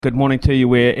Good morning to you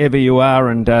wherever you are,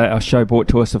 and our show brought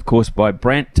to us, of course, by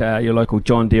Brandt, your local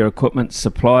John Deere equipment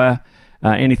supplier.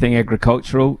 Anything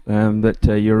agricultural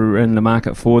that you're in the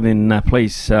market for, then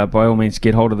please, by all means,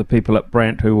 get hold of the people at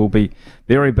Brandt, who will be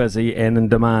very busy and in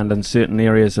demand in certain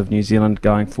areas of New Zealand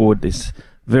going forward. There's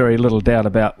very little doubt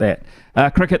about that.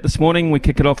 Cricket this morning, we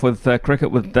kick it off with cricket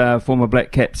with former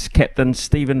Black Caps captain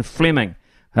Stephen Fleming,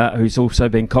 who's also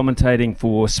been commentating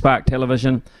for Spark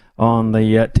Television on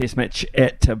the test match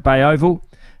at Bay Oval.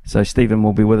 So Stephen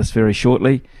will be with us very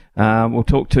shortly. We'll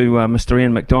talk to Mr.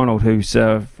 Ian McDonald, who's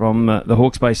from the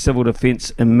Hawke's Bay Civil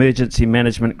Defence Emergency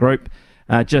Management Group,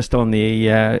 just on the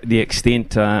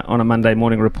extent on a Monday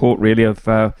morning report, really, of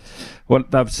what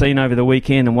they've seen over the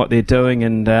weekend and what they're doing,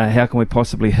 and how can we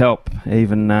possibly help,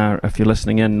 even if you're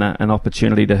listening in, an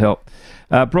opportunity to help.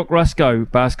 Brooke Rusco,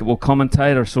 basketball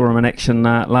commentator, saw him in action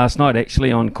last night,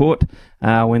 actually, on court,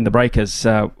 when the Breakers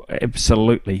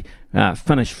absolutely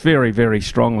finished very, very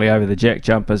strongly over the Jack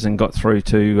Jumpers and got through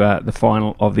to the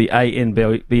final of the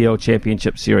ANBL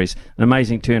Championship Series. An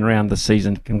amazing turnaround this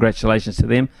season. Congratulations to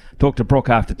them. Talk to Brooke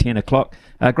after 10 o'clock.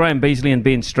 Graham Beasley and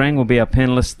Ben Strang will be our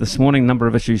panellists this morning. Number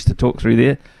of issues to talk through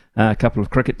there. A couple of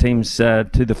cricket teams to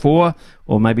the fore,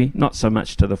 or maybe not so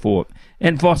much to the fore.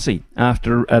 And Vossi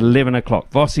after 11 o'clock.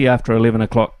 Vossi after 11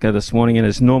 o'clock this morning in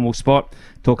his normal spot.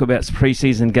 Talk about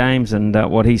pre-season games and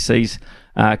what he sees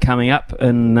coming up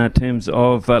in terms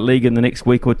of league in the next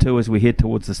week or two as we head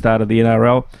towards the start of the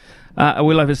NRL.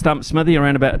 We'll have a Stump Smithy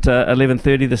around about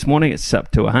 11:30 this morning. It's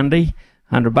up to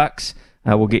 $100.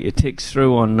 We'll get your text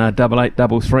through on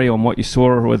 8833 on what you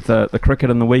saw with the cricket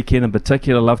in the weekend in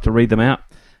particular. Love to read them out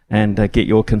and get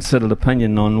your considered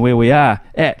opinion on where we are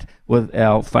at with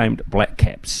our famed Black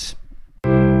Caps.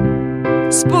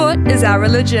 Sport is our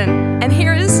religion, and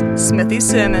here is Smithy's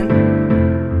sermon.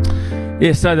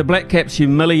 Yeah, so the Black Caps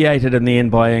humiliated in the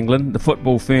end by England. The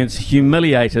football ferns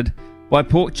humiliated by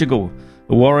Portugal.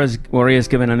 The Warriors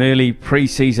given an early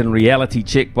pre-season reality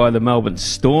check by the Melbourne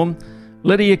Storm.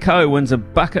 Lydia Ko wins a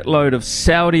bucket load of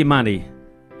Saudi money,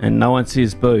 and no one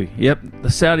says boo. Yep, the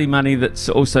Saudi money that's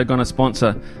also going to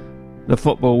sponsor the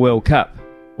Football World Cup,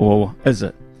 or is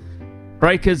it?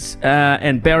 Breakers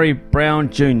and Barry Brown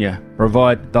Jr.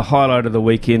 provide the highlight of the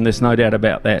weekend, there's no doubt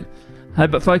about that. Hey,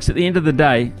 but folks, at the end of the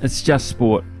day, it's just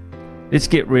sport. Let's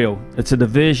get real. It's a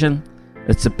diversion.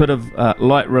 It's a bit of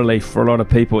light relief for a lot of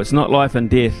people. It's not life and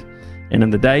death. And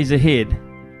in the days ahead,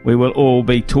 we will all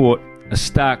be taught a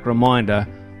stark reminder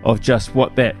of just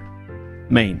what that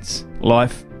means.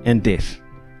 Life and death.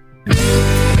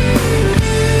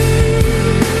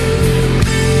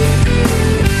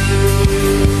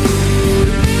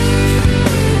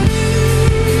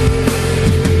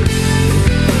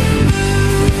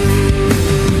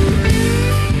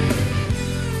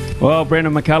 Well,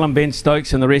 Brendan McCullum, Ben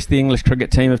Stokes and the rest of the English cricket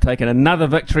team have taken another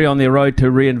victory on their road to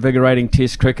reinvigorating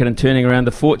Test cricket and turning around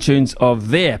the fortunes of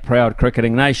their proud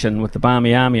cricketing nation, with the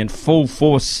Barmy Army in full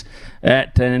force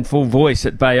and in full voice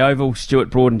at Bay Oval.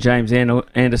 Stuart Broad and James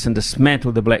Anderson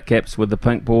dismantled the Black Caps with the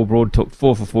pink ball. Broad took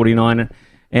 4 for 49 and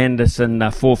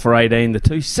Anderson 4 for 18. The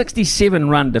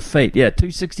 267-run defeat,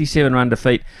 267-run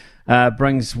defeat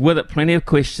brings with it plenty of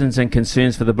questions and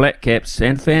concerns for the Black Caps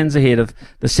and fans ahead of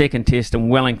the second test in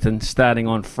Wellington starting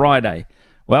on Friday.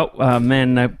 Well,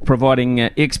 providing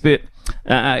expert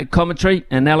commentary,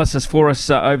 analysis for us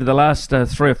over the last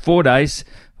 3 or 4 days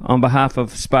on behalf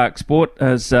of Spark Sport,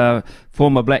 as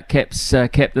former Black Caps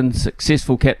captain,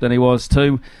 successful captain he was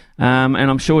too, and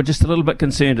I'm sure just a little bit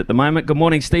concerned at the moment. Good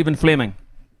morning, Stephen Fleming.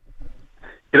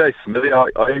 G'day, Smithy. I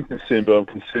am concerned, but I'm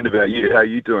concerned about you. How are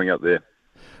you doing up there?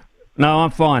 No,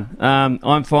 I'm fine.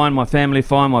 I'm fine. My family are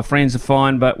fine. My friends are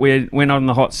fine. But we're not in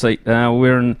the hot seat.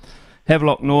 We're in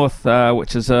Havelock North,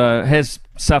 which is has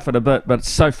suffered a bit, but it's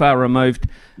so far removed.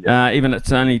 Even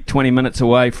it's only 20 minutes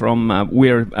away from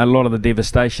where a lot of the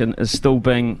devastation is still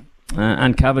being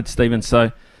uncovered, Stephen.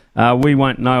 So we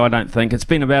won't know. I don't think it's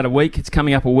been about a week. It's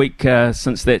coming up a week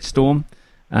since that storm,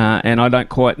 and I don't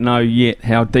quite know yet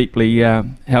how deeply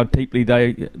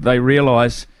they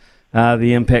realise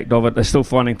the impact of it. They're still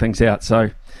finding things out. So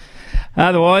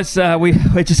otherwise, we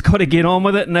just got to get on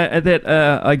with it. And that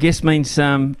I guess means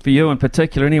for you in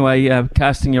particular anyway,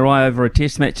 casting your eye over a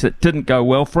test match that didn't go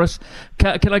well for us.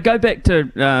 Can I go back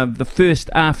to the first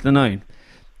afternoon?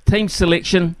 Team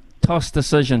selection, toss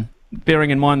decision, bearing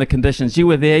in mind the conditions. You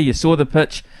were there, you saw the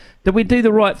pitch. Did we do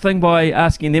the right thing by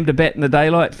asking them to bat in the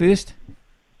daylight first?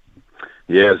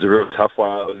 Yeah, it was a real tough one.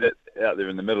 I was out there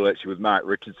in the middle actually with Mark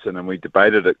Richardson, and we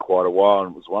debated it quite a while,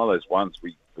 and it was one of those ones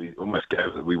we almost gave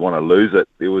it, we want to lose it.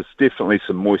 There was definitely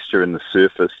some moisture in the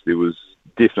surface. There was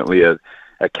definitely a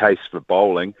case for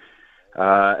bowling.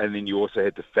 and then you also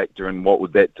had to factor in what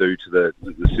would that do to the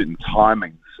certain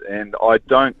timings. And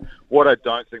what I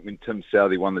don't think when Tim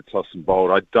Southee won the toss and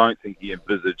bowled, I don't think he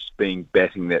envisaged being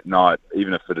batting that night,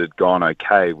 even if it had gone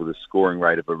okay with a scoring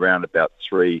rate of around about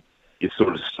 3. You're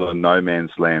sort of still in no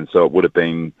man's land. So it would have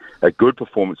been a good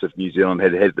performance if New Zealand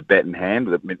had had the bat in hand.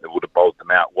 That meant they would have bowled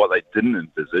them out. What they didn't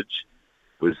envisage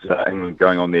was England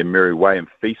going on their merry way and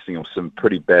feasting on some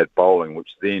pretty bad bowling, which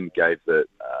then gave the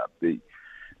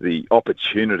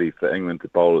opportunity for England to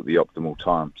bowl at the optimal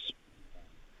times.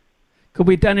 Could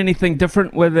we have done anything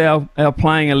different with our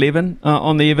playing 11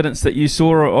 on the evidence that you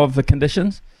saw of the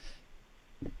conditions?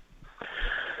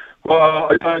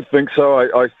 Well, I don't think so.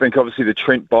 I think obviously the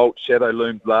Trent Boult shadow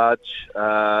loomed large,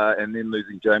 and then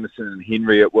losing Jameson and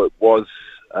Henry, it was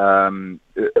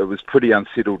pretty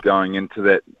unsettled going into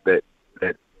that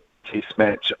Test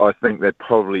match. I think they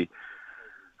probably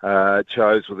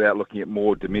chose, without looking at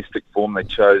more domestic form, they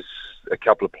chose a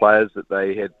couple of players that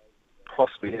they had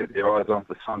possibly had their eyes on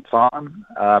for some time.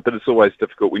 But it's always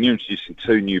difficult when you're introducing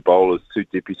 2 new bowlers, 2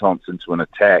 debutants into an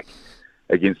attack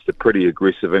against a pretty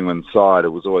aggressive England side. It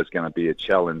was always going to be a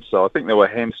challenge. So I think they were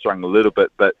hamstrung a little bit,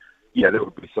 but yeah, that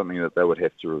would be something that they would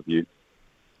have to review.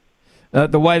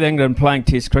 The way that England are playing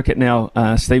Test cricket now,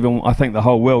 Stephen, I think the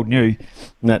whole world knew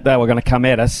that they were going to come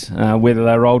at us, whether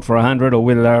they rolled for 100 or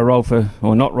whether they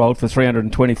were not rolled for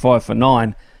 325 for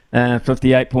 9,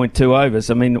 58.2 overs.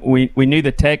 I mean, we knew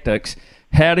the tactics.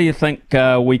 How do you think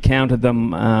we countered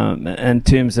them in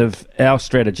terms of our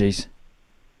strategies?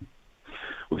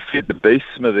 We fed the beast,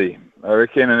 Smithy, I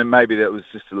reckon, and maybe that was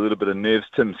just a little bit of nerves.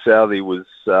 Tim Southee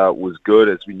was good,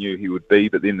 as we knew he would be,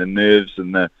 but then the nerves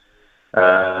and the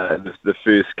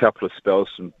first couple of spells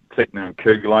from Fichtner and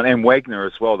Kuggeleijn and Wagner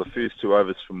as well. The first 2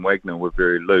 overs from Wagner were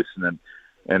very loose and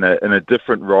in a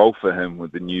different role for him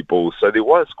with the new ball. So there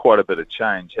was quite a bit of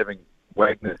change. Having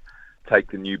Wagner take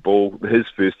the new ball, his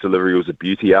first delivery was a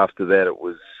beauty. After that, it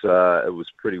was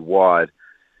pretty wide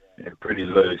and pretty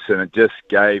loose, and it just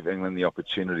gave England the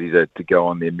opportunity to go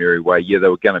on their merry way. Yeah, they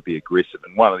were going to be aggressive,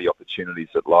 and one of the opportunities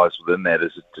that lies within that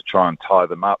is to try and tie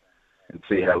them up and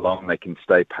see how long they can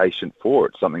stay patient for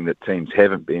it, something that teams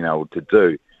haven't been able to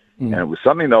do. And it was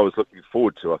something that I was looking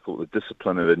forward to. I thought the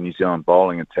discipline of the New Zealand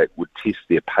bowling attack would test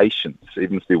their patience,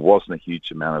 even if there wasn't a huge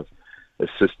amount of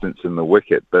assistance in the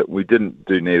wicket. But we didn't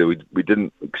do neither. We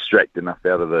didn't extract enough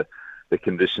out of the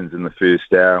conditions in the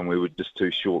first hour, and we were just too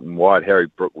short and wide. Harry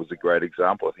Brook was a great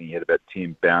example. I think he had about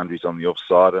 10 boundaries on the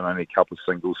offside and only a couple of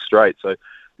singles straight. So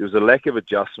there was a lack of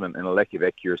adjustment and a lack of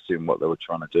accuracy in what they were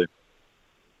trying to do.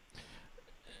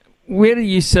 Where do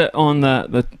you sit on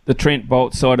the Trent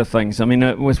Boult side of things? I mean,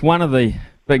 it was one of the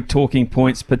big talking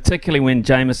points, particularly when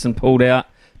Jameson pulled out,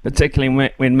 particularly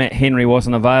when Matt Henry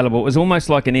wasn't available. It was almost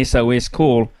like an SOS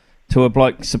call to a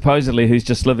bloke supposedly who's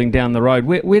just living down the road.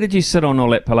 Where did you sit on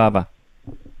all that palaver?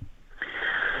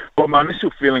 Well, my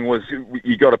initial feeling was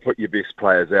you got to put your best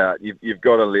players out. You've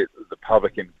got to let the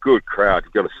public and good crowd,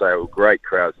 you've got to say, well, great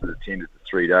crowds that attended the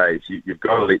 3 days. You've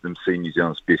got to let them see New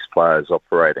Zealand's best players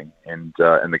operating, and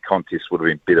the contest would have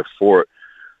been better for it.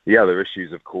 The other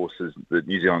issues, of course, is the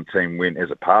New Zealand team went, as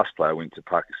a past player, went to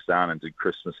Pakistan and did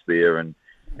Christmas there and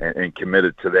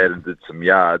committed to that and did some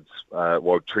yards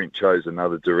while Trent chose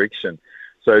another direction.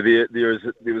 So there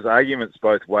was arguments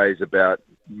both ways about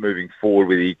moving forward,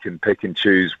 whether you can pick and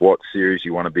choose what series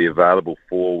you want to be available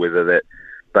for, whether that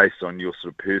based on your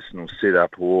sort of personal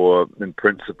setup or in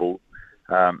principle.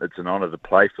 It's an honour to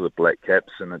play for the Black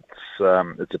Caps, and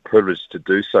it's a privilege to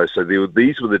do so. So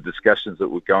these were the discussions that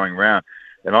were going around,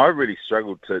 and I really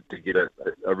struggled to get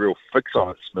a real fix on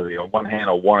it, Smithy. On one hand,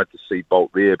 I wanted to see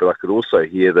Boult there, but I could also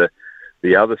hear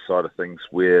the other side of things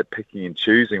where picking and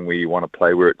choosing where you want to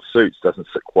play where it suits doesn't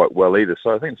sit quite well either.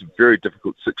 So I think it's a very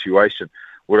difficult situation.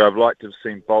 Would I have liked to have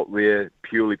seen Boult there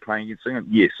purely playing against England?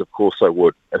 Yes, of course I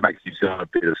would. It makes New Zealand a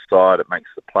better side. It makes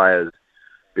the players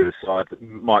better side. It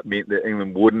might mean that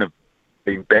England wouldn't have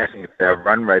been batting if our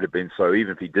run rate had been so.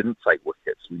 Even if he didn't take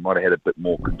wickets, we might have had a bit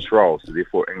more control. So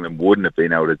therefore, England wouldn't have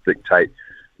been able to dictate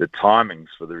the timings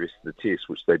for the rest of the test,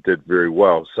 which they did very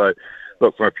well. So,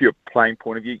 look, from a pure playing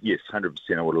point of view, yes, 100%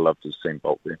 I would have loved to have seen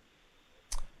Boult there.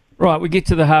 Right, we get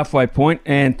to the halfway point,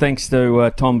 and thanks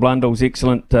to Tom Blundell's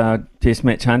excellent Test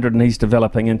Match 100, and he's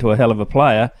developing into a hell of a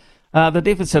player, the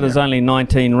deficit is only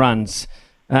 19 runs.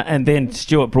 And then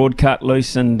Stuart Broad cut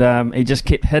loose, and he just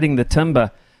kept hitting the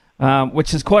timber,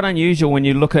 which is quite unusual when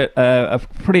you look at a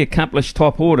pretty accomplished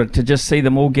top order to just see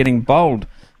them all getting bowled.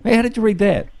 Hey, how did you read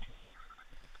that?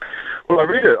 Well, I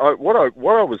read it. What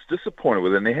I was disappointed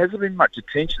with, and there hasn't been much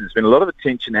attention. There's been a lot of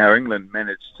attention how England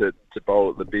managed to bowl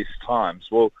at the best times.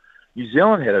 Well, New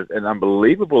Zealand had an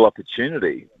unbelievable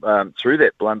opportunity through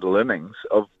that Blundell innings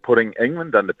of putting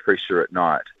England under pressure at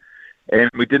night. And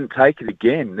we didn't take it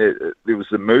again. There was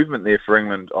the movement there for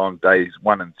England on days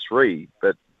 1 and 3,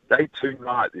 but day 2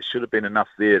 night, there should have been enough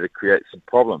there to create some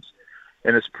problems.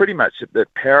 And it's pretty much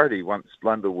that parity once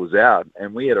Blundell was out,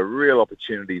 and we had a real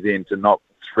opportunity then to knock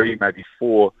 3, maybe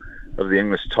 4 of the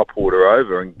English top order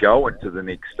over and go into the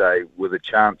next day with a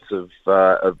chance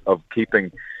of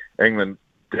keeping England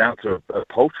down to a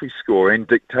paltry score and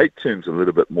dictate terms a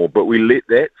little bit more. But we let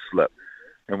that slip.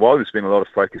 And while there's been a lot of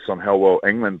focus on how well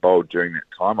England bowled during that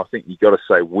time, I think you've got to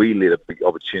say we let a big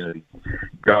opportunity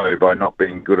go by not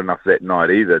being good enough that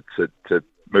night either to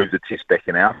move the test back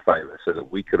in our favour so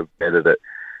that we could have batted it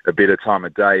a better time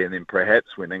of day. And then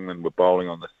perhaps when England were bowling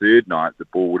on the 3rd night, the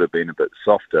ball would have been a bit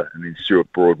softer and then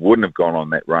Stuart Broad wouldn't have gone on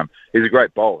that run. He's a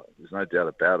great bowler. There's no doubt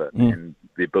about it. And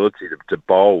the ability to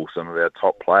bowl some of our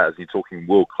top players, you're talking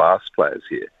world-class players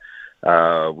here,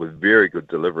 with very good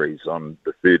deliveries on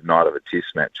the 3rd night of a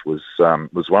test match was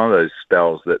one of those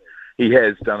spells that he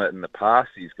has done it in the past.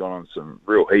 He's gone on some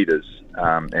real heaters,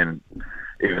 and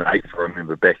even 8 for, I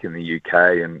remember, back in the UK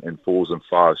and 4s and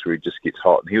 5s where he just gets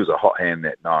hot. And he was a hot hand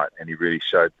that night, and he really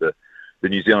showed the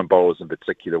New Zealand bowlers in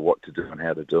particular what to do and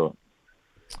how to do it.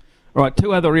 Right,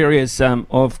 2 other areas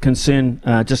of concern,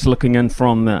 just looking in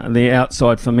from the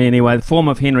outside for me anyway. The form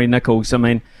of Henry Nicholls. I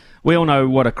mean, we all know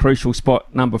what a crucial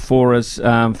spot number 4 is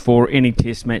for any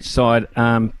test match side.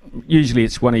 Usually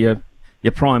it's one of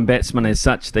your prime batsmen as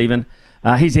such, Stephen.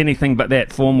 He's anything but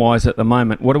that form-wise at the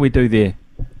moment. What do we do there?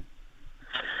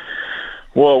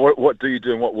 Well, what do you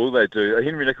do and what will they do?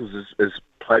 Henry Nicholls has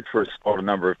played for a spot a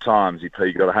number of times. He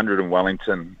got 100 in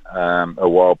Wellington a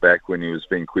while back when he was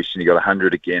being questioned. He got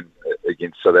 100 again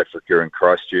against South Africa in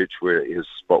Christchurch where his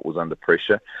spot was under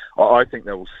pressure. I think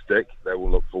they will stick. They will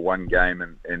look for one game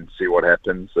and see what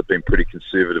happens. They've been pretty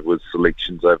conservative with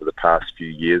selections over the past few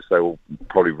years. They will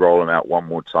probably roll him out one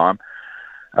more time.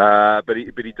 But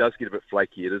he does get a bit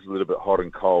flaky. It is a little bit hot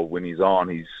and cold. When he's on,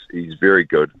 he's very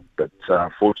good. But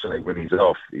unfortunately, when he's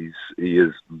off, he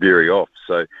is very off.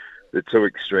 So the 2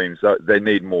 extremes, they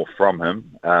need more from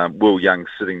him. Will Young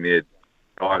sitting there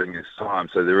biding his time,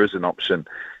 so there is an option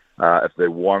if they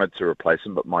wanted to replace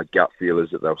him. But my gut feel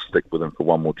is that they'll stick with him for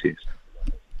one more test.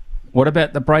 What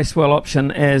about the Bracewell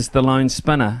option as the lone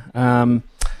spinner?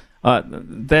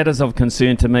 That is of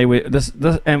concern to me.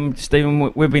 And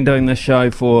Stephen, we've been doing this show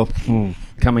for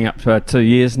coming up to 2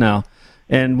 years now,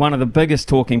 and one of the biggest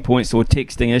talking points or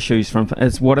texting issues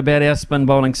is what about our spin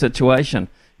bowling situation?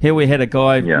 Here we had a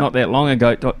guy not that long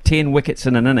ago got 10 wickets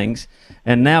in an innings,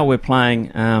 and now we're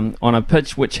playing on a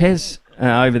pitch which has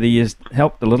over the years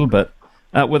helped a little bit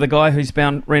with a guy who's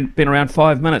been around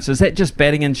 5 minutes. Is that just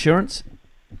batting insurance?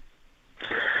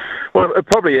 Well, it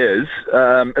probably is,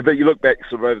 but you look back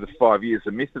sort of over the 5 years,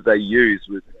 the method they used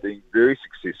with being very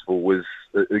successful was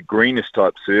a greenish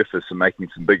type surface and making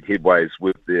some big headways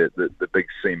with the big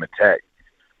seam attack.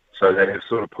 So they have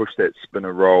sort of pushed that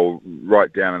spinner role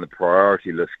right down in the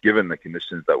priority list, given the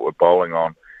conditions that we're bowling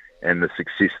on and the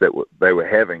success that they were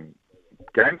having.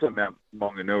 Games on Mount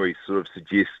Maunganui sort of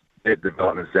suggest that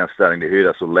development is now starting to hurt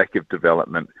us, or lack of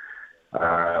development.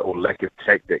 Or lack of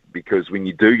tactic, because when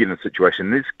you do get in a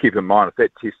situation, let's keep in mind, if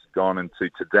that test has gone into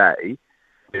today,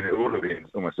 then it would have been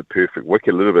almost a perfect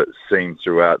wicket, a little bit seen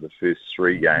throughout the first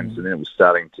 3 games, and then it was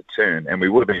starting to turn, and we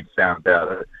would have been found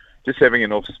out. Just having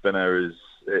an off-spinner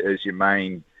as your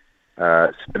main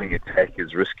spinning attack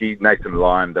is risky. Nathan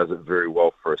Lyon does it very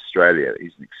well for Australia.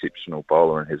 He's an exceptional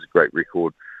bowler and has a great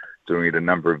record doing it a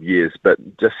number of years, but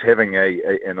just having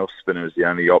an off-spinner is the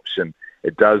only option.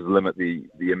 It does limit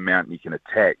the amount you can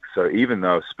attack. So even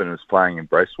though a spinner is playing in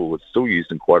Bracewell, it's still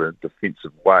used in quite a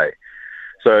defensive way.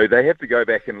 So they have to go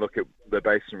back and look at the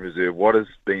Basin Reserve. What has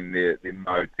been their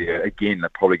mode there? Again, they're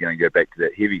probably going to go back to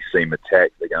that heavy seam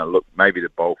attack. They're going to look maybe to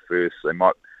bowl first. They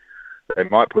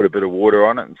might put a bit of water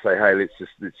on it and say, hey, let's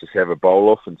just have a bowl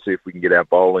off and see if we can get our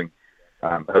bowling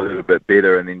a little bit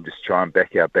better, and then just try and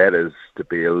back our batters to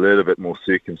be a little bit more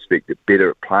circumspect,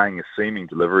 better at playing a seaming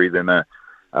delivery than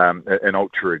an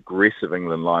ultra-aggressive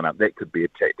England lineup. That could be a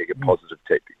tactic, a positive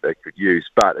tactic they could use,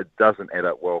 but it doesn't add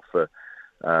up well for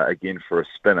a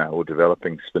spinner or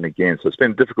developing spin again. So it's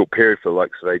been a difficult period for the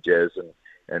likes of Ajaz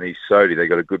and Ish Sodhi. They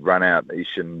got a good run out,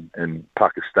 Ish in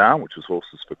Pakistan, which was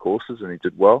horses for courses, and he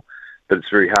did well. But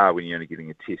it's very hard when you're only getting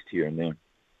a test here and there.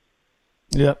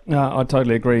 Yeah, no, I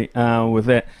totally agree with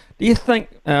that. Do you think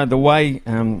the way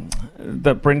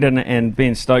that Brendan and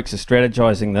Ben Stokes are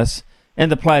strategising this,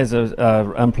 and the players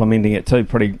are implementing it too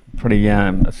pretty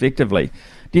effectively,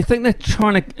 Do you think they're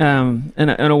trying to,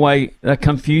 in a way,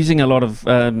 confusing a lot of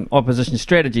opposition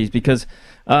strategies? Because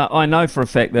I know for a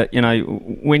fact that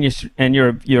when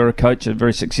you're a coach, a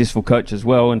very successful coach as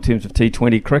well in terms of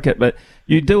T20 cricket, but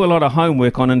you do a lot of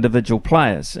homework on individual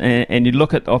players, and you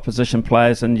look at opposition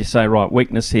players and you say, right,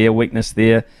 weakness here, weakness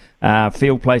there,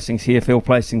 field placings here, field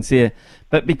placings there.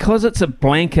 But because it's a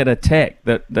blanket attack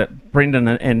that Brendan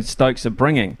and Stokes are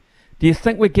bringing, do you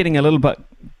think we're getting a little bit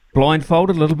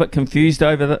blindfolded, a little bit confused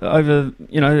over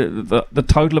the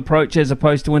total approach as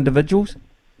opposed to individuals?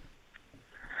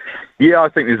 Yeah, I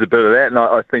think there's a bit of that, and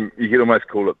I think you could almost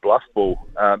call it bluff ball.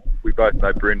 We both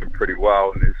know Brendan pretty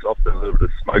well, and there's often a little bit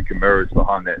of smoke and mirrors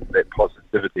behind that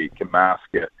positivity. It can mask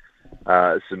it,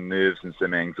 some nerves and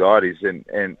some anxieties.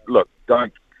 And look,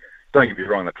 don't get me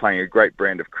wrong, they're playing a great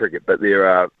brand of cricket, but there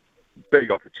are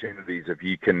big opportunities if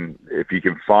you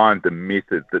can find the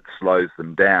method that slows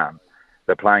them down.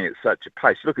 They're playing at such a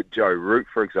pace. Look at Joe Root,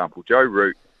 for example. Joe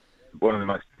Root, one of the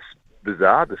most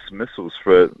bizarre dismissals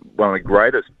for one of the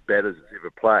greatest batters that's ever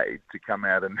played, to come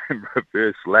out and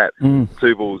reverse lap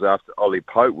 2 balls after Ollie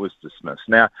Pope was dismissed.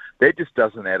 Now, that just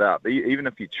doesn't add up. Even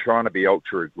if you're trying to be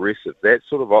ultra aggressive, that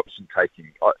sort of option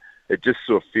taking, it just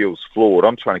sort of feels flawed.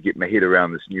 I'm trying to get my head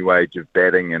around this new age of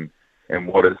batting and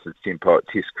what is the tempo at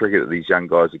Test cricket that these young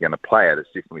guys are going to play at. It's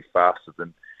definitely faster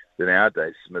than our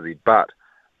days, Smithy. But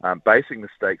basic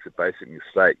mistakes are basic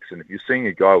mistakes. And if you're seeing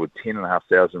a guy with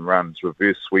 10,500 runs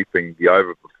reverse sweeping the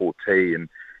over before tee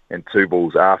and 2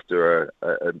 balls after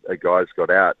a guy's got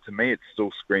out, to me it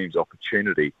still screams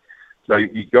opportunity. So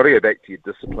you've got to go back to your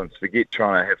disciplines. Forget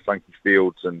trying to have funky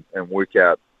fields and work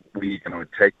out where you're going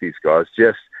to attack these guys.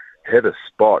 Just hit a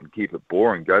spot and keep it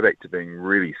boring. Go back to being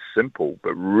really simple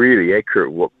but really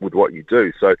accurate with what you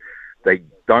do. So they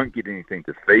don't get anything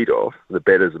to feed off, the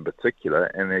batters in particular,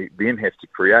 and they then have to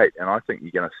create. And I think you're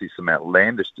going to see some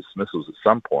outlandish dismissals at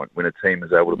some point when a team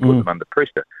is able to put them under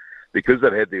pressure. Because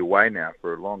they've had their way now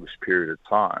for a longish period of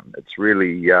time, it's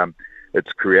really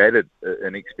it's created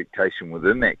an expectation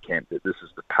within that camp that this is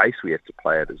the pace we have to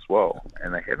play at as well.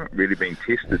 And they haven't really been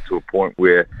tested to a point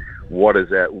where what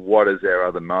is our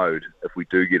other mode if we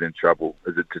do get in trouble?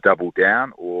 Is it to double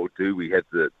down, or do we have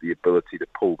the ability to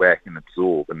pull back and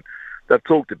absorb? And they've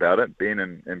talked about it. Ben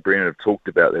and Brennan have talked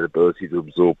about that ability to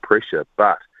absorb pressure,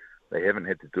 but they haven't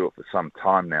had to do it for some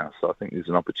time now. So I think there's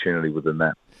an opportunity within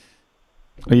that.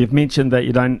 Well, you've mentioned that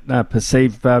you don't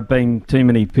perceive being too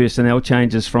many personnel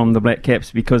changes from the Black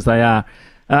Caps because they are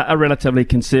a relatively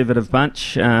conservative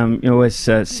bunch. Always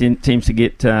seems to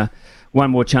get one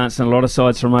more chance than a lot of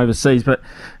sides from overseas. But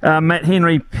Matt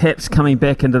Henry perhaps coming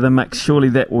back into the mix, surely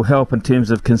that will help in terms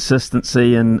of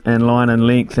consistency and line and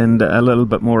length and a little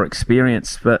bit more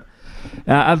experience. But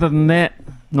other than that,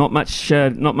 not much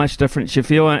difference, you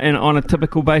feel, and on a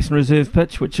typical Basin Reserve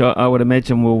pitch, which I would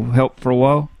imagine will help for a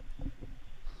while.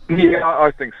 Yeah,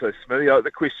 I think so, Smithy.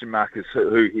 The question mark is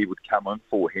who he would come in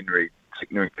for. Henry,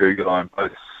 Tickner and Kuggeleijn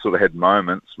both sort of had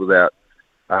moments without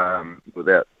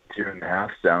tearing the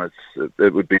house down.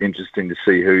 It would be interesting to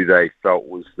see who they felt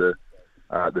was the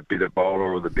better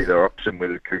bowler or the better option,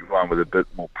 whether Kuggeleijn with a bit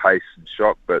more pace and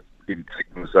shock, but then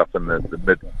Tickner was up in the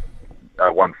mid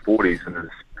 140s in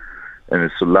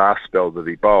his sort of last spell that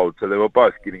he bowled. So they were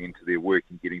both getting into their work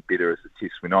and getting better as the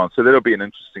test went on. So that'll be an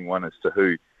interesting one as to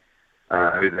who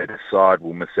they decide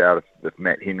will miss out if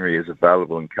Matt Henry is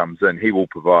available and comes in. He will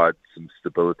provide some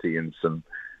stability and some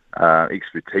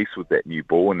expertise with that new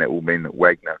ball, and that will mean that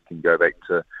Wagner can go back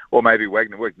to, or maybe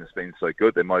Wagner's been so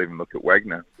good they might even look at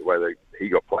Wagner the way he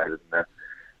got played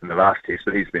in the last test,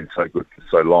 but he's been so good for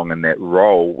so long in that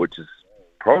role, which has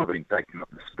probably been taking up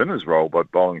the spinner's role by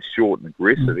bowling short and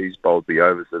aggressive. He's bowled the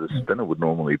overs that a spinner would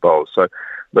normally bowl. So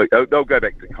look, they'll go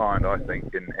back to kind, I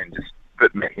think, and just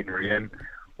fit Matt Henry in.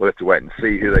 We'll have to wait and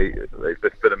see who they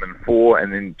fit him in for,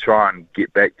 and then try and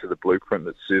get back to the blueprint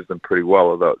that serves them pretty well,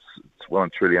 although it's well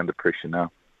and truly under pressure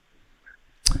now.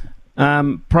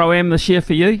 Pro-Am this year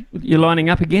for you? You're lining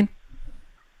up again?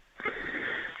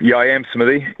 Yeah, I am,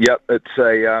 Smithy. Yep, it's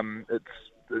a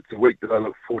week that I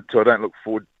look forward to. I don't look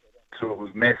forward to it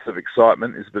with massive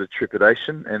excitement. There's a bit of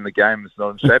trepidation, and the game is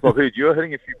not in shape. I've heard you're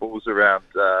hitting a few balls around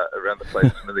the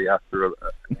place, Smithy, after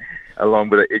a long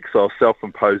bit of exile,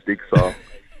 self-imposed exile.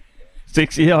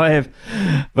 Sexy, I have,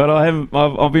 but I haven't.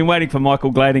 I've been waiting for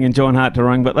Michael Glading and John Hart to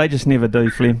ring, but they just never do,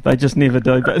 Flem. They just never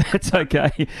do, but that's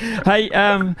okay. Hey,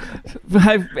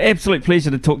 absolute pleasure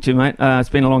to talk to you, mate. It's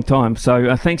been a long time,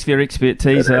 so thanks for your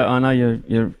expertise. I know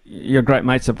you're great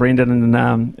mates of Brendan,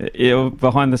 and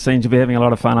behind the scenes you'll be having a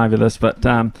lot of fun over this. But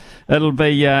it'll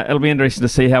be interesting to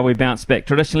see how we bounce back.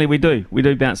 Traditionally, we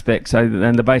do bounce back. So,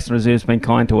 and the Basin Reserve's been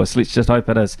kind to us. Let's just hope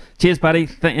it is. Cheers, buddy.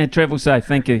 Travel safe.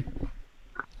 Thank you.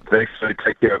 Thanks, mate.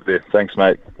 Take care up there. Thanks,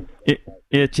 mate.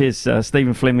 Yeah, cheers.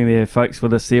 Stephen Fleming there, folks,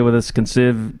 with us here with his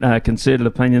concerted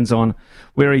opinions on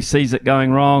where he sees it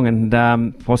going wrong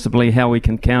and possibly how we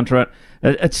can counter it.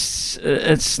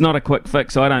 It's not a quick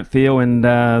fix, I don't feel, and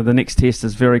the next test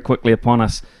is very quickly upon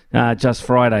us, just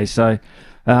Friday. So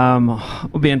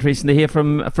it'll be interesting to hear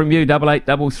from you,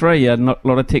 8833. A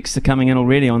lot of texts are coming in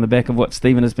already on the back of what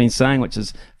Stephen has been saying, which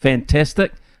is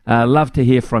fantastic. Love to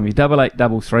hear from you.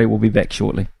 8833. We'll be back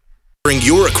shortly. Bring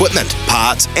your equipment,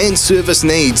 parts and service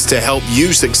needs to help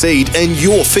you succeed in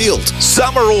your field.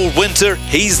 Summer or winter,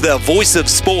 he's the voice of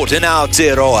sport in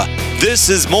Aotearoa. This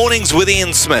is Mornings with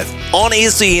Ian Smith on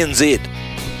SENZ.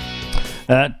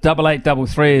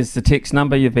 8833 is the text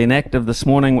number. You've been active this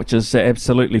morning, which is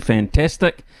absolutely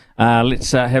fantastic.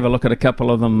 Let's have a look at a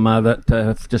couple of them that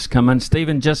have just come in.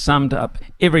 Stephen just summed up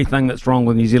everything that's wrong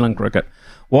with New Zealand cricket.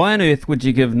 Why on earth would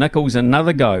you give Nicholls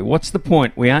another go? What's the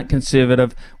point? We aren't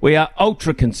conservative. We are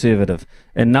ultra-conservative.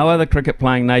 And no other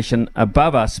cricket-playing nation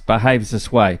above us behaves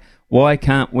this way. Why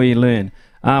can't we learn?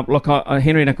 Look,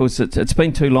 Henry Nicholls, it's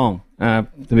been too long, to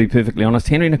be perfectly honest.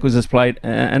 Henry Nicholls has played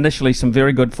initially some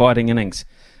very good fighting innings.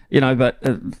 But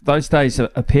those days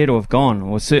appear to have gone,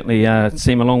 or certainly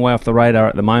seem a long way off the radar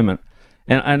at the moment.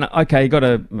 And okay, he got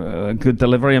a good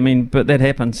delivery. I mean, but that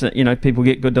happens. People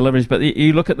get good deliveries. But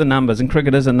you look at the numbers, and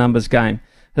cricket is a numbers game.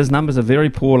 His numbers are very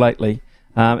poor lately,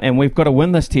 and we've got to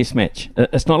win this Test match.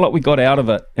 It's not like we got out of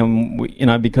it,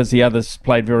 and because the others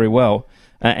played very well,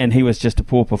 and he was just a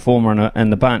poor performer in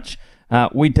the bunch.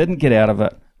 We didn't get out of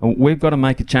it. We've got to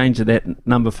make a change of that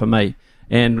number for me.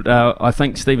 And I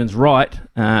think Stephen's right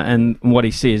in what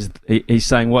he says. He's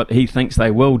saying what he thinks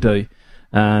they will do.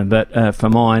 But for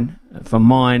mine,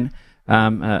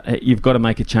 you've got to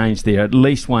make a change there. At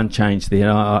least one change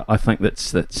there. I think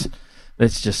that's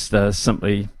just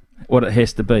simply what it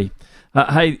has to be.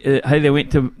 They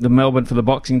went to the Melbourne for the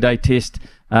Boxing Day test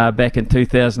back in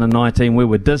 2019. We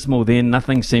were dismal then.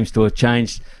 Nothing seems to have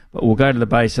changed. But we'll go to the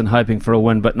Basin hoping for a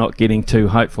win, but not getting too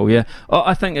hopeful. Yeah,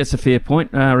 I think that's a fair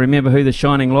point. Remember who the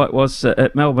shining light was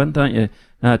at Melbourne, don't you?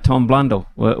 Tom Blundell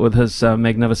with his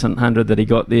magnificent 100 that he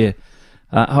got there.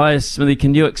 Hi, Smithy,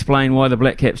 can you explain why the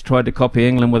Black Caps tried to copy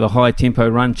England with a high-tempo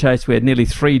run chase? We had nearly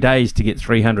 3 days to get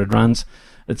 300 runs.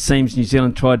 It seems New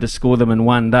Zealand tried to score them in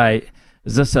 1 day.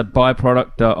 Is this a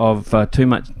byproduct of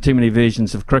too many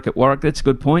versions of cricket? Warwick, that's a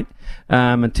good point.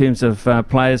 In terms of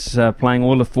players playing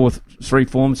all the three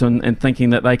forms and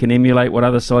thinking that they can emulate what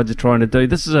other sides are trying to do.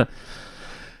 This is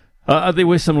there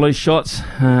were some loose shots,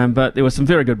 but there was some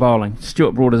very good bowling.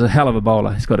 Stuart Broad is a hell of a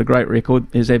bowler. He's got a great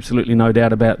record. There's absolutely no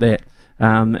doubt about that.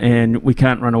 And we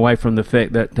can't run away from the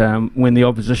fact that when the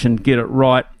opposition get it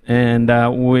right and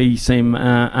we seem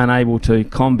unable to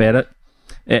combat it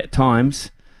at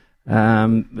times,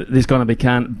 there's going to be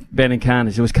batting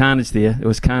carnage. There was carnage there. There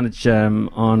was carnage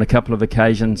on a couple of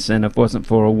occasions, and if it wasn't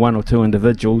for one or two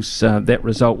individuals, that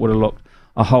result would have looked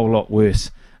a whole lot worse.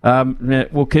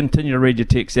 We'll continue to read your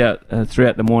texts out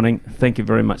throughout the morning. Thank you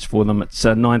very much for them. It's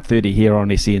 9:30 here on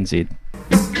SENZ.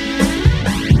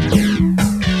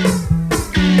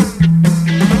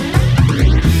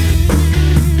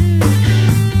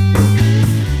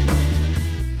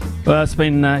 Well, it's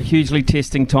been a hugely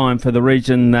testing time for the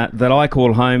region that I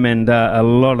call home, and a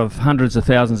lot of hundreds of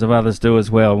thousands of others do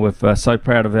as well. We're so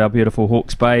proud of our beautiful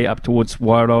Hawke's Bay up towards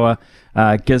Wairoa,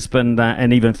 Gisborne,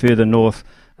 and even further north.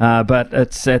 But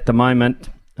it's at the moment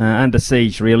under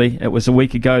siege, really. It was a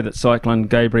week ago that Cyclone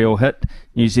Gabriel hit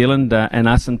New Zealand, and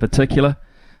us in particular.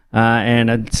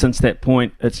 And since that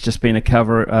point, it's just been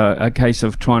a case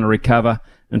of trying to recover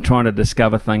and trying to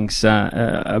discover things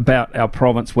about our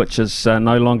province, which is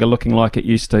no longer looking like it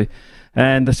used to.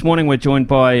 And this morning we're joined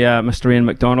by Mr. Ian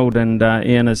McDonald, and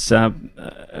Ian is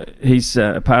he's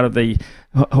part of the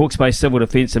Hawke's Bay Civil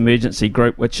Defence Emergency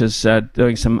Group, which is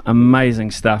doing some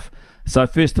amazing stuff. So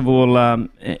first of all,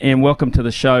 Ian, welcome to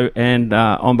the show, and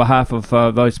on behalf of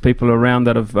those people around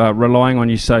that are relying on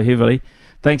you so heavily,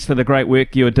 thanks for the great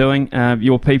work you're doing.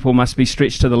 Your people must be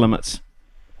stretched to the limits.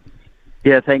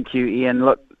 Yeah, thank you, Ian.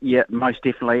 Look, yeah, most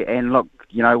definitely. And look,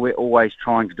 we're always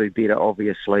trying to do better,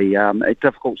 obviously. A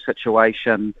difficult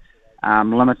situation,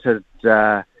 limited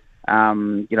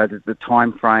the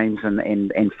time frames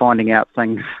and finding out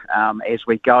things as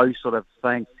we go, sort of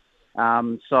thing.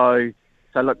 So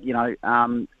look,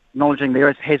 acknowledging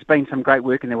there has been some great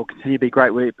work and there will continue to be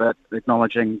great work, but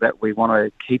acknowledging that we want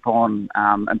to keep on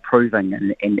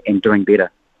improving and doing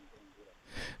better.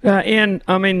 Ian,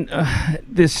 I mean,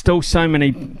 there's still so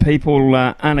many people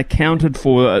unaccounted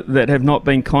for that have not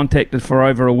been contacted for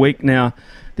over a week now.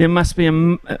 There must be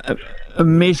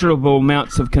immeasurable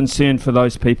amounts of concern for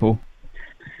those people.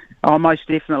 Oh, most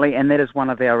definitely, and that is one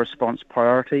of our response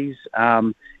priorities.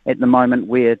 At the moment,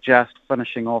 we're just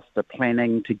finishing off the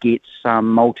planning to get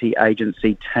some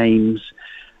multi-agency teams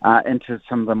into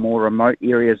some of the more remote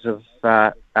areas of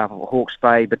Hawke's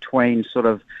Bay, between sort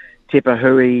of Te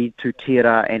Pahui,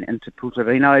 Tūtera and into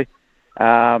Putarino.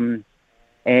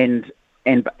 And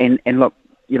look,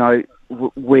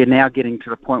 we're now getting to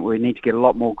the point where we need to get a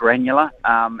lot more granular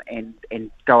and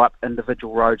go up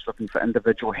individual roads looking for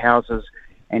individual houses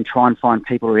and try and find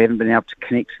people who haven't been able to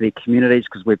connect to their communities,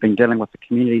 because we've been dealing with the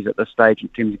communities at this stage in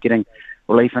terms of getting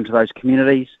relief into those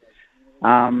communities.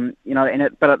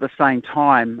 But at the same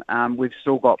time, we've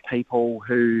still got people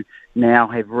who now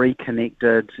have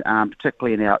reconnected,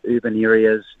 particularly in our urban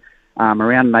areas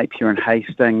around Napier and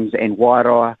Hastings and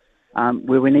Wairoa,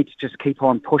 where we need to just keep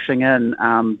on pushing in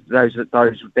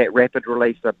that rapid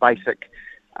relief, the basic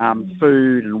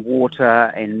food and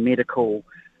water and medical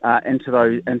into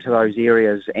those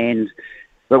areas.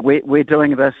 But we're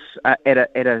doing this at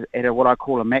a what I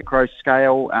call a macro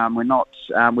scale.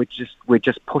 We're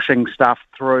just pushing stuff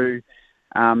through.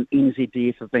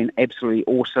 NZDF have been absolutely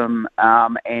awesome,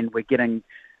 and we're getting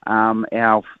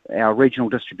our regional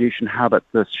distribution hub at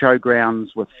the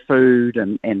showgrounds with food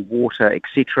and water,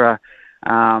 etc.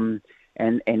 And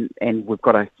we've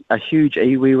got a huge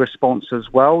iwi response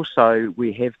as well. So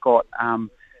we have got our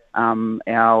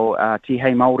Te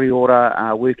Hei Māori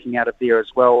Order working out of there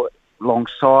as well,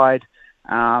 alongside,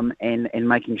 and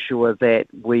making sure that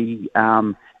we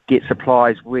get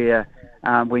supplies where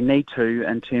we need to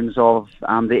in terms of the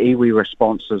iwi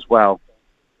response as well.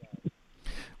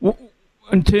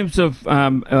 In terms of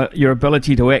your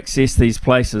ability to access these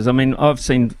places, I mean, I've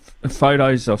seen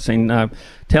photos, I've seen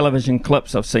television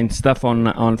clips, I've seen stuff on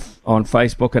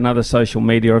Facebook and other social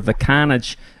media of the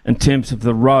carnage in terms of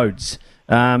the roads.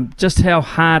 Just how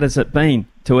hard has it been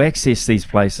to access these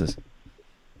places?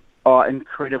 Oh,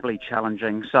 incredibly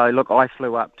challenging. So, look, I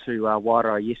flew up to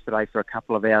Wairoa yesterday for a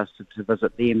couple of hours to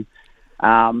visit them.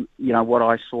 What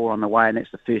I saw on the way, and that's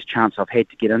the first chance I've had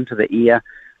to get into the air,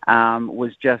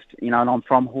 was just, and I'm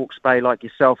from Hawke's Bay like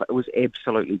yourself, it was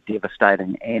absolutely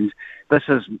devastating. And this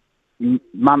is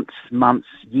months,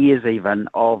 years even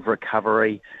of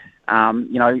recovery.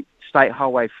 State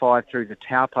Highway 5 through to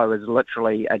Taupo is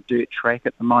literally a dirt track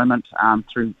at the moment,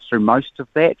 through most of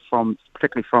that,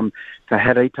 particularly from Te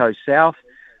Harito south.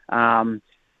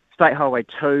 State Highway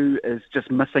 2 is just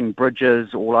missing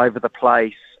bridges all over the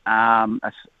place, up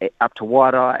to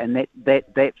Wairoa, and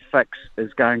that fix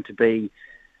is going to be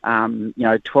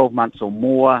 12 months or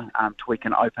more till we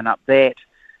can open up that.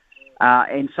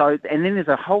 And then there's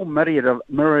a whole myriad of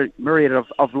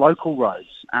local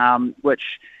roads,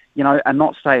 which are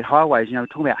not state highways. We're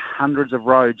talking about hundreds of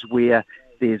roads where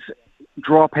there's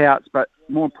dropouts, but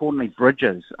more importantly,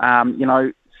 bridges.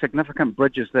 Significant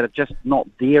bridges that are just not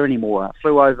there anymore. I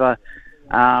flew over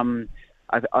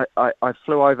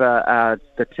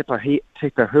the Te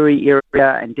Pahui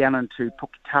area and down into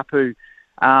Puketapu.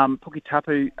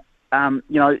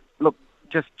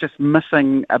 Just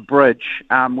missing a bridge,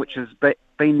 which has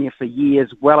been there for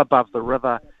years, well above the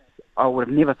river. I would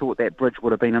have never thought that bridge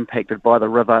would have been impacted by the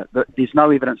river. There's no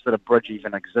evidence that a bridge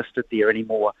even existed there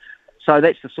anymore. So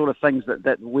that's the sort of things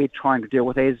that we're trying to deal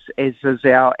with, as is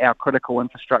our critical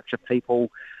infrastructure people,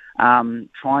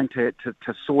 trying to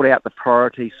sort out the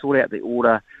priorities, sort out the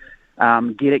order,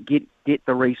 get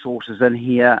the resources in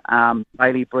here,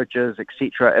 Bailey bridges,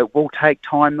 etc. It will take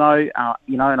time though,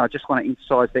 and I just want to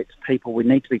emphasise that to people. We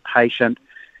need to be patient,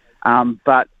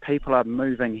 but people are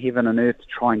moving heaven and earth to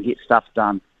try and get stuff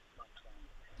done.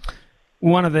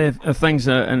 One of the things,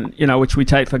 which we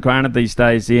take for granted these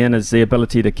days, Ian, is the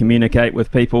ability to communicate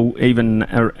with people, even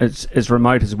as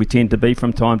remote as we tend to be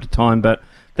from time to time. But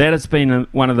that has been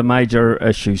one of the major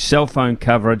issues: cell phone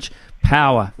coverage,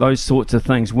 power, those sorts of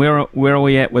things. Where are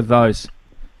we at with those?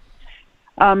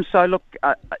 So look,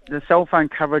 the cell phone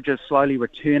coverage is slowly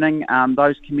returning.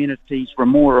 Those communities,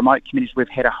 more remote communities, we've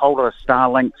had a whole lot of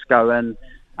Starlinks go in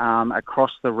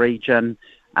across the region.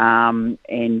 And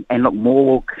look, more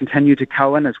will continue to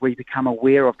go in as we become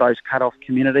aware of those cut-off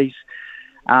communities.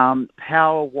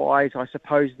 Power-wise, I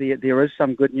suppose there is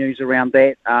some good news around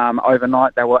that.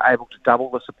 Overnight, they were able to double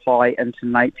the supply into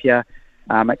Napier.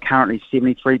 Currently,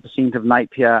 73% of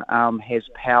Napier has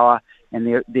power,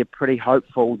 and they're pretty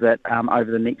hopeful that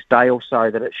over the next day or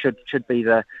so that it should be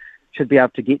able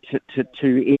to get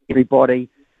to everybody.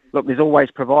 Look, there's always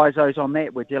provisos on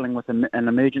that. We're dealing with an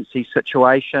emergency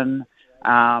situation.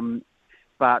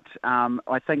 But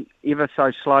I think ever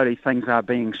so slowly things are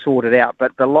being sorted out.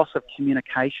 But the loss of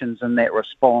communications in that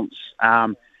response,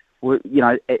 at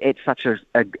such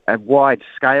a wide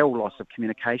scale loss of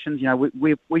communications,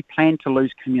 we plan to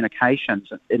lose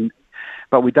communications,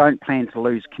 but we don't plan to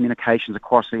lose communications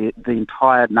across the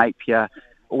entire Napier,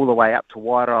 all the way up to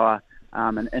Wairoa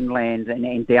and inland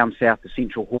and down south to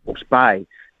Central Hawke's Bay.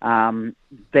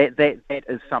 That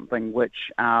is something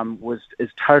which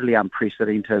is totally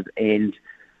unprecedented. And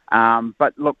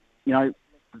but look, the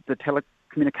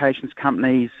telecommunications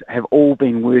companies have all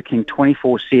been working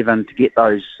 24/7 to get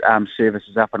those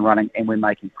services up and running, and we're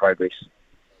making progress.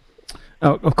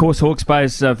 Of course, Hawke's Bay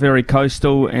is very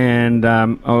coastal, and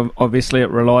obviously it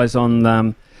relies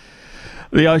on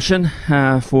the ocean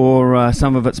for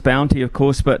some of its bounty, of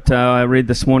course. But I read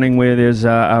this morning where there's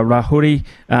a rahuri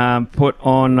put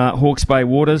on Hawke's Bay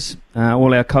waters,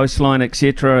 all our coastline,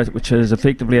 etc., which is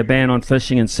effectively a ban on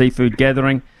fishing and seafood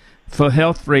gathering. For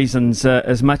health reasons,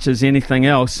 as much as anything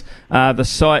else, the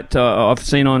site I've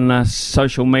seen on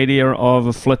social media of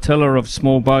a flotilla of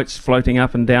small boats floating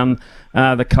up and down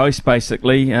the coast,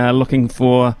 basically looking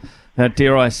for,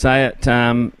 dare I say it,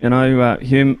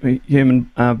 human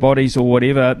bodies or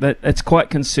whatever. It's quite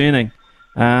concerning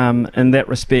in that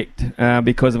respect,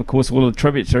 because of course all the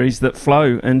tributaries that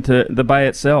flow into the bay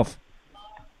itself.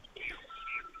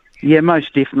 Yeah,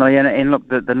 most definitely. And look,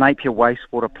 the Napier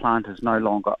wastewater plant is no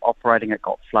longer operating. It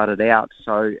got flooded out.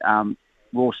 So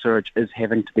raw sewage is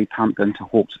having to be pumped into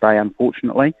Hawke's Bay,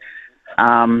 unfortunately.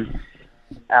 And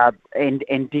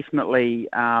definitely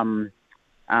in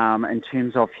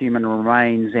terms of human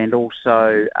remains, and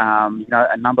also,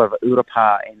 a number of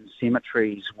urapa and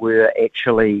cemeteries were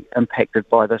actually impacted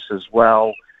by this as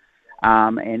well,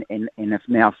 and it's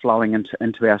now flowing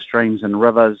into our streams and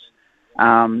rivers.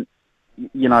 I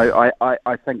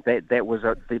think that was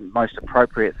the most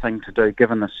appropriate thing to do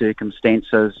given the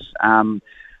circumstances.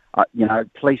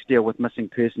 Police deal with missing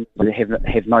persons who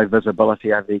have no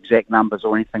visibility over the exact numbers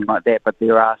or anything like that, but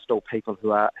there are still people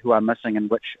who are missing, and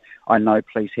which I know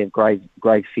police have grave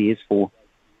fears for.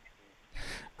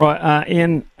 Right,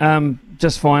 Ian,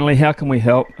 just finally, how can we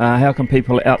help? How can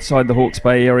people outside the Hawke's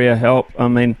Bay area help? I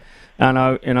mean, I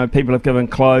know, people have given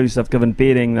clothes, they've given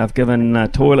bedding, they've given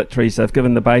toiletries, they've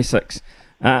given the basics.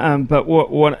 But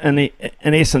what in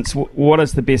essence, what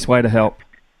is the best way to help?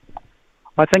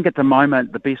 I think at the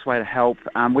moment the best way to help,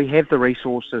 we have the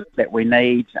resources that we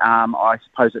need. I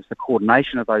suppose it's the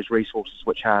coordination of those resources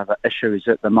which are the issues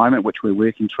at the moment, which we're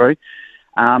working through.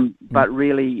 But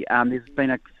really, there's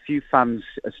been a few funds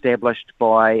established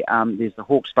by there's the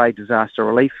Hawke's Bay Disaster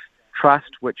Relief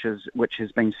Trust, which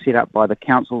has been set up by the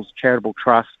council's charitable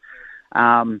trust.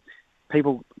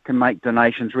 People can make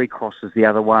donations. Red Cross is the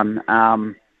other one.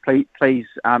 Please,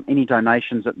 any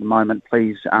donations at the moment,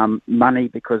 please, money,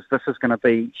 because this is going to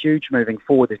be huge moving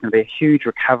forward. There's going to be a huge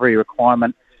recovery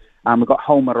requirement. We've got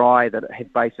Whole Marae that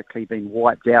had basically been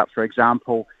wiped out, for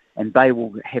example, and they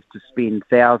will have to spend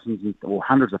thousands or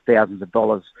hundreds of thousands of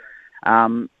dollars.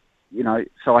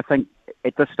 So I think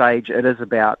at this stage it is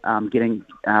about getting,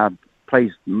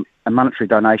 please, monetary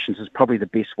donations is probably the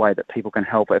best way that people can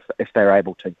help if they're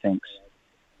able to. Thanks.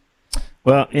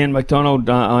 Well, Ian McDonald,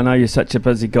 I know you're such a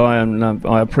busy guy, and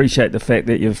I appreciate the fact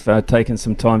that you've taken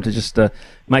some time to just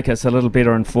make us a little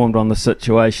better informed on the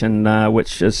situation,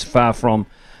 which is far from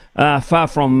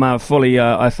fully,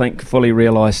 I think, fully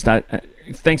realised.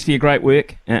 Thanks for your great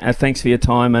work. Thanks for your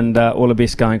time, and all the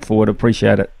best going forward.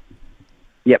 Appreciate it.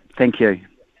 Yep, thank you.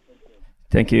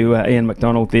 Thank you, Ian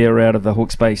McDonald there out of the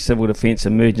Hawke's Bay Civil Defence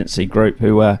Emergency Group,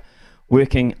 who are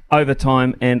working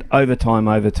overtime,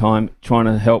 trying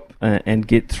to help and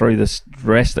get through this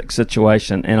drastic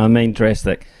situation. And I mean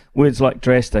drastic. Words like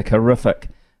drastic, horrific,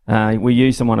 we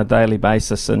use them on a daily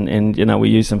basis, and we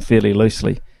use them fairly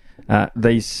loosely.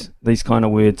 These kind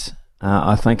of words,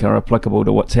 I think, are applicable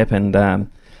to what's happened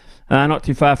not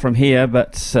too far from here,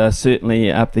 but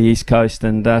certainly up the east coast,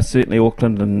 and certainly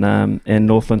Auckland and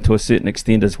Northland to a certain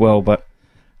extent as well. But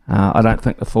I don't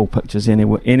think the full picture's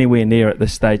anywhere near at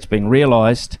this stage being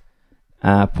realised,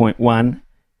 point one,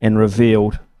 and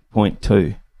revealed, point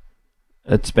two.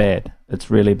 It's bad. It's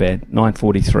really bad.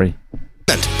 9:43.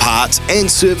 parts and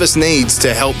service needs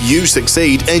to help you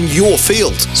succeed in your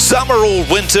field. Summer or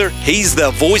winter, he's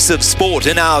the voice of sport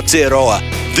in Aotearoa.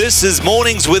 This is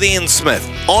Mornings with Ian Smith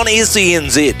on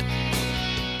SENZ.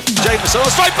 Jameson,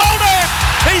 straight bowled him!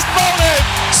 He's bowled him!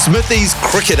 Smithy's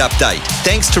cricket update,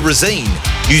 thanks to Resine,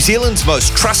 New Zealand's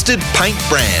most trusted paint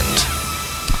brand.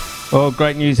 Well,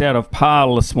 great news out of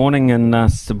Paarl this morning in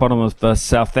the bottom of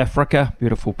South Africa.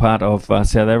 Beautiful part of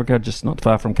South Africa, just not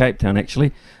far from Cape Town,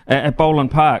 actually. At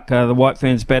Boland Park, the White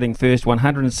Ferns batting first,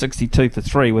 162 for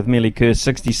 3 with Millie Kerr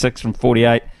 66 from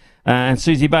 48. And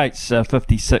Susie Bates,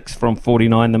 56 from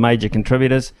 49, the major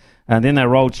contributors. And then they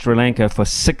rolled Sri Lanka for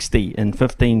 60 in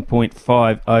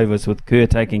 15.5 overs, with Kerr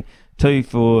taking 2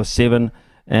 for 7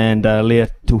 and Lea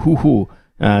Tuhuhu.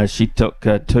 She took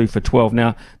 2 for 12.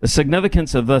 Now, the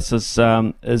significance of this is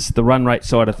the run rate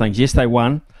side of things. Yes, they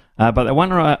won, but they won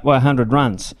by 100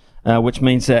 runs, which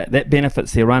means that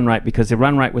benefits their run rate because their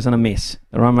run rate was in a mess.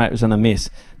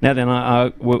 Now then,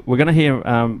 we're going to hear,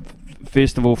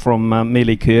 first of all, from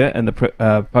Millie Kerr in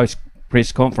the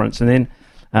post-press conference, and then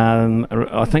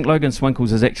I think Logan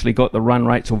Swinkles has actually got the run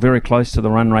rates, or very close to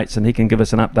the run rates, and he can give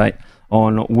us an update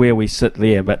on where we sit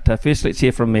there. But first, let's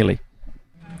hear from Millie.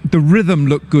 The rhythm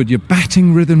looked good, your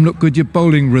batting rhythm looked good, your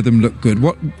bowling rhythm looked good.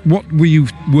 What were you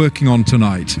working on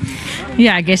tonight?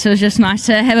 Yeah, I guess it was just nice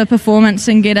to have a performance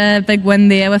and get a big win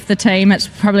there with the team. It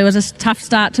probably was a tough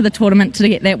start to the tournament to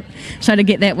get that, so to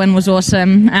get that win was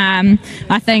awesome. I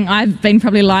think I've been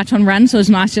probably light on runs, so it was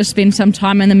nice to spend some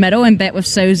time in the middle and bat with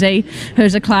Susie,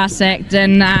 who's a class act.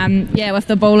 And yeah, with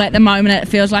the ball at the moment, it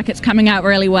feels like it's coming out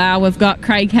really well. We've got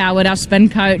Craig Howard, our spin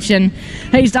coach, and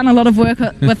he's done a lot of work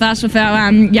with us with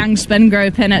our young spin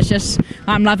group, and it's just,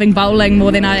 I'm loving bowling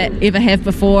more than I ever have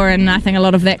before, and I think a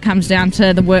lot of that comes down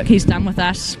to the work he's done with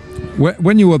us.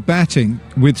 When you were batting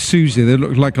with Susie, there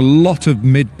looked like a lot of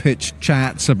mid-pitch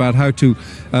chats about how to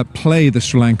play the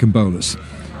Sri Lankan bowlers.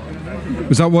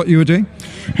 Was that what you were doing?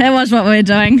 It was what we were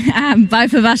doing.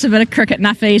 Both of us are a bit of cricket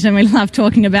nuffies, and we love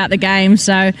talking about the game.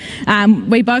 So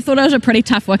we both thought it was a pretty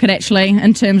tough wicket, actually,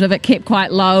 in terms of it kept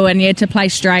quite low and you had to play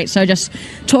straight. So just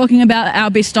talking about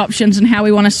our best options and how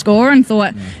we want to score, and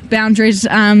thought boundaries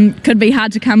could be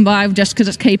hard to come by just because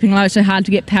it's keeping low, so hard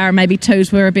to get power. Maybe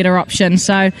twos were a better option.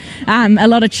 So a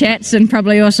lot of chats, and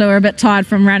probably also we're a bit tired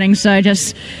from running, so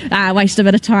just waste a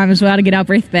bit of time as well to get our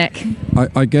breath back.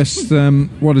 I guess,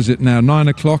 what is it now, 9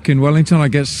 o'clock in Wellington?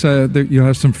 I guess you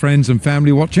have some friends and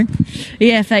family watching?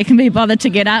 Yeah, if they can be bothered to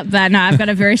get up. But no, I've got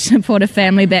a very supportive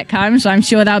family back home, so I'm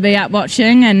sure they'll be up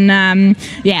watching, and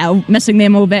yeah, missing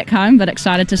them all back home, but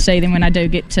excited to see them when I do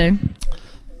get to.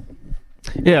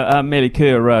 Yeah, Millie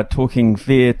Kerr talking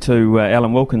there to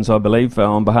Alan Wilkins, I believe,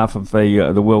 on behalf of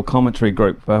the World Commentary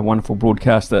Group, a wonderful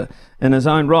broadcaster in his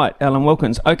own right, Alan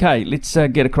Wilkins. Okay, let's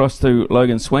get across to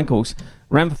Logan Swinkles.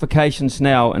 Ramifications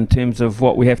now in terms of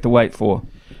what we have to wait for.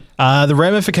 The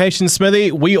ramifications,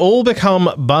 Smithy, we all become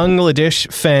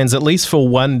Bangladesh fans, at least for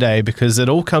one day, because it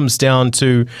all comes down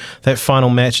to that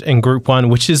final match in Group 1,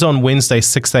 which is on Wednesday,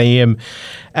 6 a.m.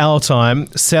 our time.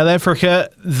 South Africa,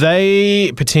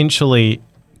 they potentially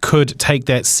could take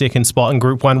that second spot in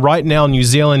Group 1. Right now, New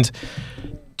Zealand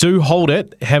do hold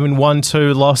it, having won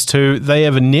 2, lost 2. They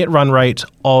have a net run rate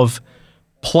of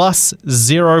plus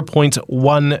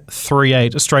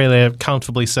 0.138. Australia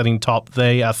comfortably sitting top.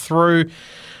 They are through.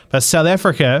 But South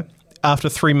Africa, after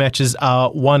 3 matches, are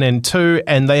 1 and 2,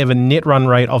 and they have a net run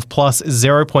rate of plus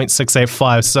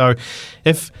 0.685. So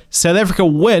if South Africa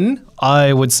win,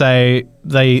 I would say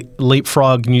they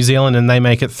leapfrog New Zealand and they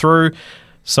make it through.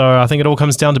 So I think it all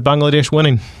comes down to Bangladesh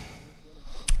winning.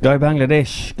 Go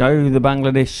Bangladesh. Go the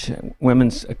Bangladesh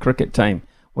women's cricket team.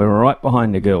 We're right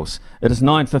behind the girls. It is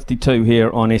 9:52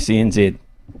 here on SENZ.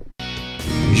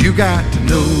 You got to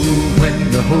know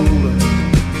when to hold up,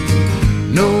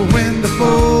 know when to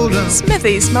fold up,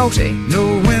 Smithy's Multi.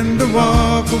 know when to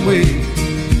walk away,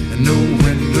 and know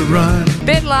when to run.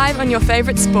 Bet live on your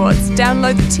favourite sports.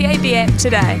 Download the TAB app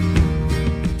today.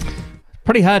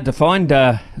 Pretty hard to find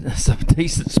some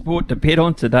decent sport to bet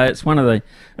on today. It's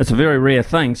a very rare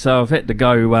thing, so I've had to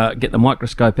go get the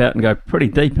microscope out and go pretty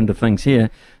deep into things here.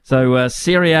 So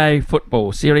Serie A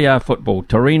football,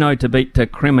 Torino to beat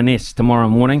Cremonese tomorrow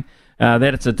morning.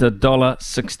 That's at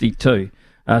 $1.62.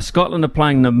 Scotland are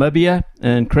playing Namibia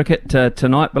in cricket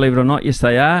tonight, believe it or not. Yes,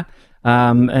 they are.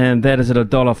 And that is at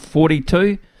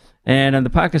 $1.42. And in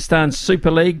the Pakistan Super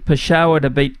League, Peshawar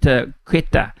to beat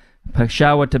Quetta.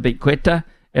 Peshawar to beat Quetta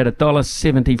at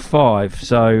 $1.75.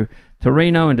 So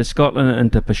Torino into Scotland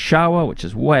into Peshawar, which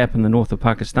is way up in the north of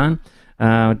Pakistan.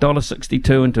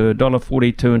 $1.62 into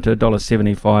 $1.42 into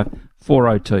 $1.75.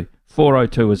 402.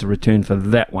 402 is a return for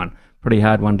that one. pretty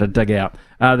hard one to dig out.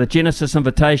 The Genesis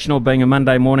Invitational being a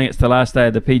Monday morning, it's the last day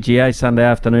of the PGA, Sunday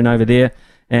afternoon over there.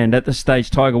 And at this stage,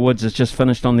 Tiger Woods has just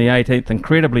finished on the 18th,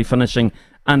 incredibly finishing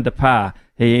under par.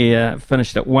 He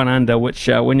finished at 1 under, which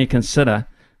when you consider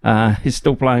he's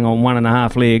still playing on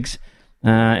 1.5 legs,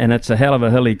 and it's a hell of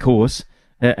a hilly course.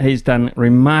 He's done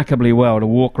remarkably well to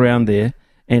walk around there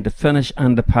and to finish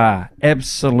under par.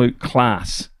 Absolute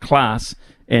class,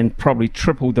 and probably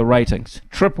tripled the ratings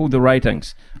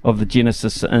of the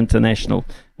Genesis International.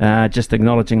 Just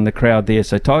acknowledging the crowd there.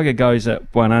 So Tiger goes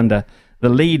at 1 under. The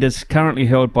lead is currently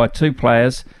held by 2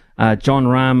 players. John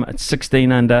Rahm at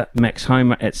 16 under, Max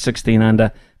Homa at 16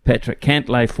 under, Patrick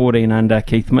Cantlay 14 under,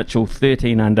 Keith Mitchell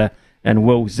 13 under, and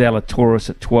Will Zalatoris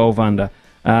at 12 under.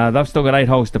 They've still got 8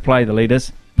 holes to play, the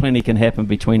leaders. Plenty can happen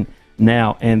between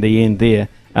now and the end there.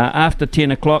 After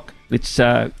 10 o'clock, let's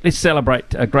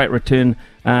celebrate a great return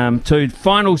to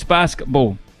finals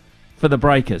basketball for the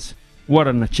Breakers. What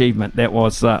an achievement that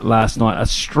was last night. A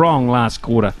strong last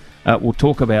quarter. We'll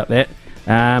talk about that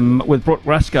with Brooke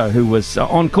Rusco, who was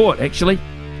on court, actually.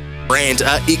 Brandt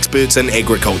are experts in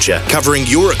agriculture, covering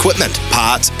your equipment,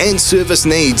 parts and service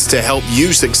needs to help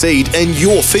you succeed in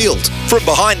your field. From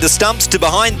behind the stumps to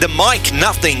behind the mic,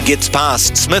 nothing gets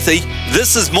past Smithy.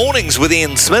 This is Mornings with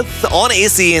Ian Smith on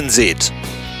SENZ.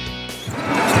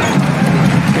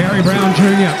 Gary Brown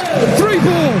Jr.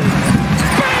 3-ball.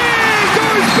 Bang!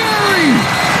 Goes Barry!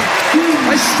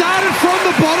 They started from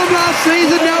the bottom last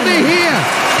season, now they're here.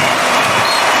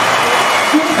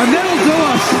 And that'll do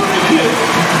us.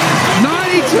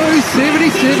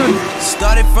 92-77.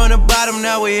 Started from the bottom,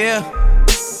 now we're here.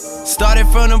 Started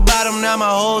from the bottom, now my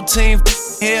whole team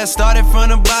here. Started from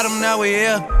the bottom, now we're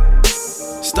here.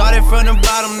 Started from the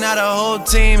bottom, now the whole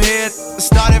team here.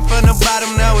 Started from the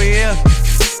bottom, now we're here.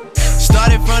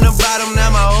 Started from the bottom, now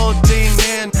my whole team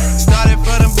in. Started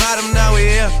from the bottom, now we're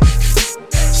here.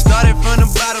 Started from the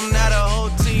bottom, now the whole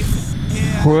team.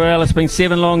 Well, it's been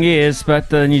 7 long years,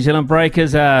 but the New Zealand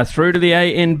Breakers are through to the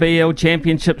ANBL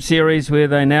Championship Series, where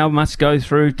they now must go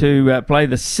through to play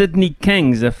the Sydney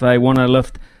Kings if they want to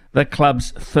lift the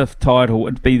club's 5th title.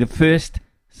 It'd be the first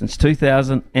since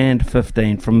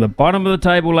 2015. From the bottom of the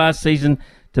table last season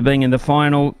to being in the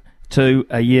final to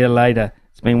a year later.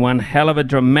 It's been one hell of a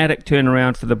dramatic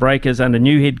turnaround for the Breakers under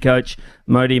new head coach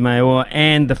Mody Maor,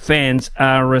 and the fans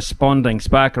are responding.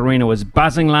 Spark Arena was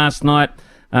buzzing last night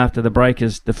after the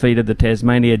Breakers defeated the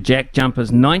Tasmania Jack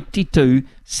Jumpers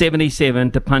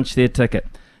 92-77 to punch their ticket.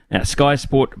 Now, Sky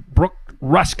Sport Brooke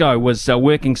Rusco was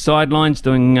working sidelines,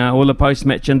 doing all the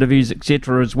post-match interviews,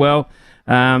 etc. as well,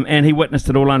 and he witnessed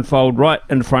it all unfold right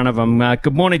in front of him.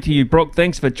 Good morning to you, Brooke.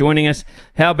 Thanks for joining us.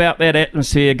 How about that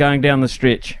atmosphere going down the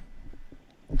stretch?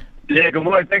 Yeah, good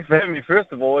morning. Thanks for having me.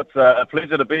 First of all, it's a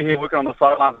pleasure to be here working on the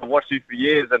sidelines. I've watched you for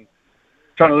years and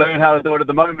trying to learn how to do it at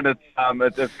the moment.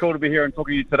 It's cool to be here and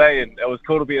talking to you today, and it was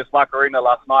cool to be at Spark Arena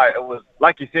last night. It was,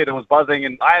 like you said, it was buzzing,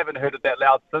 and I haven't heard it that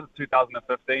loud since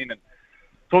 2015. And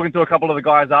talking to a couple of the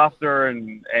guys after,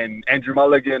 and Andrew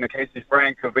Mulligan and Casey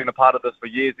Frank, who have been a part of this for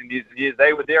years and years and years,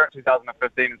 they were there in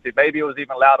 2015 and said maybe it was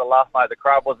even louder last night. The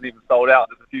crowd wasn't even sold out.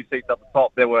 There's a few seats up the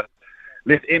top that were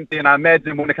left empty, and I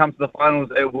imagine when it comes to the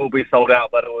finals, it will be sold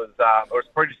out. But it was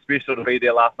pretty special to be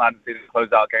there last night and see the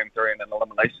closeout Game 3 and an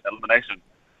elimination.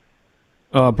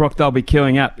 Oh, Brock, they'll be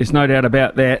queuing up. There's no doubt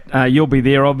about that. You'll be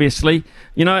there, obviously.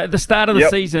 You know, at the start of the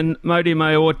season, Mody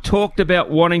Maor talked about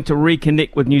wanting to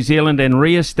reconnect with New Zealand and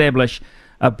re-establish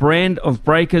a brand of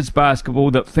Breakers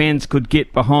basketball that fans could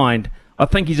get behind. I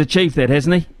think he's achieved that,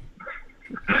 hasn't he?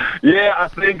 Yeah, I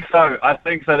think so.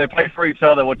 They play for each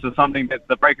other, which is something that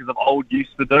the Breakers of old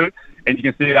used to do, and you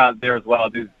can see it out there as well.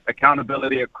 There's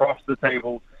accountability across the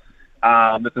table.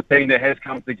 It's a team that has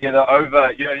come together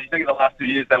over, you think of the last 2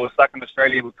 years, they were stuck in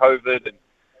Australia with COVID, and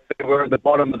they were at the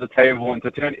bottom of the table, and to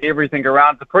turn everything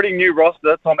around, it's a pretty new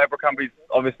roster. Tom Abercrombie's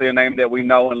obviously a name that we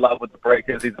know and love with the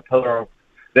Breakers. He's a pillar of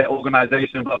that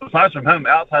organisation, but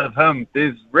outside of him,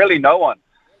 there's really no one.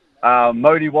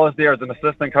 Mody was there as an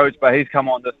assistant coach, but he's come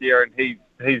on this year and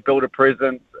he's built a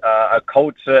presence, a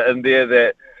culture in there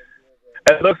that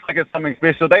it looks like it's something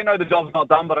special. They know the job's not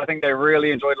done, but I think they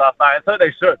really enjoyed last night, and so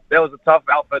they should. That was a tough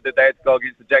outfit that they had to go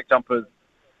against the Jack Jumpers,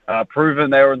 proven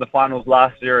they were in the finals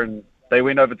last year, and they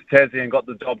went over to Tassie and got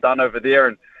the job done over there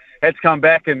and had to come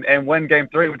back and win Game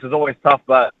 3, which is always tough,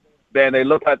 but man, they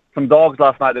looked like some dogs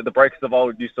last night that the Breakers of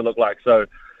old used to look like. So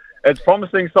it's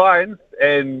promising signs,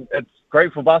 and it's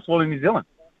great for basketball in New Zealand.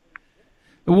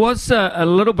 It was a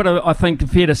little bit of, I think,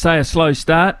 fair to say, a slow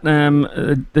start.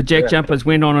 The Jack Jumpers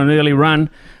went on an early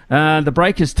run. The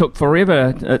Breakers took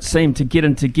forever, it seemed, to get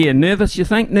into gear. Nervous, you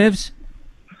think, Nerves?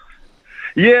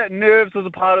 Yeah, nerves was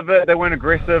a part of it. They weren't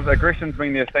aggressive. Aggression's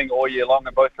been their thing all year long,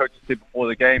 and both coaches said before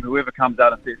the game, whoever comes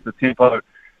out and sets the tempo is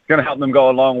going to help them go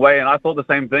a long way. And I thought the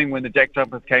same thing when the Jack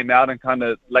Jumpers came out and kind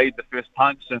of laid the first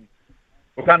punch, and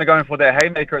we're kind of going for that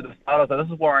haymaker at the start. I was like,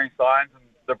 this is worrying signs. And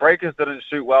the Breakers didn't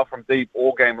shoot well from deep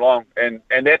all game long, and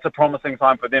that's a promising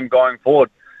sign for them going forward.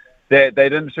 They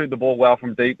didn't shoot the ball well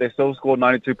from deep. They still scored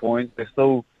 92 points. They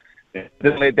still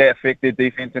didn't let that affect their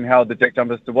defense and held the Jack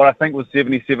Jumpers to what I think was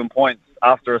 77 points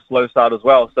after a slow start as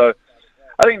well. So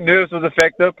I think nerves was a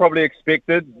factor, probably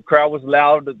expected. The crowd was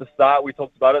loud at the start. We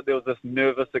talked about it. There was this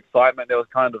nervous excitement that was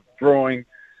kind of brewing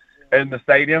in the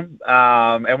stadium.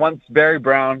 And once Barry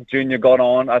Brown Jr. got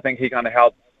on, I think he kind of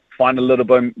helped find a little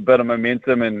bit of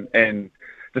momentum and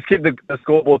just keep the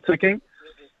scoreboard ticking.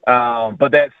 But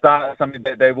that start is something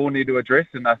that they will need to address,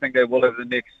 and I think they will over the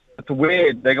next. It's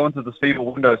weird. They go into the fever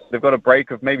window, so they've got a break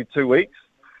of maybe 2 weeks.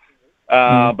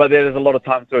 But there's a lot of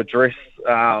time to address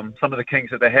some of the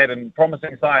kinks that they had, and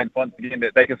promising signs once again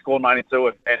that they can score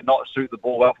 92 and not shoot the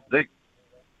ball well from deep.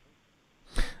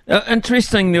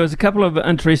 Interesting. There was a couple of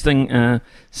interesting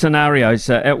scenarios.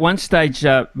 At one stage,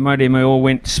 Mody Maor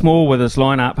went small with his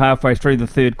lineup halfway through the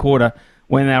third quarter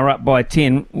when they were up by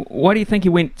 10. Why do you think he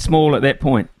went small at that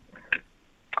point?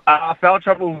 Foul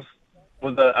troubles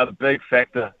was a big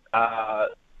factor.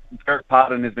 Derek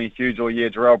Pardon has been huge all year.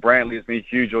 Jarrell Brantley has been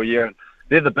huge all year. And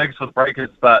they're the bigs for the Breakers,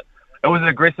 but it was an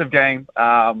aggressive game.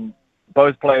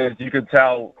 Both players, you could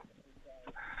tell,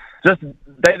 just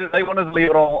they wanted to leave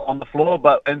it all on the floor,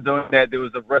 but in doing that, there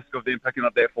was a risk of them picking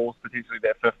up that fourth, potentially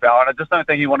that fifth foul. And I just don't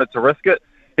think he wanted to risk it.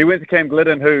 He went to Cam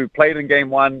Glidden, who played in Game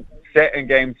 1, sat in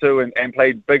Game 2, and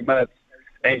played big minutes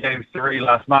in Game 3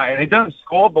 last night. And he didn't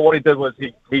score, but what he did was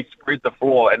he spread the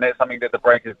floor, and that's something that the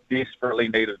Breakers desperately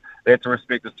needed. They had to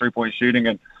respect his three-point shooting,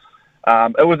 and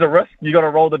it was a risk. You got to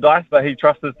roll the dice, but he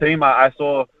trusts his team. I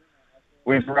saw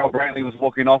when Jarrell Brantley was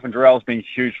walking off, and Jarrell's been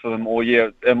huge for them all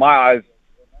year. In my eyes,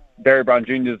 Barry Brown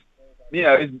Jr.'s,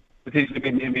 he's potentially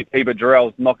been the MVP, but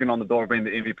Jarrell's knocking on the door of being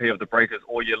the MVP of the Breakers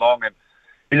all year long, and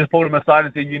he just pulled him aside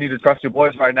and said, you need to trust your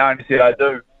boys right now, and he said, I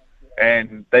do.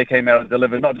 And they came out and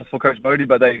delivered, not just for Coach Mody,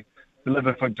 but they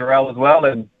delivered for Jarrell as well.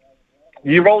 And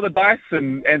you roll the dice,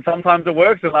 and sometimes it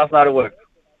works, and last night it worked.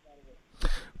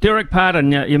 Derek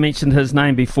Pardon, you mentioned his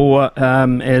name before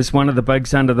as one of the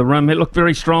bigs under the rim. It looked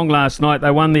very strong last night.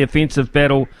 They won the offensive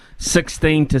battle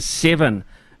 16-7.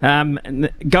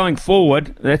 Going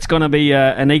forward, that's going to be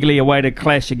an eagerly awaited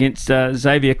clash against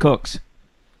Xavier Cooks.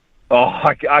 Oh,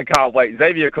 I can't wait.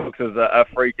 Xavier Cooks is a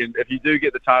freak, and if you do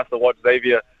get the chance to watch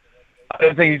Xavier, I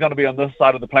don't think he's going to be on this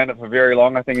side of the planet for very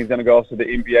long. I think he's going to go off to the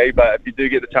NBA, but if you do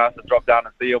get the chance to drop down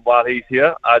and see him while he's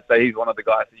here, I'd say he's one of the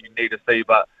guys that you need to see.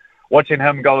 But watching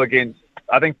him go against,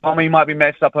 I think Tommy might be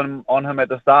matched up on him at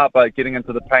the start, but getting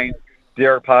into the paint,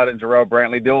 Derek Pardon, Jarrell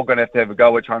Brantley, they're all going to have a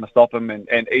go at trying to stop him,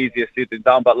 and easier said than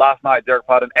done. But last night, Derek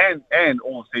Pardon, and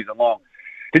all season long,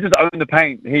 he just owned the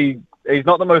paint. He's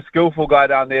not the most skillful guy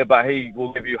down there, but he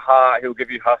will give you heart, he'll give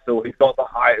you hustle. He's got the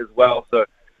height as well, so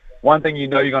one thing you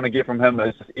know you're going to get from him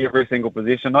is just every single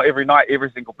position, not every night,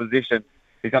 every single position,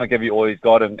 he's going to give you all he's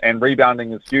got. And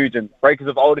rebounding is huge. And Breakers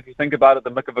of old, if you think about it, the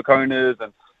Mika Vakonas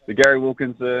and the Gary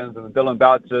Wilkinsons and the Dylan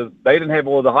Bouchers, they didn't have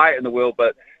all the height in the world,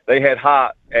 but they had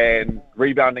heart, and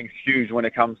rebounding is huge when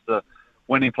it comes to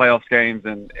winning playoffs games.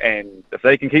 And if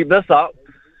they can keep this up,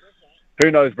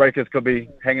 who knows, Breakers could be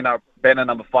hanging up banner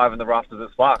number 5 in the rafters at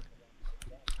Spark.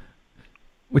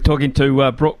 We're talking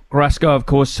to Brooke Grusco, of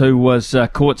course, who was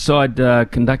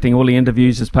courtside conducting all the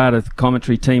interviews as part of the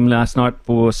commentary team last night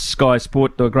for Sky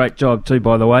Sport. Do a great job too,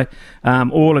 by the way.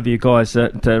 All of you guys,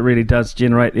 it really does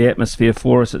generate the atmosphere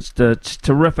for us. It's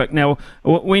terrific. Now,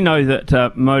 we know that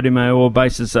Mody Maor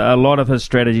bases a lot of his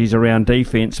strategies around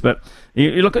defence, but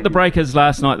you look at the Breakers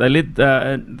last night. They led.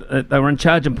 They were in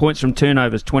charge in points from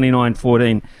turnovers,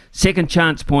 29-14. Second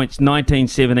chance points,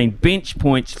 19-17. Bench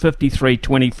points,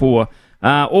 53-24.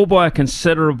 All by a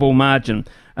considerable margin.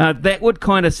 That would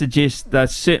kind of suggest they've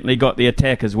certainly got the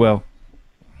attack as well.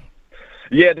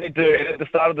 Yeah, they do. And at the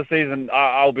start of the season,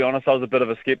 I'll be honest, I was a bit of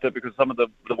a skeptic because some of the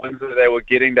wins that they were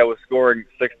getting, they were scoring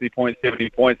 60 points, 70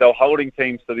 points. They were holding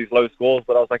teams to these low scores,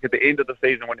 but I was like, at the end of the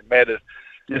season when it matters,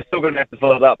 you're still going to have to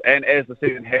fill it up. And as the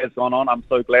season has gone on, I'm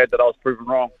so glad that I was proven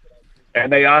wrong.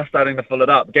 And they are starting to fill it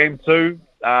up. Game 2,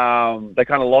 they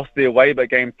kind of lost their way, but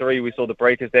Game 3, we saw the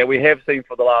Breakers there. We have seen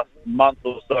for the last month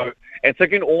or so, and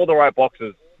ticking all the right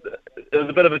boxes. It was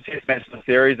a bit of a chess match in the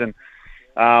series, and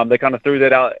they kind of threw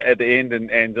that out at the end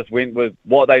and just went with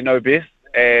what they know best,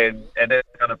 and that's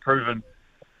kind of proven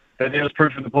that there was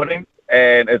proof in the pudding.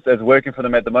 and it's working for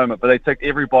them at the moment. But they tick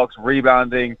every box: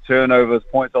 rebounding, turnovers,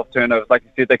 points off turnovers. Like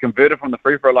you said, they converted from the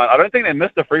free throw line. I don't think they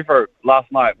missed a free throw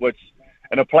last night, which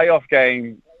in a playoff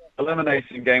game,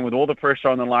 elimination game with all the pressure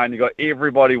on the line, you got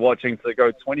everybody watching to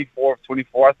go 24 of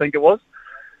 24, I think it was.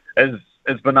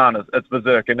 It's bananas. It's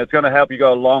berserk, and it's going to help you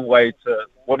go a long way to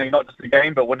winning not just the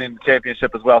game, but winning the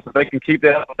championship as well. So if they can keep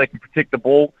that up, if they can protect the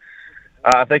ball,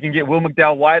 if they can get Will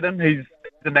McDowell-Whiten, he's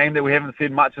the name that we haven't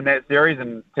seen much in that series,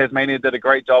 and Tasmania did a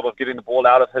great job of getting the ball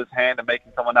out of his hand and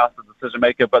making someone else the decision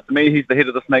maker. But to me, he's the head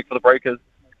of the snake for the Breakers.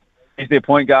 He's their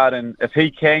point guard, and if he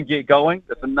can get going,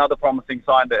 that's another promising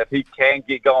sign that if he can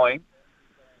get going,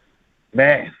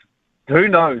 man, who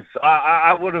knows?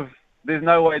 I would have. There's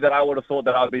no way that I would have thought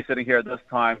that I would be sitting here at this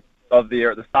time of the year,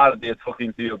 at the start of the year,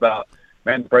 talking to you about,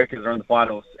 man, the Breakers are in the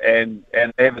finals and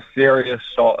they have a serious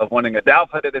shot of winning it. The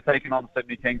outfit that they're taking on the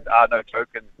Sydney Kings are no joke,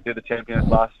 and they're the champions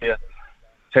last year.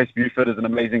 Chase Buford is an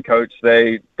amazing coach.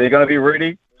 They're going to be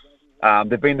ready.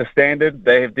 They've been the standard.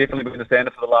 They have definitely been the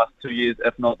standard for the last 2 years,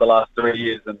 if not the last 3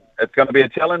 years, and it's going to be a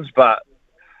challenge, but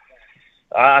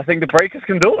I think the Breakers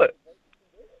can do it.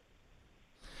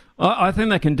 I think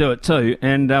they can do it too.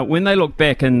 And when they look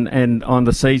back and on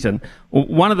the season,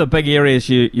 one of the big areas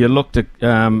you look to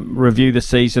review the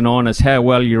season on is how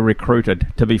well you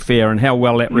recruited, to be fair, and how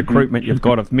well that recruitment you've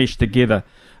got have meshed together.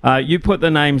 You put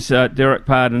the names Derek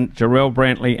Pardon, Jarrell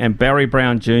Brantley and Barry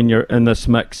Brown Jr. in this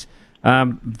mix.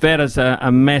 That is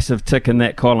a massive tick in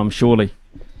that column, surely.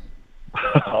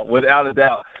 Without a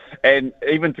doubt. And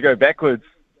even to go backwards,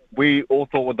 we all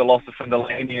thought with the loss of Finn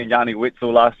Delaney and Yanni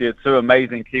Wetzel last year, two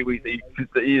amazing Kiwis,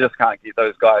 you just can't get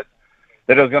those guys,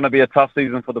 that it was going to be a tough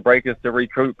season for the Breakers to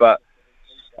recruit. But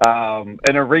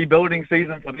in a rebuilding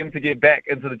season, for them to get back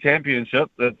into the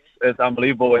championship, it's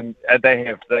unbelievable. And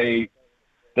they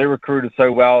recruited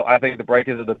so well. I think the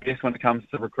Breakers are the best when it comes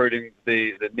to recruiting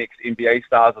the next NBA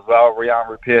stars as well. Rian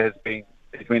Rupert has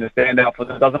been a standout for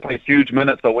them. Doesn't play huge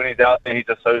minutes, but when he's out there, he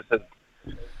just shows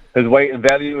his weight and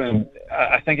value, and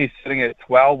I think he's sitting at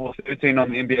 12 or 13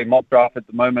 on the NBA mock draft at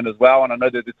the moment as well. And I know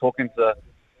that they're talking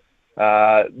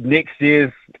to next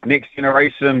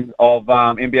generation of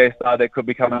NBA star that could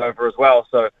be coming over as well.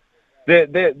 So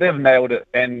they've nailed it,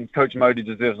 and Coach Modi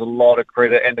deserves a lot of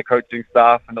credit, and the coaching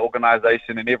staff and the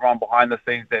organisation and everyone behind the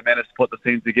scenes that managed to put the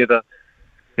team together.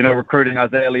 You know, recruiting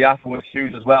Isaiah Liafa was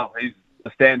huge as well. He's a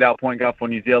standout point guard for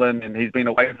New Zealand, and he's been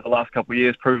away for the last couple of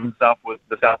years, proven himself with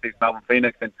the Southeast Melbourne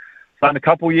Phoenix, and signed a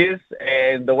couple of years.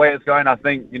 And the way it's going, I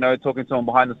think, talking to him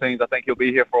behind the scenes, I think he'll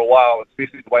be here for a while,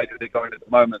 especially the way that they're going at the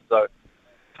moment. So,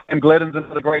 and Gledden's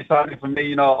a great signing for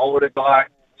me. Older guy,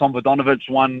 Tom Vodonovich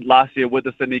won last year with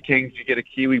the Sydney Kings. You get a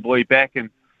Kiwi boy back, and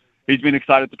he's been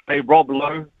excited to play. Rob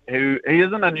Lowe, who he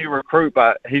isn't a new recruit,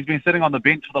 but he's been sitting on the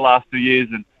bench for the last 2 years,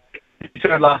 and he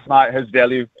showed last night his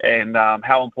value and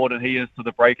how important he is to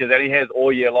the Breakers, and he has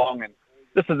all year long. And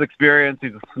just his experience,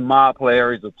 he's a smart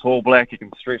player. He's a tall black. He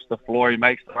can stretch the floor. He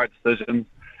makes the right decisions.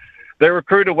 They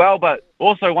recruited well, but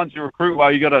also once you recruit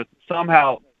well, you got to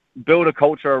somehow build a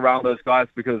culture around those guys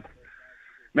because,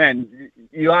 man,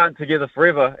 you aren't together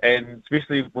forever, and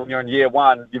especially when you're in year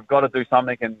one, you've got to do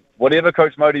something. And whatever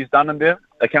Coach Modi's done in there,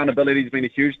 accountability's been a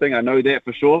huge thing. I know that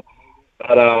for sure.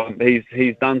 But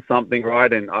he's done something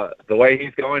right, and the way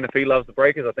he's going, if he loves the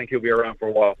Breakers, I think he'll be around for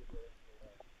a while.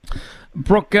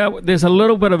 Brooke, there's a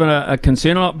little bit of a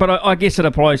concern, but I guess it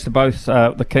applies to both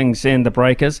the Kings and the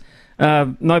Breakers.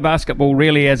 No basketball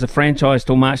really as a franchise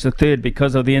till March the 3rd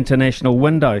because of the international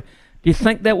window. Do you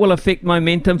think that will affect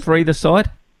momentum for either side?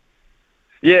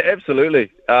 Yeah,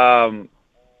 absolutely.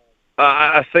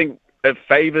 I think it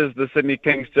favours the Sydney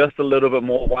Kings just a little bit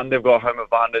more. One, they've got home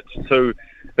advantage. Two,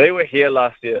 they were here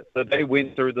last year, so they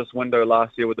went through this window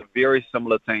last year with a very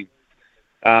similar team.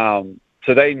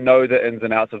 So they know the ins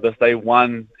and outs of this. They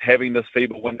won having this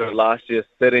FIBA window last year,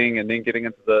 sitting and then getting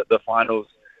into the finals.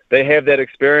 They have that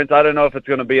experience. I don't know if it's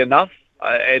going to be enough.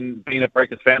 And being a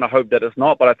Breakers fan, I hope that it's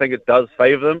not, but I think it does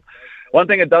favour them. One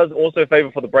thing it does also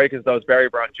favour for the Breakers, though, is Barry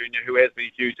Brown Jr., who has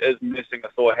been huge, is missing a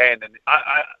sore hand. And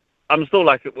I'm still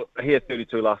like, he had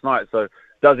 32 last night, so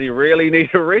does he really need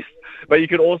a rest? But you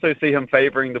could also see him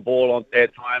favouring the ball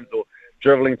at times or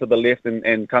dribbling to the left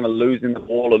and kind of losing the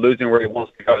ball or losing where he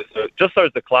wants to go. So it just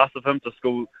shows the class of him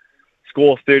to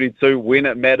score 32 when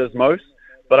it matters most.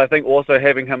 But I think also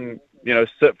having him,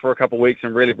 sit for a couple of weeks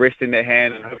and really resting that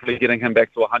hand and hopefully getting him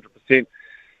back to 100%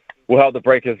 will help the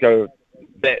Breakers go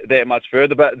that much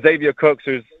further. But Xavier Cooks,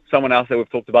 who's someone else that we've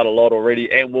talked about a lot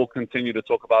already and will continue to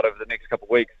talk about over the next couple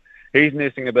of weeks, he's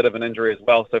nursing a bit of an injury as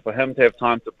well. So for him to have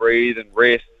time to breathe and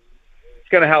rest, it's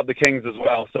going to help the Kings as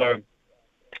well. So,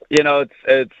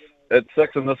 it's it's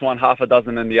 6 in this one, half a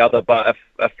dozen in the other. But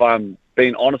if I'm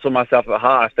being honest with myself at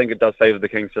heart, I think it does favour the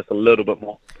Kings just a little bit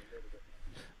more.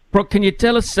 Brooke, can you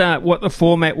tell us what the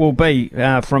format will be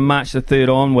from March the 3rd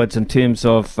onwards in terms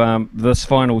of this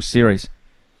final series?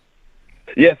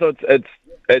 Yeah, so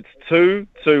it's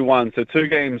 2-2-1. So 2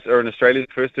 games are in Australia.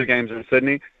 The first 2 games are in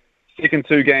Sydney. Second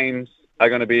 2 games are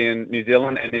going to be in New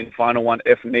Zealand, and then final one,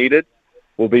 if needed,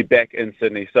 will be back in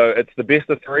Sydney. So it's the best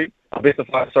of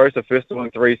 5, sorry. So first 2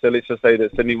 and 3. So let's just say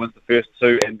that Sydney wins the first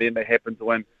 2, and then they happen to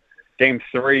win Game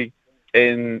 3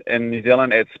 in New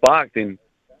Zealand at Spark. Then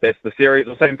that's the series.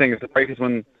 The same thing as the Breakers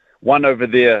win 1 over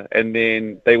there, and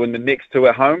then they win the next 2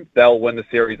 at home. They'll win the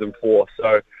series in 4.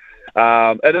 So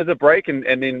it is a break, and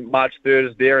then March 3rd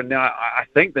is there, and now I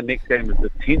think the next game is the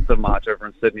 10th of March over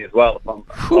in Sydney as well, if I'm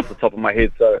off the top of my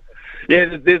head. So,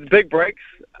 yeah, there's big breaks,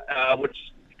 which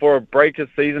for a Breakers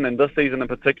season, and this season in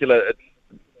particular,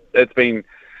 it's been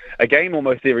a game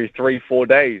almost every 3-4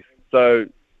 days. So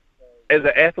as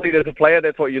an athlete, as a player,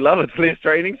 that's what you love. It's less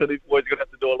training, so these boys are going to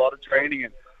have to do a lot of training,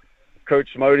 and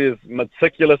Coach Modi is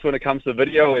meticulous when it comes to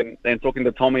video, and talking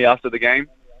to Tommy after the game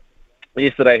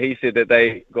yesterday, he said that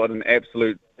they got an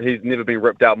absolute, he's never been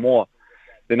ripped out more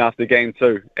than after Game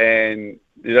 2. And,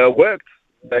 it worked.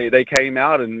 They came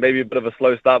out, and maybe a bit of a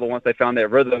slow start, but once they found that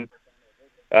rhythm,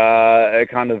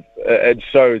 it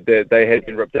showed that they had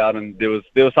been ripped out, and there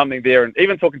was something there. And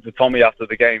even talking to Tommy after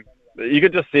the game, you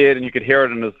could just see it, and you could hear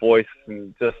it in his voice,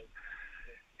 and just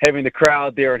having the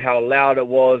crowd there and how loud it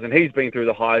was. And he's been through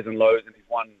the highs and lows, and he's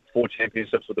won 4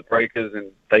 championships with the Breakers,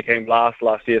 and they came last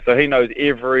year. So he knows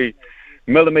every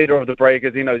millimetre of the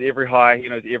Breakers. He knows every high. He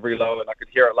knows every low. And I could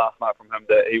hear it last night from him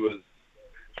that he was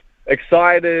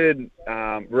excited,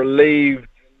 relieved,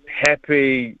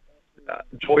 happy,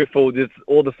 joyful. Just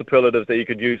all the superlatives that you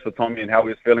could use for Tommy and how he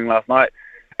was feeling last night.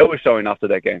 It was showing after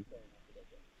that game.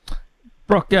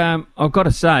 Brock, I've got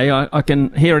to say, I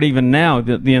can hear it even now,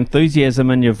 the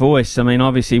enthusiasm in your voice. I mean,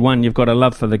 obviously, one, you've got a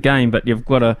love for the game, but you've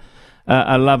got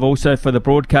a love also for the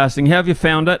broadcasting. How have you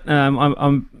found it?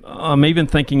 I'm even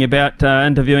thinking about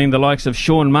interviewing the likes of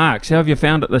Sean Marks. How have you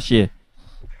found it this year?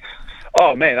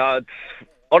 Oh, man,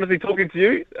 honestly, talking to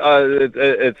you,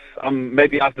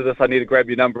 maybe after this I need to grab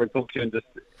your number and talk to you and just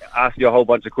ask you a whole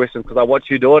bunch of questions, because I watch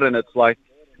you do it, and it's like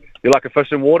you're like a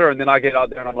fish in water, and then I get out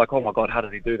there and I'm like, oh my God, how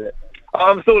did he do that?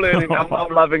 I'm still learning.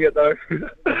 I'm loving it though.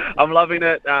 I'm loving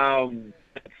it.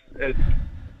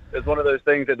 It's one of those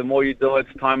things that the more you do it,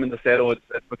 it's time in the saddle.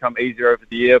 It's become easier over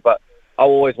the year, but I'll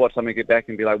always watch something get back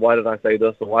and be like, why did I say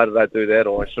this, or why did I do that,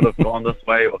 or I should have gone this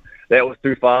way, or that was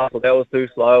too fast, or that was too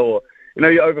slow, or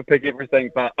you overpick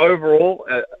everything. But overall,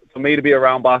 for me to be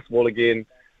around basketball again,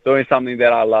 doing something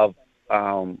that I love,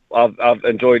 I've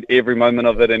enjoyed every moment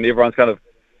of it, and everyone's kind of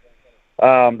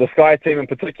the Sky team in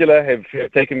particular have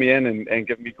taken me in and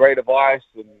given me great advice,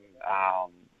 and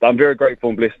I'm very grateful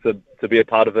and blessed to be a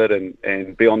part of it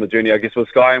and be on the journey, I guess, with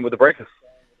Sky and with the Breakers.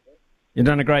 You're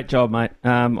doing a great job, mate.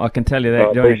 I can tell you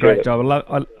that. You're doing a great job.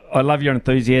 I love your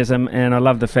enthusiasm, and I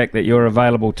love the fact that you're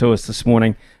available to us this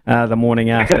morning, the morning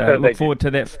after. Look forward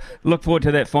to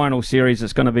that final series.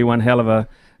 It's going to be one hell of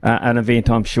an event,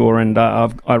 I'm sure, and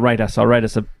I rate us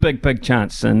a big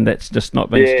chance, and that's just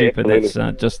not being stupid.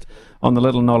 Absolutely. That's just on the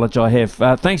little knowledge I have.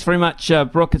 Thanks very much,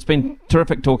 Brooke. It's been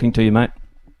terrific talking to you, mate.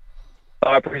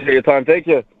 I appreciate your time. Thank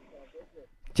you.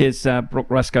 Cheers, Brooke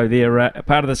Rusco there,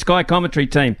 part of the Sky commentary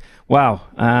team. Wow,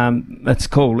 that's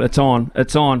cool. It's on.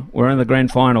 We're in the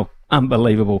grand final.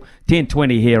 Unbelievable.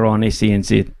 10:20 here on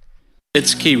SENZ.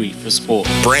 It's Kiwi for sport.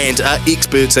 Brand are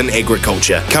experts in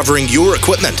agriculture, covering your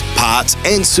equipment, parts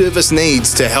and service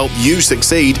needs to help you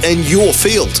succeed in your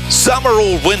field. Summer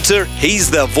or winter,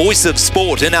 he's the voice of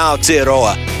sport in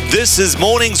Aotearoa. This is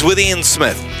Mornings with Ian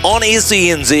Smith on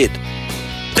SENZ.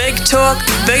 Big talk,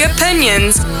 big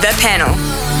opinions, the panel.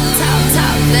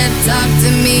 Talk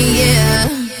to me, yeah.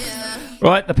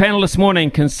 Right, the panel this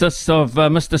morning consists of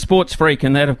Mr. Sports Freak,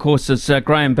 and that, of course, is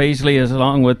Graham Beasley,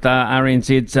 along with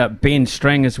RNZ's Ben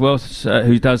Strang as well,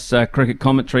 who does cricket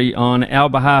commentary on our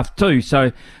behalf too.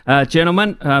 So,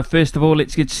 gentlemen, first of all,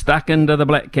 let's get stuck into the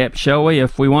Black Cap, shall we,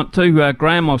 if we want to.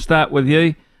 Graham, I'll start with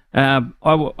you.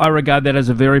 I regard that as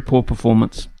a very poor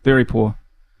performance. Very poor.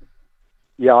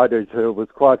 Yeah, I do too. It was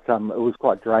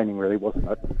quite draining, really,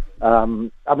 wasn't it?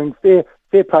 I mean, fair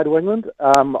play to England.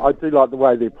 I do like the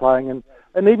way they're playing,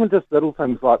 and even just little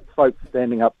things like folks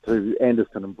standing up to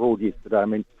Anderson and Broad yesterday. I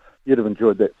mean, you'd have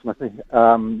enjoyed that, Smithy.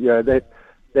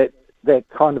 That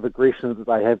kind of aggression that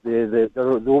they have there.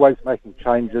 They're always making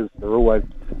changes. They're always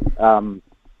trying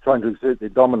to exert their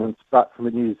dominance. But from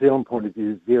a New Zealand point of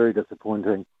view, very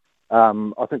disappointing.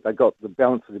 I think they got the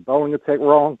balance of their bowling attack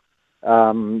wrong.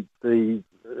 The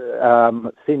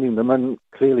sending them in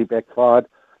clearly backfired.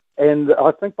 And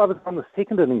I think by the time the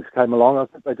second innings came along, I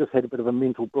think they just had a bit of a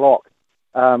mental block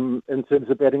in terms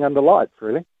of batting under lights,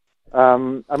 really.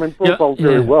 Broad bowled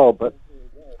very well, but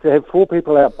to have 4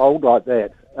 people out bowled like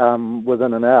that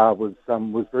within an hour was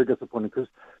very disappointing because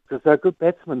they're good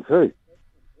batsmen too.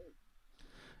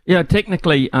 Yeah,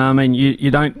 technically,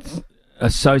 you don't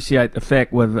associate the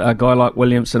fact with a guy like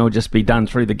Williamson will just be done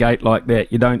through the gate like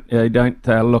that. You don't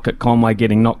look at Conway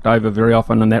getting knocked over very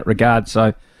often in that regard.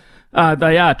 So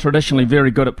they are traditionally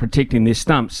very good at protecting their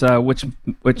stumps, which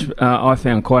I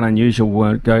found quite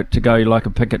unusual to go like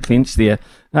a picket fence there.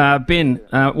 Ben,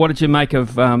 what did you make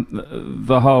of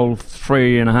the whole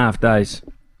 3.5 days?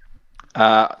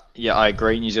 Yeah, I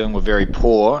agree. New Zealand were very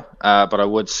poor, but I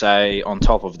would say on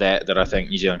top of that I think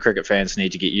New Zealand cricket fans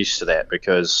need to get used to that,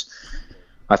 because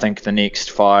I think the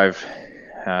next 5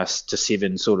 to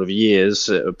 7 sort of years,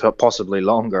 possibly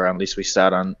longer, unless we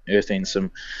start unearthing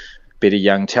some better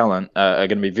young talent, are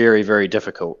going to be very, very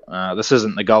difficult. This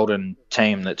isn't the golden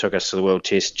team that took us to the World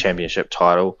Test Championship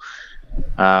title.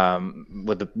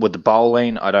 With the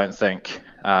bowling, I don't think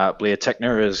Blair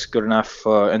Tickner is good enough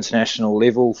for international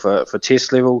level, for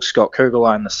test level. Scott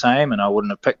Kugelheim the same, and I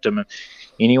wouldn't have picked him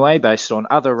anyway based on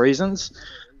other reasons.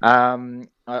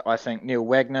 I think Neil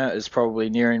Wagner is probably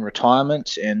nearing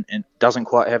retirement and doesn't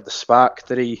quite have the spark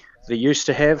that he used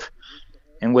to have.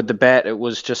 And with the bat, it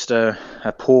was just a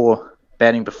poor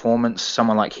batting performance.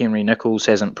 Someone like Henry Nicholls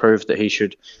hasn't proved that he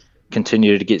should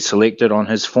continue to get selected on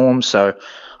his form. So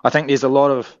I think there's a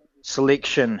lot of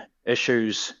selection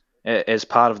issues as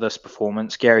part of this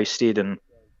performance. Gary Stead and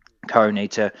co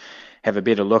need to have a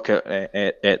better look at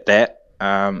that.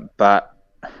 But,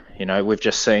 we've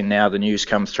just seen now the news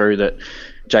come through that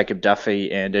Jacob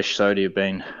Duffy and Ish Sodhi have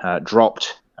been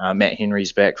dropped. Matt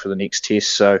Henry's back for the next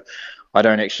test. So I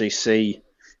don't actually see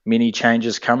many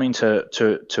changes coming to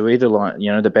either line,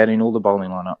 the batting or the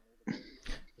bowling lineup.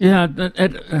 Yeah,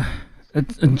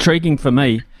 it's intriguing for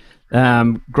me,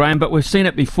 Graham, but we've seen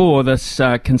it before, this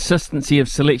consistency of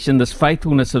selection, this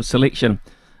faithfulness of selection.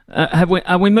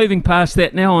 Are we moving past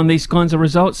that now on these kinds of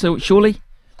results, surely?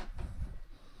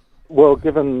 Well,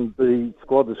 given the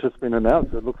squad that's just been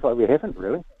announced, it looks like we haven't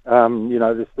really.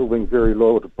 They're still being very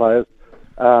loyal to players.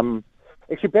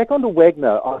 Actually, back onto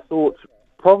Wagner, I thought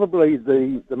probably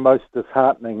the most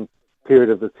disheartening period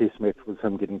of the Test match was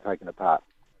him getting taken apart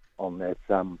on that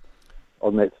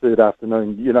third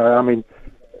afternoon.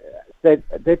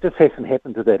 That just hasn't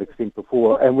happened to that extent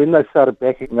before. And when they started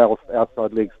backing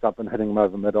outside leg stump and hitting him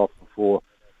over mid-off before,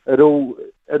 it all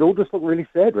just looked really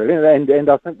sad, really. And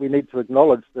I think we need to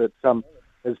acknowledge that,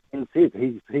 as Ben said,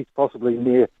 he's possibly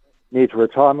near to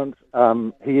retirement.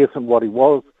 He isn't what he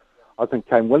was. I think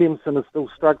Kane Williamson is still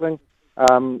struggling.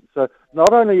 So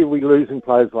not only are we losing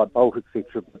players like Bolt,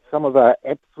 etc., but some of our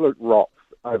absolute rocks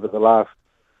over the last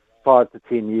 5 to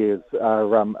 10 years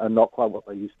are not quite what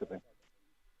they used to be.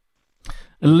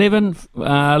 11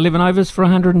 overs for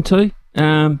 102.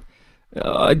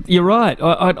 You're right.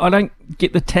 I don't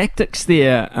get the tactics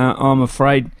there, I'm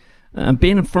afraid.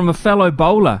 Ben, from a fellow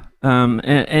bowler,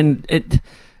 and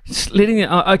letting it.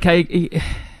 Okay,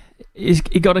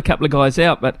 he got a couple of guys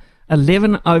out, but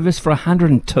 11 overs for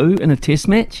 102 in a Test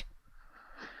match.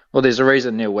 Well, there's a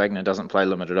reason Neil Wagner doesn't play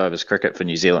limited overs cricket for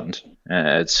New Zealand.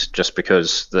 It's just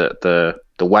because the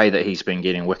way that he's been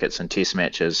getting wickets in Test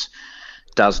matches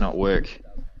does not work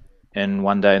in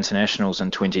one-day internationals in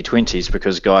 2020s,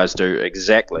 because guys do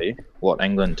exactly what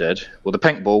England did. Well, the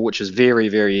pink ball, which is very,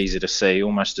 very easy to see,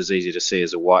 almost as easy to see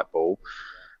as a white ball.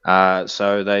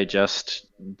 So they just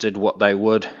did what they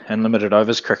would in limited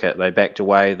overs cricket. They backed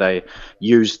away. They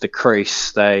used the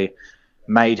crease. They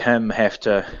made him have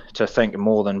to think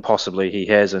more than possibly he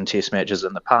has in Test matches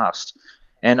in the past.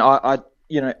 And I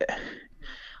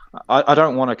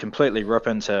don't want to completely rip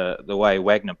into the way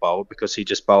Wagner bowled, because he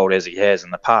just bowled as he has in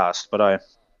the past. But I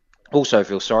also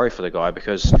feel sorry for the guy,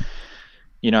 because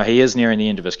he is nearing the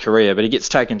end of his career, but he gets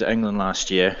taken to England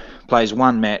last year, plays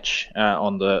one match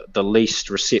on the least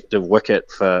receptive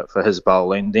wicket for his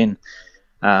bowling. Then,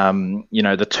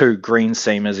 the 2 green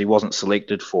seamers he wasn't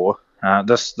selected for.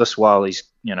 This while he's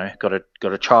got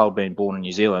a child being born in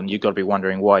New Zealand, you've got to be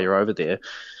wondering why you're over there.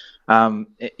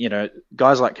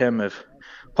 Guys like him have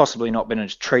possibly not been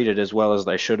treated as well as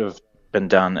they should have been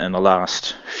done in the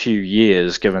last few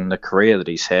years, given the career that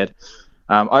he's had.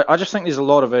 I just think there's a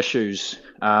lot of issues,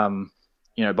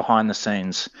 behind the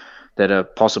scenes that are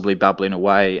possibly bubbling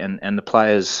away, and the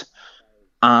players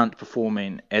aren't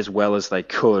performing as well as they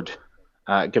could,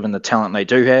 given the talent they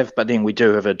do have. But then we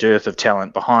do have a dearth of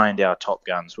talent behind our top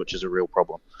guns, which is a real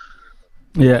problem.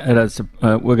 Yeah, it is.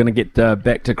 We're going to get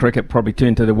back to cricket, probably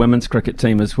turn to the women's cricket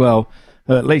team as well.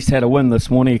 At least had a win this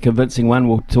morning, a convincing one.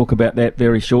 We'll talk about that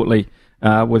very shortly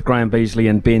with Graham Beasley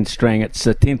and Ben Strang. It's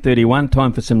 10:31,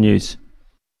 time for some news.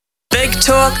 Big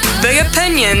talk, big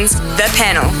opinions, the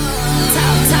panel.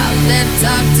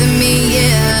 Talk to me,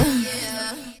 yeah.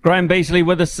 Graham Beasley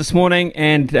with us this morning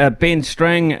and Ben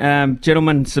Strang.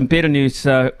 Gentlemen, some better news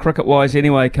cricket-wise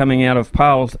anyway coming out of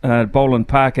Boland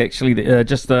Park actually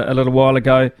just a little while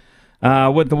ago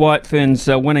with the White Ferns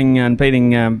winning and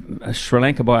beating Sri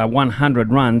Lanka by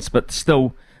 100 runs, but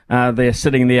still they're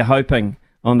sitting there hoping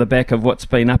on the back of what's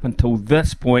been up until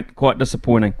this point quite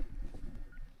disappointing.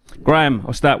 Graham,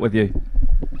 I'll start with you.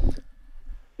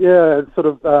 Yeah, it's sort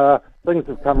of things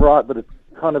have come right, but it's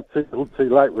kind of too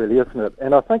late, really, isn't it?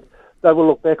 And I think they will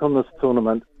look back on this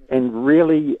tournament and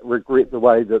really regret the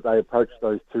way that they approached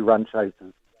those 2 run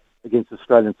chases against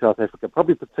Australia and South Africa,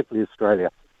 probably particularly Australia.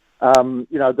 They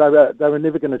were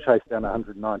never going to chase down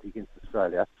 190 against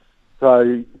Australia.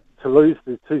 So to lose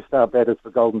the 2-star batters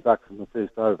for Golden Ducks in the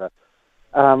first over,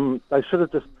 they should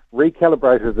have just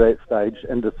recalibrated at that stage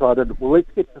and decided, well,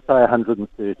 let's get to say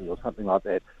 130 or something like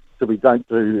that, so we don't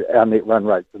do our net run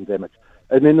rates and damage.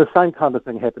 And then the same kind of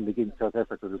thing happened against South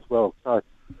Africa as well. So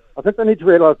I think they need to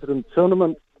realise that in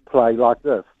tournament play like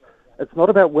this, it's not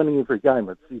about winning every game.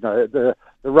 It's, the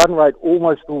run rate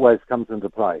almost always comes into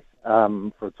play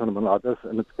for a tournament like this,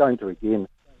 and it's going to again.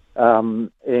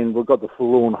 And we've got the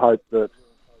forlorn hope that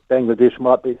Bangladesh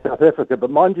might beat South Africa.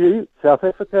 But mind you, South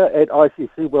Africa at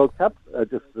ICC World Cup are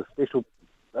just a special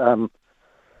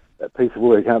piece of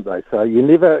work, aren't they? So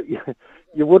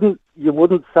you wouldn't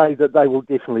say that they will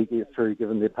definitely get through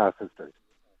given their past history.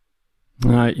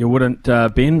 No, you wouldn't,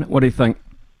 Ben. What do you think?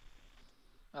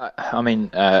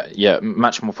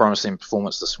 Much more promising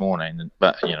performance this morning,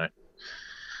 but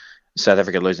South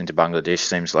Africa losing to Bangladesh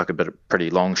seems like a pretty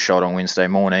long shot on Wednesday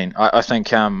morning. I think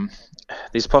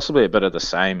there's possibly a bit of the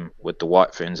same with the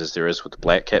White Ferns as there is with the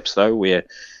Black Caps, though, where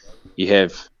you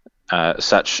have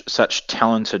such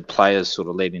talented players sort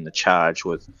of leading the charge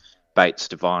with Bates,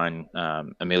 Devine,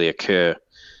 Amelia Kerr,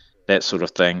 that sort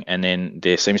of thing, and then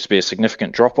there seems to be a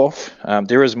significant drop-off.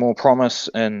 There is more promise,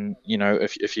 and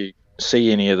if you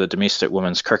see any of the domestic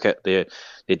women's cricket, there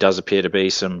does appear to be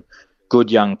some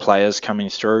good young players coming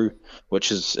through,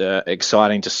 which is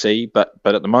exciting to see. But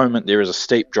at the moment, there is a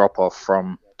steep drop-off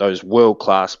from those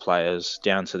world-class players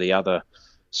down to the other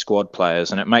squad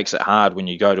players, and it makes it hard when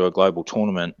you go to a global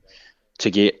tournament to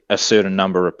get a certain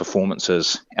number of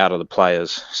performances out of the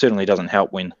players. Certainly doesn't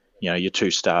help when your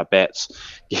 2-star bats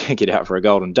get out for a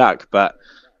golden duck, but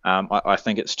I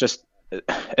think it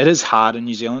is hard in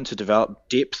New Zealand to develop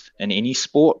depth in any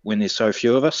sport when there's so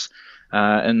few of us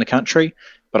in the country.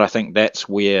 But I think that's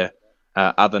where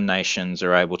other nations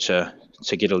are able to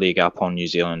get a leg up on New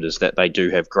Zealand, is that they do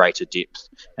have greater depth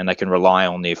and they can rely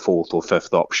on their 4th or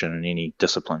 5th option in any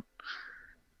discipline.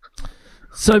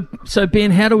 So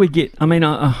Ben, how do we get? I mean,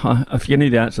 if you knew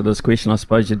the answer to this question, I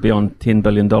suppose you'd be on $10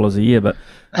 billion a year. But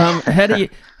how do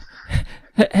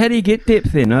you get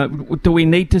depth then? Do we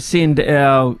need to send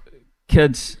our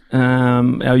kids,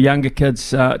 our younger kids,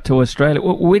 to Australia?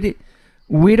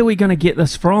 Where are we going to get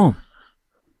this from?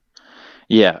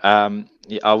 Yeah,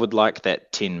 I would like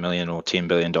that $10 million or $10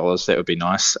 billion. That would be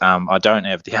nice. I don't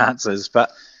have the answers, but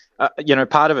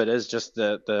part of it is just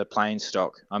the playing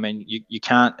stock. I mean, you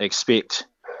can't expect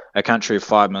a country of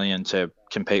 5 million to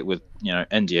compete with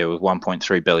India with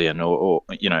 1.3 billion, or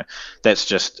that's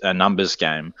just a numbers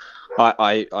game.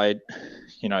 The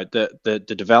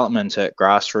development at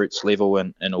grassroots level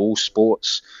in all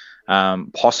sports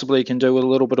possibly can do with a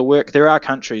little bit of work. There are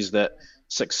countries that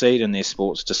succeed in their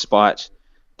sports despite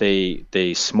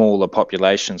the smaller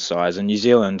population size, and New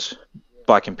Zealand,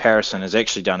 by comparison, has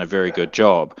actually done a very good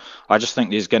job. I just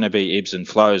think there's going to be ebbs and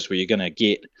flows where you're going to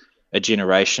get a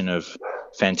generation of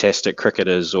fantastic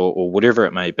cricketers or whatever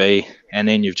it may be, and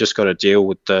then you've just got to deal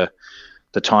with the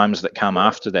times that come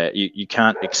after that. You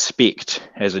can't expect,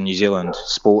 as a New Zealand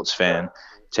sports fan,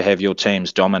 to have your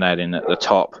teams dominating at the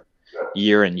top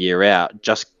year in, year out,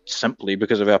 just simply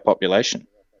because of our population.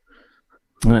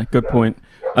 Good point.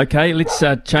 Okay, let's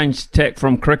change tack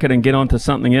from cricket and get on to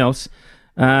something else.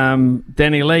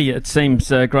 Danny Lee, it seems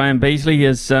Graham Beasley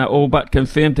is all but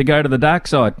confirmed to go to the dark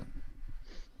side.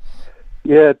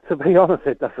 Yeah, to be honest,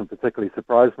 that doesn't particularly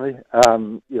surprise me.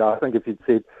 I think if you'd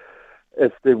said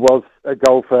if there was a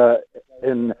golfer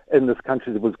in this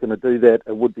country that was going to do that,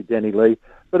 it would be Danny Lee.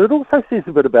 But it also says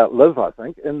a bit about Liv, I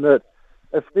think, in that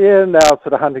if they're now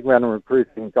sort of hunting around and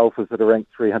recruiting golfers that are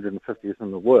ranked 350th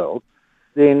in the world,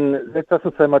 then that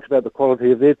doesn't say much about the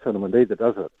quality of their tournament either,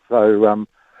 does it? So,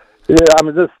 Yeah, I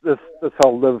mean, this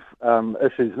whole live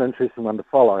issue is an interesting one to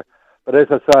follow. But as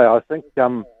I say, I think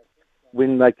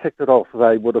when they kicked it off,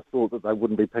 they would have thought that they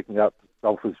wouldn't be picking up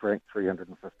golfers ranked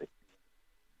 350.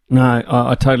 No,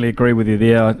 I totally agree with you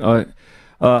there.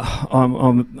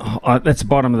 That's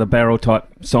bottom of the barrel type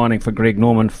signing for Greg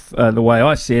Norman, the way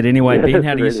I see it anyway. Yeah, Ben,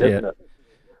 how do you really, see it?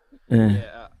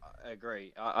 Yeah, I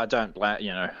agree. I don't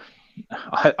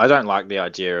I don't like the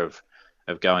idea of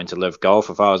going to live golf.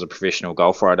 If I was a professional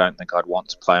golfer, I don't think I'd want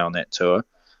to play on that tour.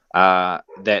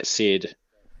 That said,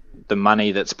 the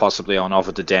money that's possibly on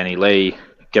offer to Danny Lee,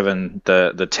 given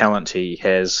the talent he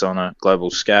has on a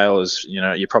global scale, is,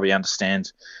 you probably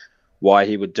understand why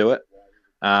he would do it.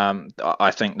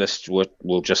 I think this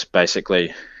will just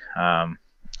basically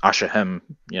usher him,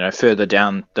 further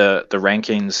down the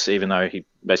rankings, even though he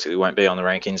basically won't be on the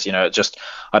rankings.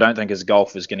 I don't think his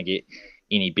golf is going to get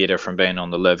any better from being on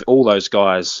the live. All those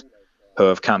guys who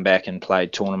have come back and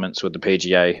played tournaments with the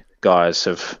PGA guys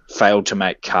have failed to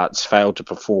make cuts, failed to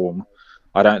perform.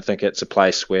 I don't think it's a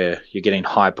place where you're getting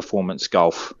high performance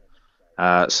golf.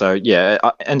 In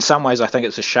some ways I think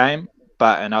it's a shame,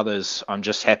 but in others I'm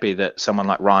just happy that someone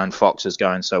like Ryan Fox is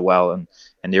going so well, and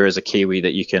there is a Kiwi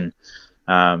that you can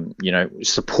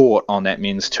support on that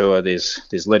men's tour.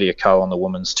 There's Lydia Ko on the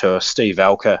women's tour, Steve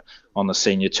Alker on the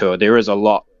senior tour. There is a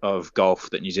lot of golf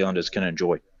that New Zealanders can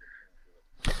enjoy.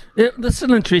 Yeah, this is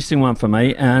an interesting one for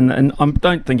me, and I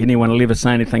don't think anyone will ever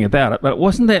say anything about it, but it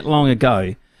wasn't that long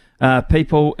ago.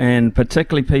 People, and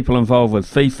particularly people involved with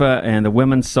FIFA and the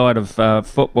women's side of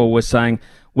football, were saying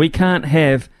we can't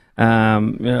have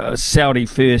Saudi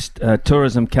first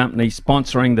tourism company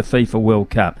sponsoring the FIFA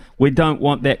World Cup. We don't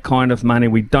want that kind of money.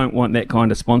 We don't want that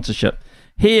kind of sponsorship.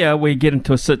 Here we get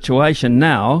into a situation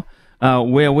now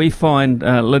where we find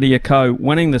Lydia Ko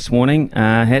winning this morning.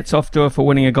 Hats off to her for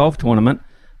winning a golf tournament.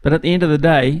 But at the end of the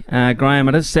day, Graham,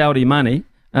 it is Saudi money.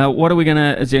 What are we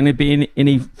is there going to be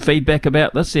any feedback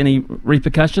about this? Any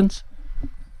repercussions?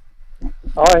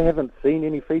 I haven't seen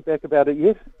any feedback about it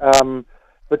yet.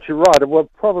 But you're right, it will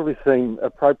probably seem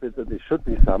appropriate that there should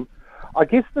be some. I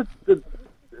guess the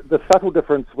subtle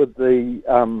difference with the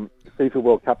FIFA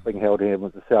World Cup being held here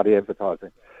with the Saudi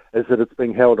advertising is that it's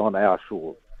being held on our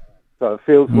shores. So it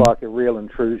feels like a real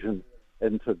intrusion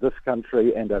into this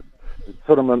country and a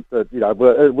tournament that,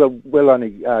 we'll only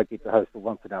get to host it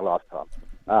once in our lifetime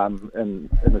in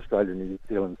Australia and New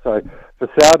Zealand. So for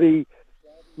Saudi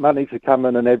money to come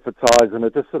in and advertise, and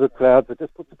it just sort of clouds, it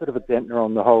just puts a bit of a dampener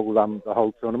on the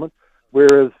whole tournament.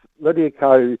 Whereas Lydia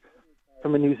Ko,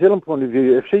 from a New Zealand point of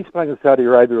view, if she's playing in Saudi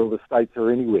Arabia or the States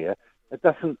or anywhere, it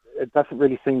doesn't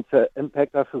really seem to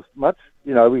impact us as much.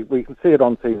 We can see it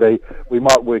on TV. We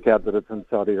might work out that it's in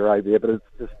Saudi Arabia, but it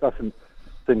just doesn't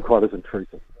seem quite as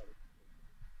intrusive.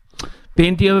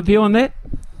 Ben, do you have a view on that?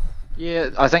 Yeah,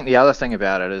 I think the other thing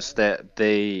about it is that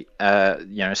the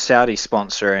Saudi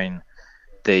sponsoring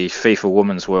the FIFA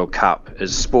Women's World Cup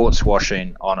is sports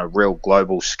washing on a real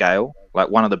global scale. Like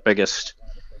one of the biggest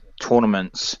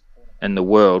tournaments in the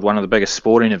world, one of the biggest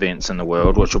sporting events in the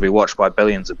world, which will be watched by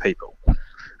billions of people.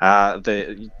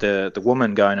 The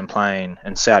woman going and playing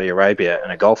in Saudi Arabia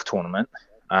in a golf tournament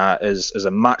is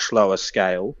a much lower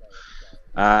scale.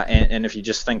 And if you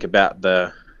just think about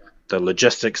the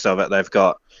logistics of it, they've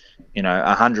got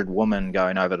 100 women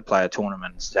going over to play a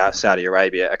tournament in Saudi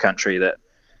Arabia, a country that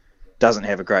doesn't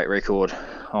have a great record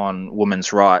on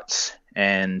women's rights,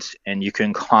 and you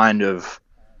can kind of,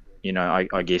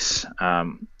 I guess,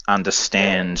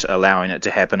 understand allowing it to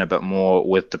happen a bit more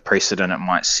with the precedent it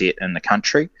might set in the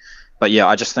country. But yeah,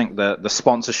 I just think the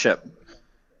sponsorship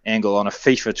angle on a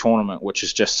FIFA tournament, which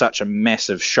is just such a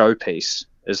massive showpiece,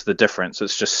 is the difference.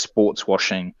 It's just sports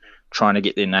washing, trying to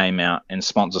get their name out and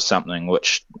sponsor something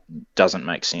which doesn't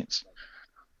make sense.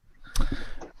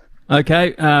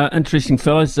 Okay, interesting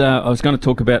fellas. I was going to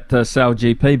talk about Sail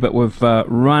GP, but we've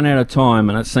run out of time,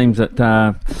 and it seems that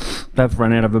they've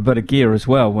run out of a bit of gear as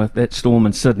well with that storm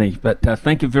in Sydney. But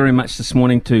thank you very much this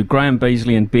morning to Graham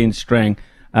Beasley and Ben Strang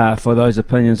for those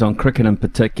opinions on cricket in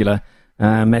particular.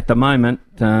 At the moment,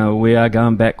 we are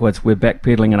going backwards. We're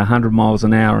backpedaling at 100 miles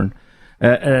an hour, and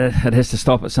it has to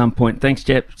stop at some point. Thanks,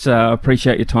 chaps. I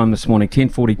appreciate your time this morning.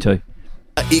 10:42.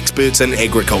 Experts in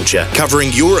agriculture, covering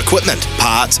your equipment,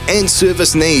 parts and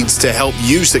service needs to help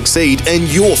you succeed in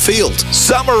your field.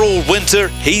 Summer or winter,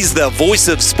 he's the voice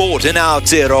of sport in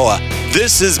Aotearoa.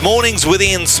 This is Mornings with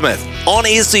Ian Smith on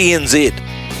SENZ.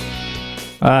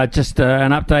 Just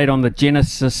an update on the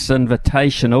Genesis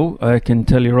Invitational. I can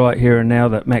tell you right here and now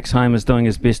that Max Home is doing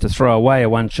his best to throw away a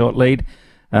one-shot lead.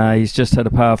 He's just hit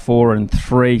a par 4 and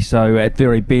 3, so at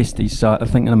very best he's I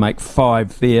think going to make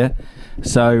 5 there.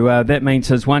 So that means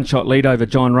his one-shot lead over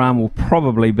John Rahm will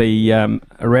probably be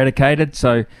eradicated.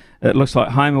 So it looks like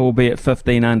Homer will be at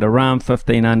 15 under, Rahm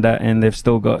 15 under, and they've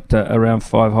still got around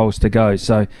 5 holes to go.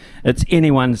 So it's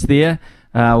anyone's there.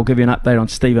 I'll give you an update on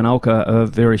Stephen Alker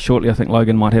very shortly. I think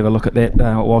Logan might have a look at that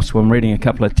whilst I'm reading a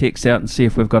couple of texts out and see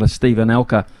if we've got a Stephen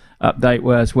Alker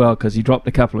update as well, because he dropped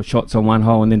a couple of shots on one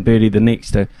hole and then birdied the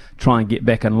next to try and get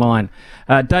back in line.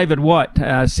 David White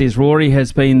says Rory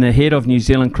has been the head of New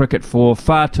Zealand cricket for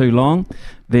far too long.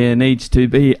 There needs to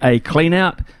be a clean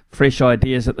out, fresh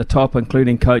ideas at the top,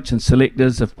 including coach and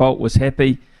selectors. If Bolt was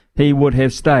happy, he would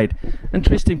have stayed.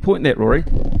 Interesting point that, Rory.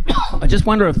 I just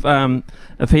wonder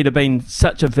if he'd have been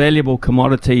such a valuable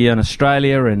commodity in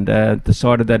Australia and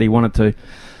decided that he wanted to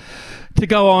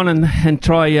go on and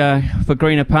try for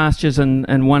greener pastures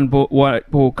and white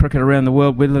ball cricket around the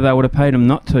world, whether they would have paid him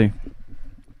not to.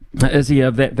 Is he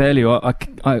of that value?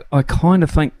 I kind of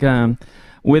think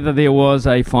whether there was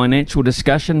a financial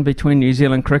discussion between New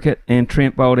Zealand cricket and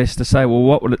Trent Boult has to say, well,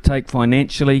 what would it take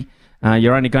financially?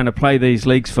 You're only going to play these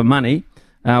leagues for money.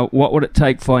 What would it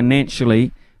take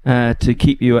financially to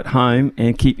keep you at home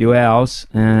and keep you ours?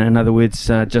 In other words,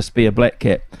 just be a black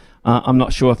cap. I'm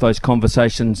not sure if those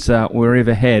conversations were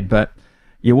ever had, but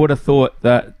you would have thought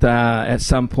that at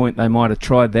some point they might have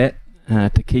tried that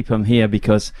to keep him here,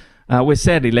 because we're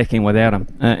sadly lacking without him.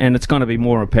 And it's going to be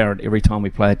more apparent every time we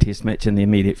play a test match in the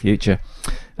immediate future.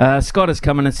 Scott has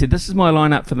come in and said, this is my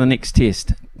lineup for the next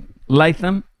test.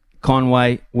 Latham,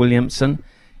 Conway, Williamson,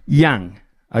 Young.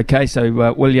 Okay,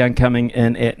 so Will Young coming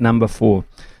in at number 4.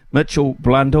 Mitchell,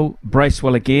 Blundell,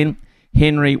 Bracewell again,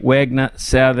 Henry, Wagner,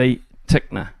 Southey,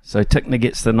 Tickner. So Tickner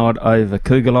gets the nod over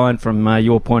Kugelheim from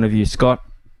your point of view, Scott.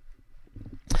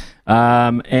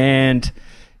 And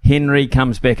Henry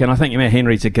comes back, and I think Matt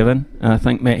Henry's a given. I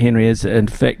think Matt Henry is, in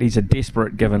fact, he's a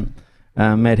desperate given.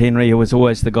 Matt Henry, who was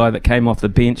always the guy that came off the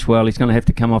bench, well, he's going to have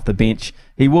to come off the bench.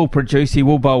 He will produce, he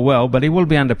will bowl well, but he will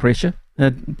be under pressure.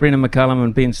 Brendan McCullum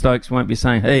and Ben Stokes won't be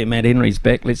saying, hey, Matt Henry's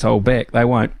back, let's hold back. They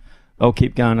won't. They'll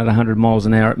keep going at 100 miles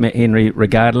an hour at Matt Henry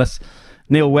regardless.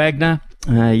 Neil Wagner,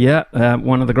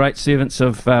 one of the great servants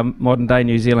of modern-day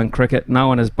New Zealand cricket. No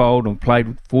one has bowled and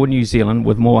played for New Zealand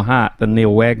with more heart than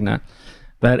Neil Wagner.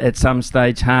 But at some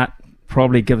stage, heart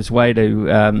probably gives way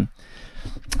to,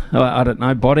 I don't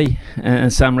know, body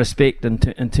in some respect in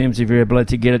terms of your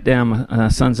ability to get it down.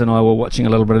 Sons and I were watching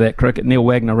a little bit of that cricket. Neil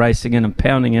Wagner racing in and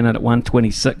pounding in it at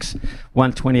 126,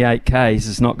 128 Ks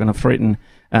is not going to threaten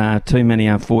too many,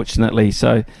 unfortunately.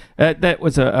 So that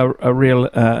was a real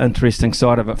interesting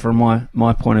side of it from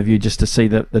my point of view, just to see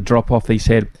the drop-off he's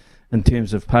had in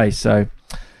terms of pace. So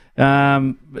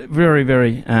very,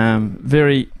 very,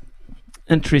 very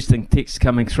interesting texts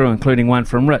coming through, including one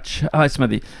from Rich. Hi,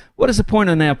 Smithy. What is the point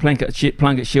in our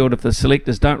Plunket Shield if the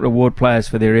selectors don't reward players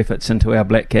for their efforts into our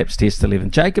Black Caps Test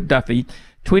 11? Jacob Duffy,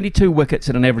 22 wickets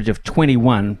at an average of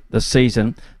 21 this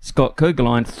season. Scott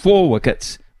Kugelheim, 4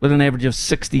 wickets with an average of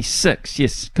 66.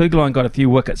 Yes, Kugelheim got a few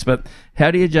wickets, but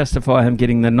how do you justify him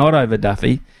getting the nod over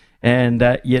Duffy? And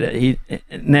yet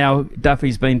now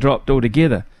Duffy's been dropped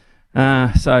altogether.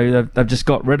 So they've just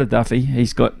got rid of Duffy.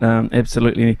 He's got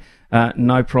absolutely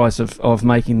no price of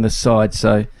making this side.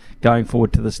 So going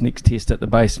forward to this next test at the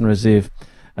Basin Reserve.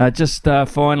 Just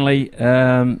finally,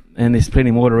 and there's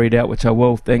plenty more to read out, which I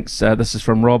will. Thanks. This is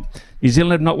from Rob. New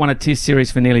Zealand have not won a test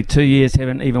series for nearly 2 years,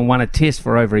 haven't even won a test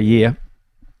for over a year.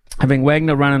 Having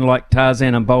Wagner running like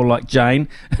Tarzan and bowl like Jane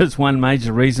is one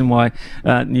major reason why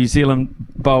New Zealand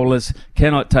bowlers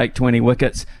cannot take 20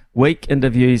 wickets. Weak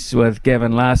interviews with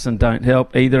Gavin Larson don't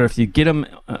help either. If you get him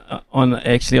on the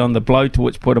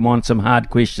blowtorch, put him on some hard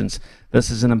questions.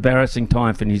 This is an embarrassing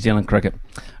time for New Zealand cricket.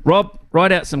 Rob,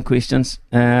 write out some questions.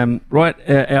 Some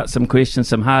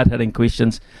hard-hitting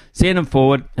questions. Send them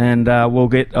forward, and we'll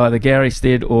get either Gary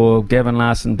Stead or Gavin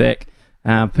Larson back.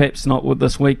 Perhaps not with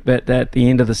this week, but at the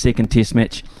end of the second test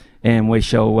match, and we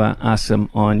shall ask them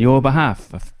on your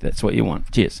behalf, if that's what you want.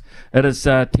 Cheers. It is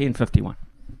 10:51.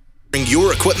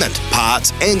 Your equipment,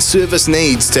 parts and service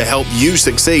needs to help you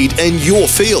succeed in your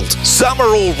field. Summer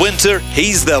or winter,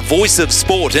 he's the voice of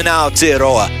sport in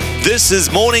Aotearoa. This is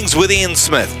Mornings with Ian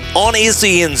Smith on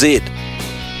SENZ.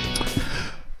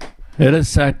 It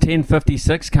is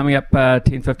 10:56, coming up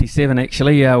 10:57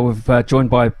 actually. We've joined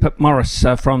by Pip Morris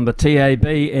from the TAB,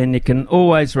 and you can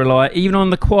always rely, even on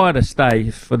the quietest day,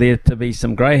 for there to be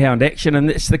some greyhound action, and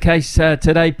that's the case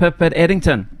today, Pip, at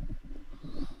Addington.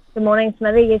 Good morning,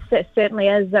 Smithy. Yes, it certainly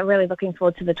is. Really looking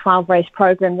forward to the 12-race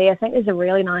program there. I think there's a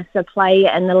really nice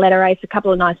play in the ladder race, a couple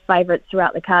of nice favourites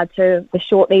throughout the card too. The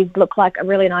shorties look like a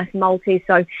really nice multi,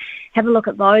 so have a look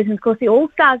at those. And of course, the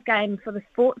All-Stars game for the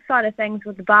sports side of things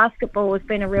with the basketball has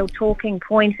been a real talking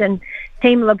point. And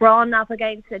Team LeBron up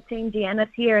against Team Giannis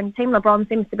here, and Team LeBron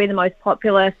seems to be the most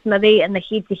popular, Smithy, in the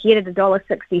head-to-head at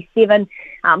 $1.67.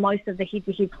 Most of the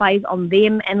head-to-head plays on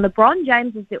them. And LeBron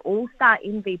James is the All-Star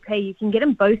MVP. You can get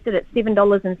him boosted at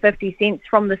 $7.50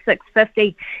 from the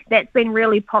 $6.50. That's been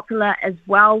really popular as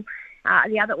well.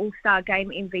 The other All-Star game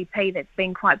MVP that's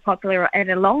been quite popular at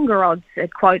a longer odds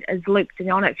quote is Luke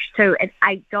Doncic too at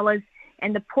 $8.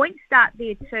 And the points start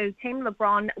there too. Team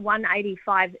LeBron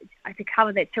 185 to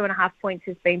cover that 2.5 points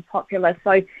has been popular.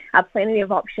 So plenty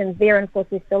of options there. And of course,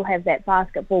 we still have that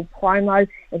basketball promo.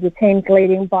 If your team's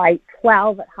leading by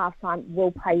 12 at halftime,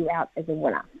 will pay you out as a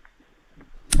winner.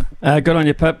 Good on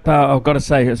you, Pip. I've got to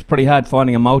say, it's pretty hard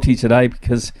finding a multi today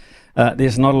because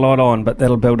there's not a lot on, but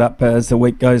that'll build up as the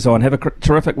week goes on. Have a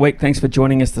terrific week. Thanks for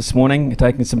joining us this morning,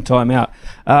 taking some time out.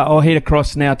 I'll head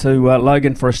across now to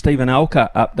Logan for a Stephen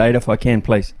Alker update, if I can,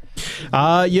 please.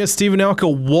 Yes, Stephen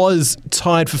Alker was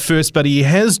tied for first, but he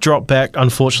has dropped back,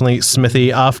 unfortunately,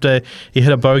 Smithy, after he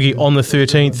hit a bogey on the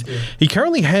 13th. He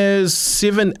currently has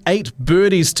 7-8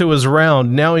 birdies to his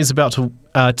round. Now he's about to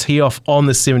tee off on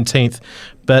the 17th,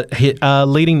 but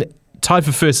leading tied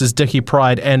for first is Dickie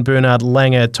Pride and Bernard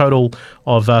Langer, total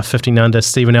of 15 under.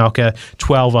 Stephen Alker,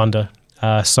 12 under.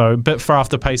 So a bit far off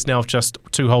the pace now, of just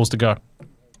 2 holes to go.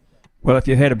 Well, if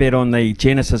you had a bet on the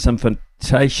Genesis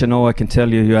Invitational, I can tell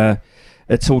you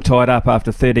it's all tied up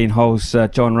after 13 holes.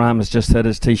 John Rahm has just hit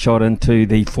his tee shot into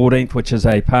the 14th, which is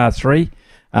a par 3.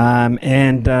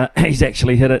 And he's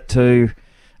actually hit it to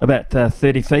about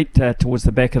 30 feet towards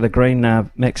the back of the green.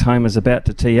 Max Homa is about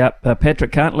to tee up.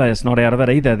 Patrick Cantlay is not out of it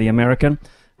either, the American.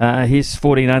 He's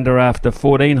 14 under after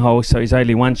 14 holes, so he's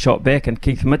only 1 shot back. And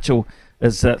Keith Mitchell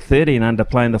is 13 under,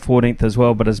 playing the 14th as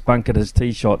well, but has bunkered his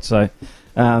tee shot. So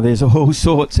there's all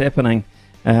sorts happening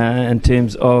in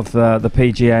terms of the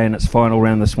PGA in its final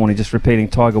round this morning. Just repeating,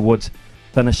 Tiger Woods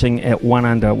finishing at 1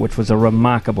 under, which was a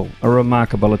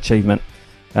remarkable achievement.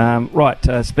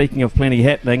 Speaking of plenty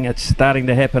happening, it's starting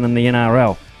to happen in the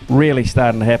NRL. Really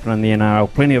starting to happen in the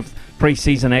NRL. Plenty of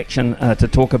pre-season action to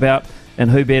talk about,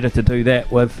 and who better to do that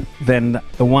with than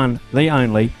the one, the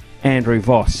only, Andrew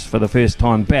Voss, for the first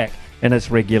time back in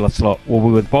his regular slot. We'll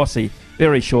be with Bossy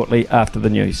very shortly after the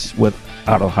news with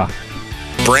Aroha.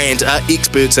 Brand are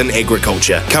experts in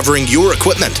agriculture, covering your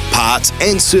equipment, parts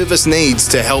and service needs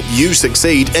to help you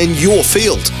succeed in your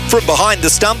field. From behind the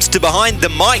stumps to behind the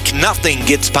mic, nothing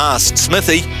gets past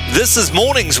Smithy. This is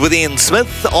Mornings with Ian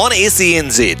Smith on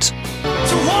SENZ.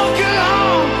 To walk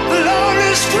along the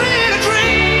lonely street of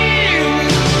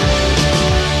dreams.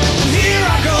 Here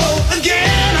I go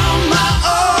again on my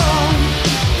own,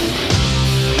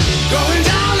 going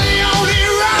down the only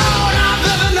road I've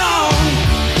ever known.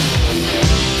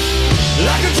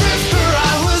 Like a drifter,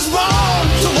 I was born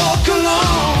to walk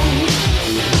alone,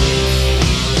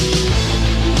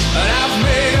 and I've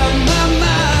made up my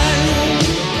mind.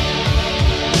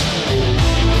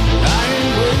 I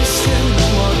ain't wasting no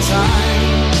more time.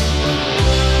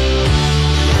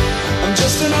 I'm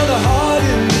just another heart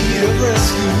in need of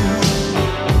rescue,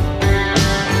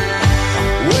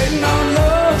 waiting on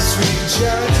love's sweet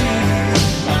charity.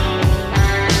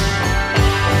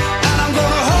 And I'm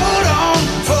gonna hold on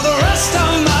for the rest of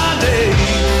my days,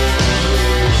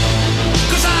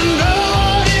 'cause I know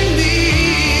what it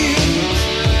means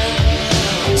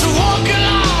to walk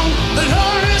along the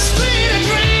lonely street of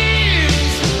dreams.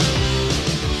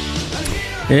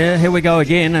 Yeah, here we go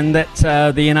again, and that's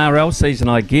the NRL season,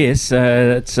 I guess.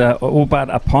 It's all but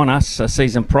upon us, a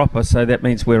season proper, so that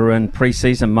means we're in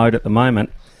pre-season mode at the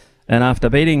moment. And after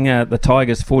beating the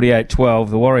Tigers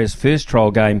 48-12, the Warriors' first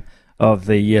trial game of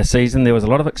the season, there was a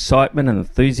lot of excitement and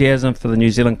enthusiasm for the New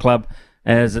Zealand club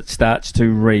as it starts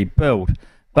to rebuild.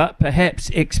 But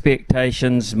perhaps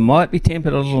expectations might be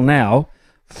tempered a little now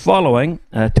following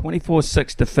a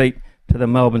 24-6 defeat to the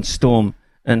Melbourne Storm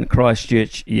in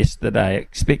Christchurch yesterday.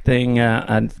 Expecting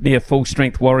a near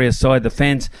full-strength Warriors side, the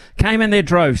fans came in their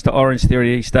droves to Orange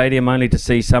Theory Stadium only to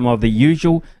see some of the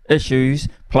usual issues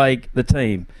plague the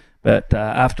team. But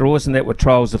after all, isn't that what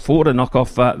trials are for, to knock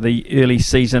off the early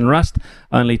season rust?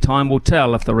 Only time will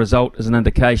tell if the result is an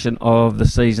indication of the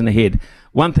season ahead.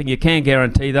 One thing you can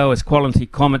guarantee, though, is quality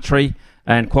commentary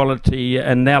and quality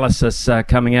analysis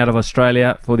coming out of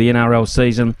Australia for the NRL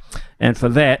season. And for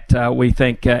that, we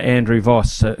thank Andrew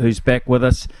Voss, who's back with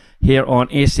us here on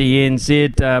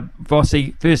SENZ.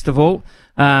 Vossy, first of all,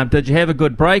 did you have a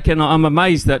good break? And I'm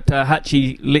amazed that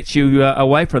Hutchie lets you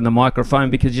away from the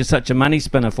microphone because you're such a money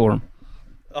spinner for him.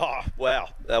 Oh, wow.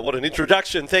 What an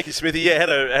introduction. Thank you, Smithy. Yeah,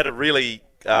 had a really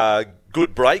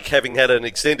good break, having had an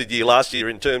extended year last year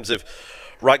in terms of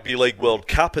Rugby League World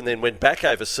Cup, and then went back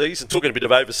overseas and took a bit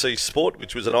of overseas sport,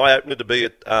 which was an eye-opener to be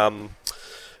at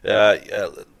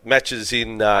matches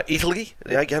in Italy.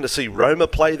 Going to see Roma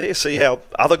play there, see how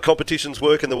other competitions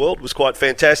work in the world was quite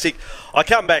fantastic. I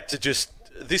come back to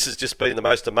this has just been the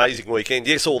most amazing weekend.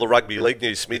 Yes, all the rugby league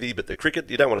news, Smithy, but the cricket,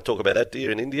 you don't want to talk about that, do you,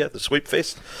 in India, the Sweep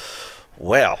Fest?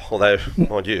 Wow. Although,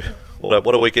 mind you,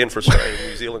 what a weekend for Australia and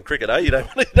New Zealand cricket, eh? You don't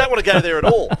want to go there at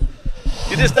all.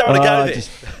 You just don't want to go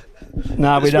there.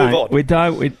 No, we don't.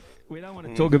 We don't want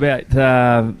to talk about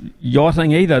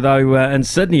yachting either, though. In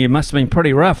Sydney, it must have been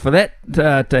pretty rough for that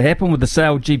to happen with the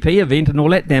Sail GP event and all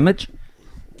that damage.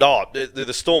 Oh,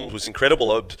 the storm was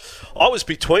incredible. I was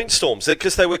between storms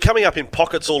because they were coming up in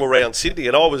pockets all around Sydney,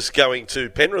 and I was going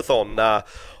to Penrith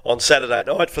on Saturday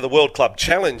night for the World Club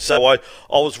Challenge. So I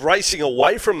was racing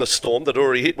away from the storm that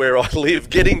already hit where I live,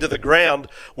 getting to the ground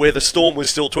where the storm was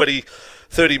still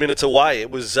 30 minutes away. It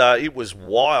was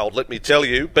wild, let me tell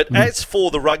you. But as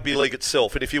for the rugby league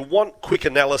itself, and if you want quick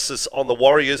analysis on the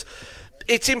Warriors,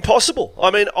 it's impossible. I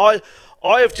mean, I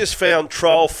have just found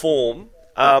trial form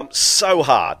so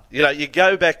hard. You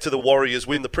go back to the Warriors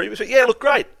win the previous week. Yeah, look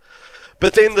great.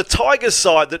 But then the Tigers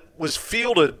side that was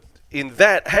fielded in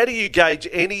that, how do you gauge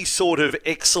any sort of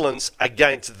excellence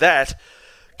against that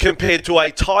compared to a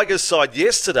Tigers side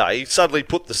yesterday? Suddenly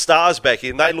put the Stars back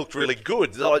in. They looked really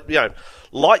good.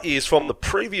 Light years from the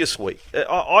previous week.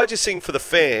 I just think for the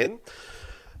fan,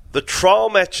 the trial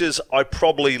matches, I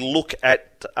probably look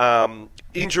at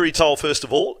injury toll first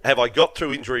of all. Have I got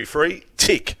through injury free?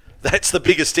 Tick. That's the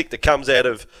biggest tick that comes out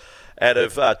of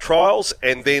trials.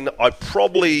 And then I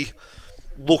probably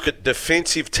look at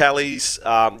defensive tallies.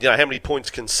 How many points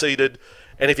conceded.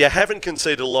 And if you haven't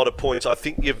conceded a lot of points, I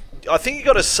think you've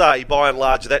got to say, by and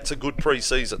large, that's a good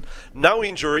pre-season. No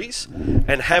injuries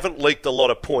and haven't leaked a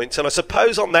lot of points. And I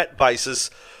suppose on that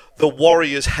basis, the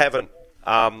Warriors haven't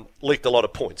leaked a lot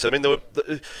of points. I mean,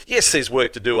 yes, there's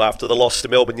work to do after the loss to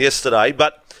Melbourne yesterday,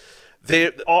 but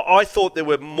I thought there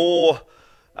were more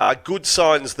good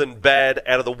signs than bad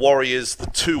out of the Warriors the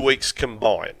 2 weeks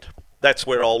combined. That's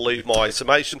where I'll leave my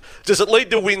summation. Does it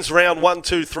lead to wins round 1,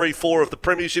 2, 3, 4 of the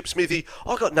Premiership, Smithy?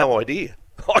 I got no idea.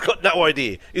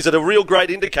 Is it a real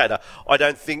great indicator? I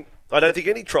don't think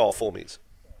any trial form is.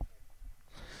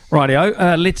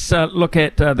 Rightio. Let's look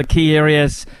at the key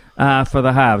areas for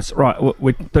the halves. Right,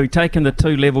 we've taken the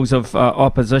two levels of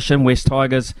opposition. West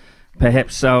Tigers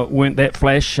perhaps weren't that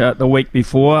flash the week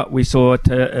before. We saw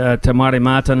Te Maire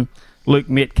Martin, Luke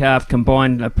Metcalf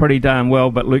combined pretty darn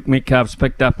well, but Luke Metcalf's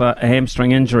picked up a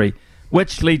hamstring injury,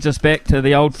 which leads us back to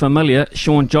the old familiar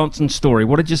Shaun Johnson story.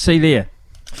 What did you see there?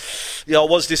 Yeah, I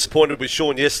was disappointed with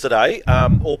Shaun yesterday,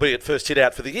 albeit first hit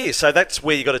out for the year. So that's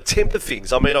where you got to temper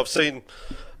things. I mean, I've seen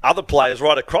other players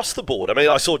right across the board. I mean,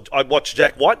 I watched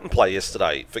Jack Whiten play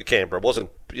yesterday for Canberra. Wasn't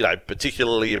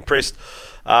particularly impressed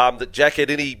that Jack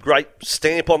had any great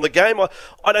stamp on the game.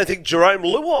 I don't think Jerome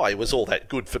Luai was all that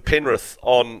good for Penrith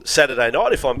on Saturday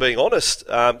night, if I'm being honest.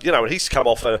 And he's come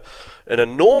off an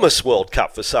enormous World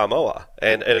Cup for Samoa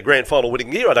and a grand final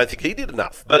winning year. I don't think he did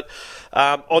enough. But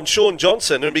on Shaun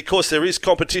Johnson, and because there is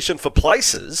competition for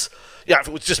places, if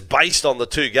it was just based on the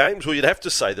two games, well, you'd have to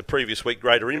say the previous week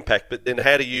greater impact. But then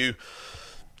how do you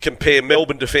compare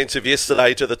Melbourne defence of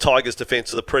yesterday to the Tigers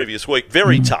defence of the previous week?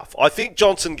 Very tough. I think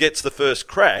Johnson gets the first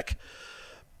crack,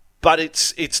 but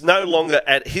it's no longer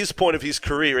at his point of his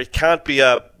career. It can't be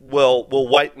we'll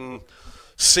wait and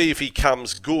see if he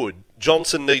comes good.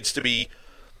 Johnson needs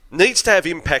to have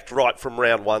impact right from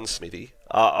round one, Smithy.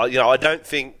 I don't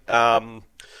think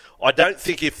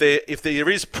if there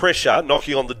is pressure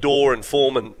knocking on the door and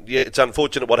form, and it's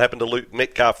unfortunate what happened to Luke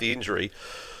Metcalf, the injury.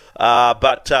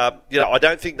 But I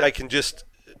don't think they can just,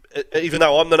 even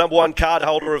though I'm the number one card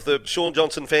holder of the Shaun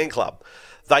Johnson fan club,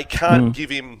 they can't give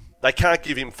him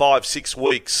 5-6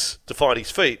 weeks to find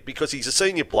his feet because he's a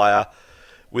senior player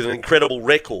with an incredible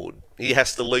record. He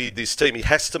has to lead this team. He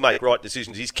has to make right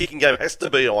decisions. His kicking game has to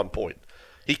be on point.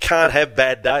 He can't have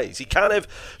bad days.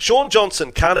 Shaun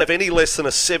Johnson can't have any less than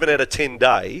a 7 out of 10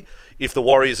 day if the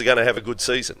Warriors are going to have a good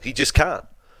season. He just can't.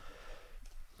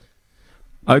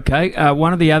 Okay,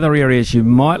 one of the other areas you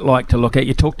might like to look at,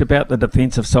 you talked about the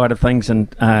defensive side of things and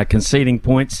conceding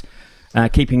points,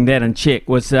 keeping that in check,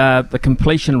 was the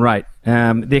completion rate.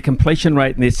 Their completion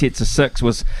rate in their sets of 6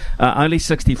 was only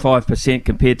 65%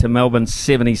 compared to Melbourne's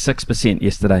 76%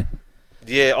 yesterday.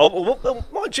 Yeah, well,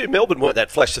 mind you, Melbourne weren't that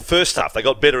flash the first half. They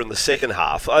got better in the second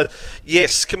half.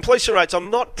 Yes, completion rates, I'm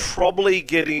not probably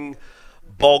getting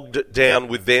bogged down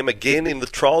with them again in the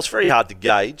trials. Very hard to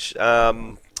gauge.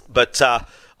 But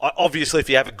obviously, if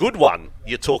you have a good one,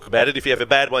 you talk about it. If you have a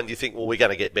bad one, you think, well, we're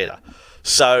going to get better.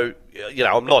 So,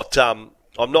 I'm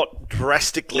not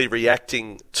drastically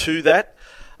reacting to that.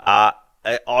 I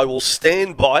will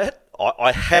stand by it.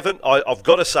 I've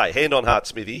got to say, hand on heart,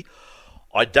 Smithy,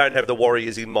 I don't have the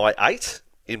Warriors in my 8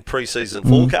 in pre-season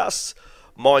forecasts.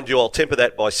 Mind you, I'll temper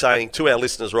that by saying to our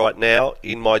listeners right now,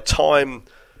 in my time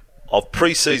of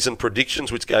pre-season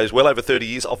predictions, which goes well over 30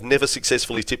 years, I've never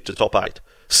successfully tipped a top 8.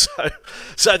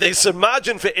 So there's some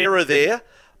margin for error there,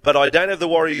 but I don't have the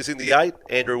Warriors in the 8.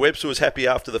 Andrew Webster was happy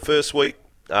after the first week.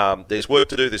 There's work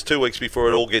to do. There's 2 weeks before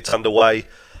it all gets underway.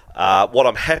 What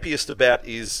I'm happiest about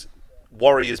is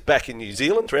Warriors back in New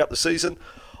Zealand throughout the season.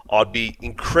 I'd be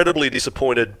incredibly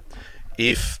disappointed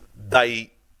if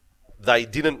they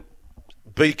didn't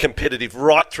be competitive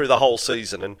right through the whole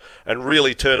season and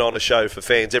really turn on a show for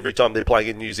fans every time they're playing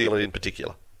in New Zealand in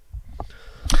particular.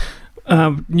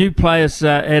 New players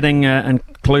adding,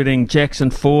 including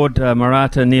Jackson Ford,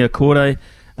 Marata Niokore,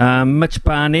 Mitch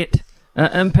Barnett.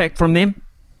 Impact from them?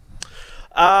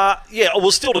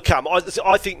 Well, still to come. I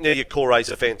think Niokore is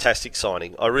a fantastic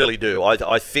signing. I really do.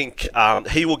 I think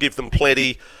he will give them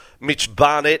plenty. Mitch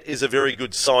Barnett is a very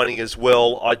good signing as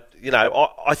well.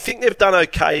 I think they've done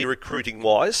okay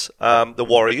recruiting-wise, the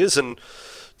Warriors, and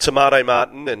Tomato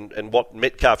Martin and what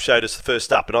Metcalf showed us the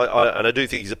first up. And I do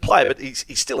think he's a player, but he's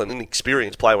still an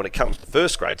inexperienced player when it comes to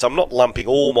first grade. So I'm not lumping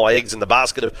all my eggs in the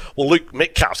basket of, well, Luke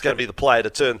Metcalf's going to be the player to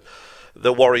turn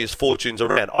the Warriors' fortunes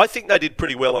around. I think they did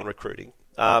pretty well on recruiting.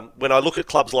 When I look at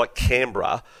clubs like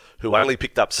Canberra, who only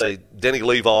picked up, say, Denny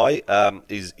Levi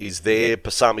is there.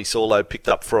 Pasami Saulo picked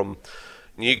up from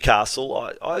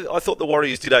Newcastle. I thought the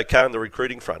Warriors did okay on the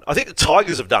recruiting front. I think the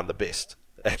Tigers have done the best,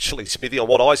 actually, Smithy, on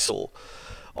what I saw.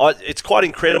 It's quite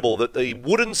incredible that the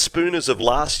Wooden Spooners of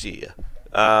last year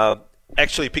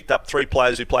actually picked up 3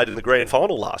 players who played in the grand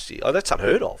final last year. That's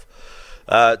unheard of.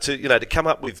 To come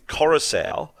up with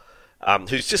Coruscant,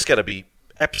 who's just going to be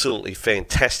absolutely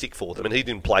fantastic for them, and he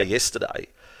didn't play yesterday.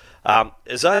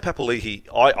 Isaiah Papali'i,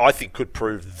 I think, could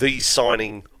prove the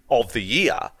signing of the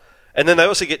year. And then they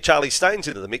also get Charlie Staines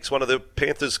into the mix, one of the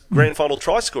Panthers' grand final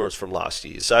try scorers from last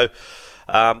year. So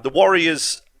the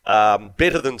Warriors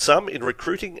better than some in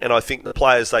recruiting, and I think the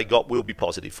players they got will be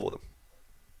positive for them.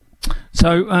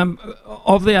 So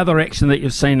of the other action that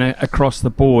you've seen across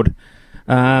the board,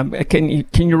 can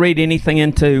you read anything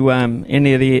into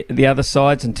any of the other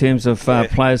sides in terms of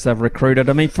players they've recruited?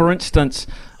 I mean, for instance,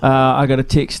 I got a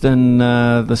text in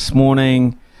this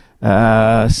morning.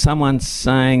 Someone's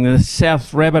saying the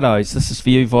South Rabbitohs. This is for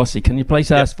you, Vossi. Can you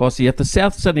please ask Vossi if the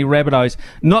South Sydney Rabbitohs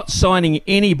not signing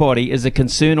anybody is a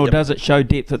concern, or does it show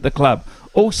depth at the club?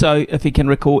 Also, if you can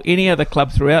recall any other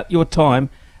club throughout your time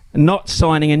not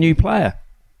signing a new player.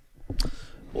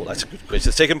 Well, that's a good question.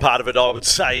 The second part of it, I would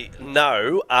say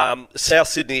no. South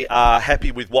Sydney are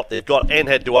happy with what they've got and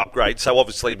had to upgrade. So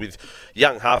obviously with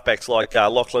young halfbacks like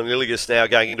Lachlan Ilias now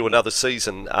going into another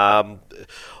season,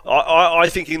 I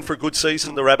think in for a good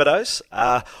season, the Rabbitohs.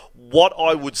 What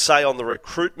I would say on the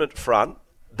recruitment front,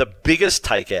 the biggest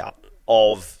takeout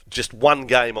of just one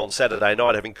game on Saturday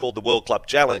night, having called the World Club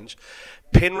Challenge,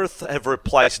 Penrith have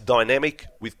replaced dynamic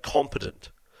with competent.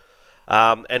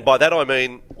 And by that I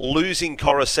mean losing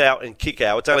Coruscant and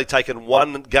Kikau. It's only taken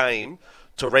one game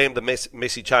to ram the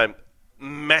message home.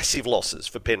 Massive losses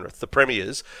for Penrith, the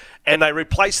premiers. And they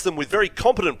replaced them with very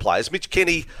competent players. Mitch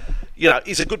Kenny,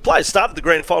 is a good player. Started the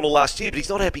grand final last year, but he's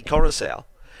not happy Coruscant.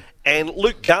 And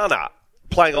Luke Garner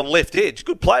playing on left edge.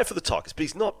 Good player for the Tigers, but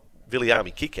he's not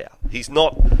Viliami Kikau. He's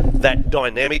not that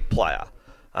dynamic player.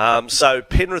 So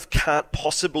Penrith can't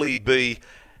possibly be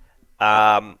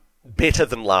better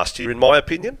than last year, in my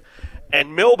opinion.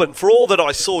 And Melbourne, for all that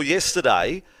I saw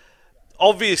yesterday,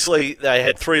 obviously they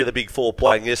had 3 of the big 4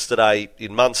 playing yesterday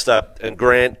in Munster and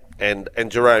Grant and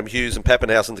Jerome Hughes and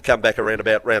Pappenhausen to come back around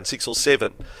about round 6 or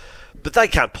 7. But they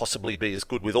can't possibly be as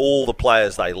good with all the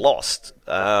players they lost.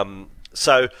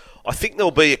 So I think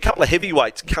there'll be a couple of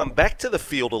heavyweights come back to the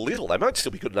field a little. They won't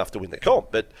still be good enough to win the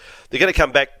comp, but they're going to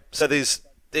come back. So there's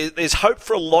hope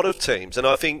for a lot of teams, and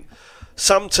I think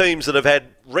some teams that have had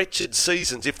wretched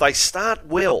seasons, if they start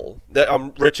well,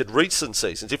 wretched recent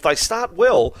seasons, if they start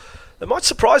well, they might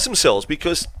surprise themselves,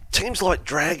 because teams like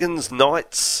Dragons,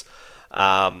 Knights,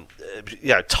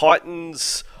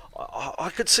 Titans,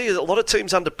 I could see a lot of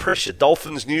teams under pressure.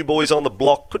 Dolphins, new boys on the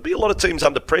block, could be a lot of teams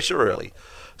under pressure early.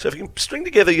 So if you can string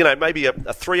together, maybe a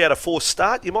 3 out of 4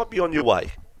 start, you might be on your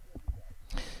way.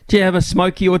 Do you have a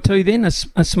smoky or two then? A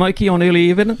smoky on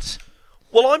early evidence?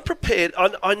 Well, I'm prepared.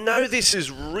 I know this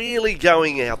is really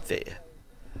going out there,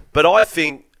 but I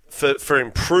think for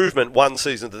improvement one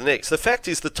season to the next. The fact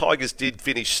is the Tigers did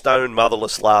finish stone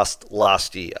motherless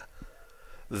last year.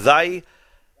 They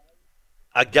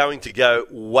are going to go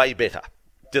way better.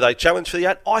 Do they challenge for the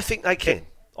 8? I think they can.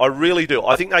 I really do.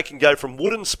 I think they can go from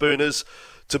wooden spooners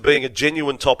to being a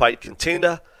genuine top 8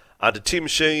 contender under Tim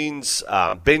Sheens,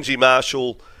 Benji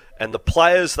Marshall, and the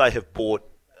players they have bought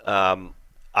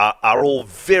are all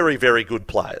very, very good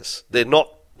players. They're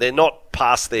not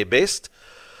past their best.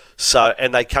 So,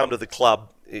 and they come to the club,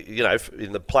 you know,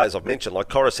 in the players I've mentioned, like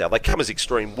Coruscant, they come as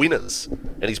extreme winners,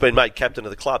 and he's been made captain of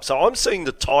the club. So I'm seeing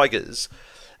the Tigers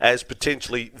as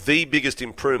potentially the biggest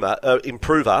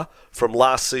improver from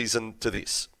last season to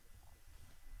this.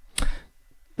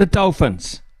 The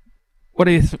Dolphins. What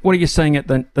are you seeing at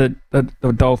the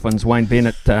Dolphins, Wayne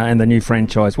Bennett and the new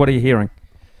franchise? What are you hearing?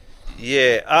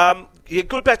 Yeah,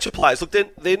 good batch of players. Look,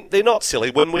 they're not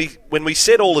silly. When we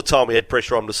said all the time we had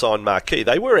pressure on them to sign Marquee,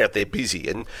 they were out there busy.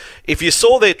 And if you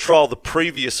saw their trial the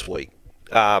previous week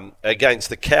against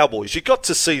the Cowboys, you got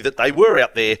to see that they were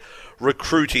out there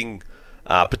recruiting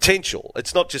potential.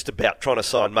 It's not just about trying to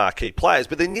sign marquee players.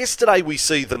 But then yesterday we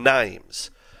see the names.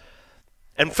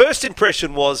 And first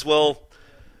impression was, well,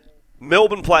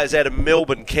 Melbourne players out of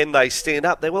Melbourne, can they stand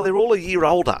up? They're all a year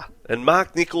older. And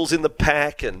Mark Nichols in the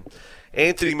pack and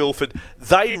Anthony Milford,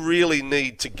 they really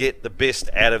need to get the best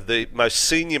out of the most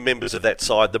senior members of that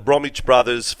side, the Bromwich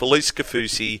brothers, Felice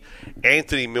Kafusi,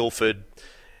 Anthony Milford,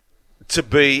 to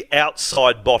be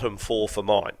outside bottom 4 for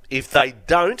mine. If they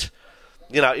don't,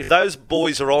 you know, if those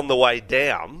boys are on the way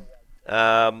down,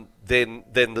 then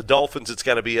the Dolphins, it's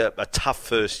going to be a tough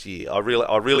first year. I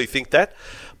really think that.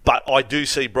 But I do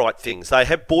see bright things. They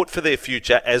have bought for their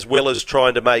future as well as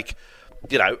trying to make,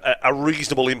 you know, a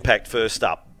reasonable impact first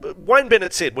up. Wayne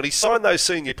Bennett said when he signed those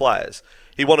senior players,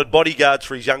 he wanted bodyguards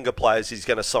for his younger players he's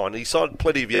going to sign. He signed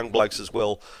plenty of young blokes as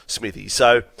well, Smithy.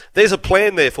 So there's a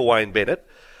plan there for Wayne Bennett.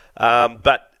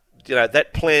 But, you know,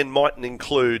 that plan mightn't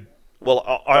include,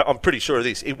 well, I'm pretty sure of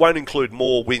this, it won't include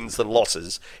more wins than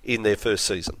losses in their first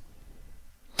season.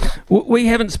 We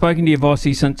haven't spoken to you,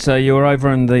 Vossi, since you were over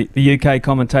in the UK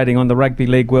commentating on the Rugby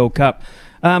League World Cup.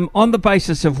 On the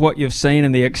basis of what you've seen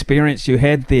and the experience you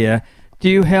had there, do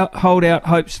you hold out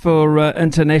hopes for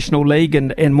international league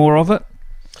and more of it?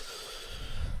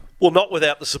 Well, not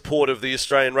without the support of the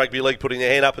Australian Rugby League putting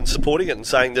their hand up and supporting it and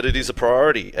saying that it is a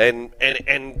priority. And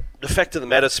the fact of the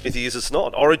matter, Smithy, is it's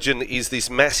not. Origin is this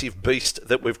massive beast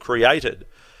that we've created,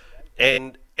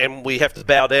 and we have to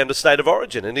bow down to State of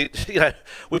Origin. And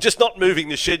we're just not moving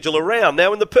the schedule around.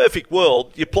 Now, in the perfect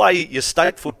world, you play your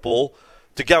state football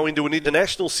to go into an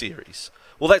international series.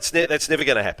 Well, that's never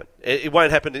going to happen. It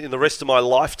won't happen in the rest of my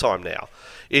lifetime now.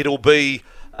 It'll be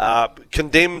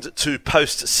condemned to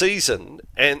post-season,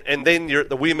 and then you're at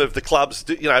the whim of the clubs.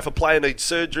 You know, if a player needs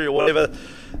surgery or whatever,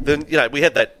 then, you know, we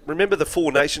had that. Remember the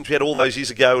Four Nations we had all those years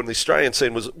ago, and the Australian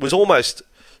scene was almost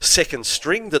second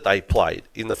string that they played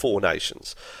in the Four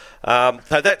Nations. So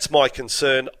that's my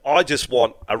concern. I just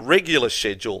want a regular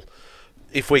schedule.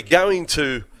 If we're going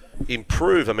to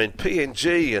improve, I mean,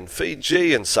 PNG and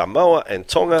Fiji and Samoa and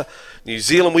Tonga, New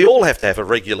Zealand, we all have to have a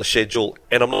regular schedule,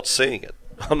 and I'm not seeing it.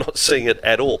 I'm not seeing it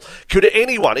at all. Could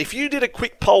anyone, if you did a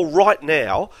quick poll right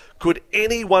now, could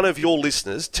any one of your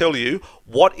listeners tell you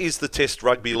what is the Test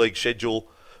Rugby League schedule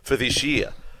for this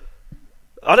year?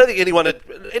 I don't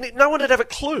think no one would have a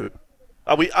clue.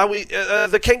 Are we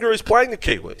the Kangaroos playing the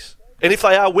Kiwis? And if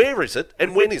they are, where is it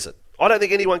and when is it? I don't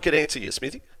think anyone could answer you,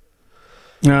 Smithy.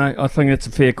 No, I think that's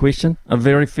a fair question, a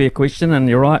very fair question, and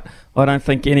you're right. I don't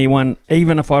think anyone,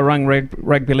 even if I rung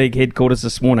Rugby League headquarters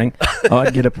this morning,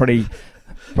 I'd get a pretty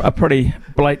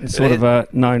blatant sort of a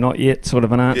no, not yet sort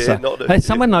of an answer. Hey,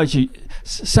 someone knows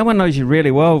you really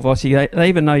well, Vossi. They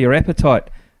even know your appetite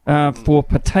for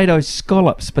potato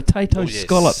scallops.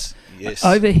 Scallops. Yes.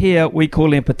 Over here, we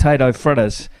call them potato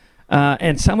fritters.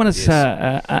 And someone has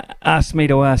asked me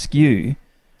to ask you,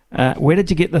 where did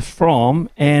you get this from,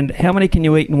 and how many can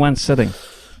you eat in one sitting?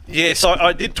 Yes,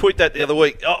 I did tweet that the other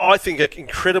week. I think an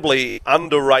incredibly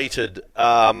underrated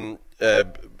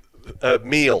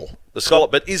meal, the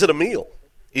scallop. But is it a meal?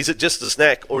 Is it just a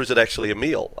snack, or is it actually a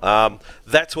meal?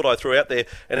 That's what I threw out there.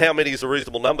 And how many is a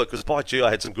reasonable number? Because, by gee, I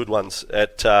had some good ones.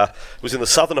 It was in the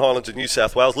Southern Highlands of New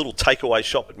South Wales, a little takeaway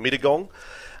shop at Mittagong.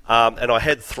 And I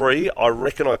had 3. I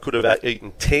reckon I could have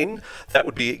eaten 10. That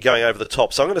would be going over the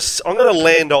top. So I'm going to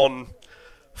land on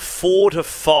 4 to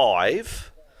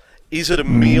 5. Is it a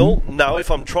meal? No. If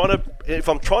I'm trying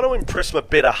to impress my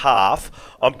better half,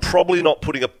 I'm probably not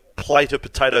putting a plate of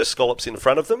potato scallops in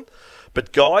front of them.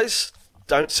 But guys,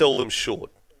 don't sell them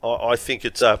short. I think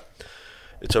it's a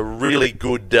really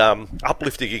good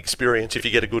uplifting experience if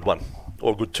you get a good one.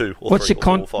 or a good 2 or What's 3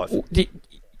 your or 4 or 5.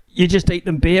 You just eat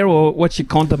them bare, or what's your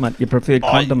condiment? Your preferred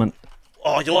condiment?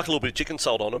 You like a little bit of chicken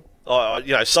salt on them.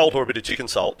 Salt or a bit of chicken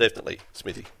salt, definitely,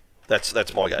 Smithy. That's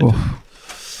my go-to.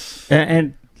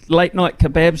 And late night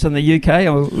kebabs in the UK,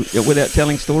 or without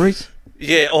telling stories?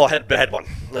 Yeah, I had a bad one.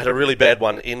 I had a really bad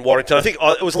one in Warrington. I think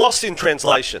it was lost in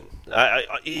translation.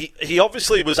 He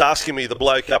obviously was asking me, the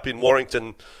bloke up in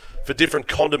Warrington, for different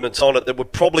condiments on it that were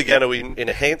probably going to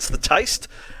enhance the taste.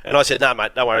 And I said, no,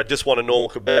 mate, don't worry, I just want a normal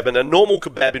kebab. And a normal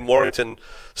kebab in Warrington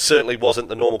certainly wasn't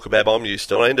the normal kebab I'm used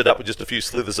to. And I ended up with just a few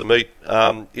slithers of meat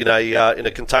in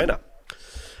a container.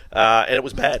 And it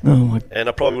was bad. And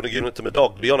I probably would have given it to my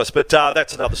dog, to be honest. But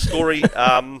that's another story.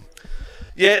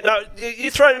 You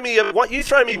throw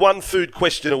me one food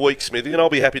question a week, Smithy, and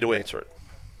I'll be happy to answer it.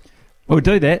 We'll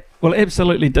do that. We'll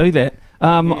absolutely do that.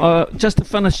 Just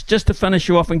to finish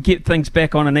you off and get things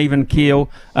back on an even keel,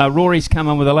 Rory's come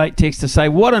in with a late text to say,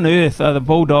 what on earth are the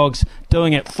Bulldogs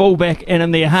doing at fullback and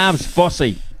in their halves,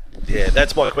 Vossi? Yeah,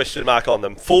 that's my question mark on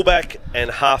them. Fullback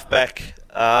and halfback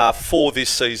for this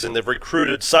season. They've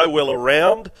recruited so well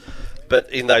around,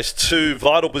 but in those two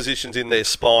vital positions in their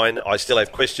spine, I still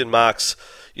have question marks.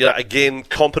 Again,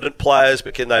 competent players,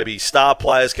 but can they be star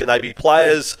players? Can they be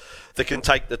players that can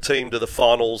take the team to the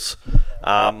finals?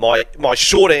 My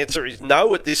short answer is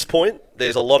no at this point.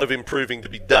 There's a lot of improving to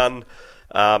be done,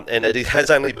 and it has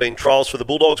only been trials for the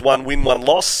Bulldogs. 1 win, 1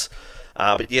 loss.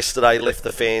 But yesterday left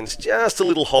the fans just a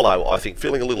little hollow, I think,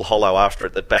 feeling a little hollow after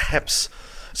it, that perhaps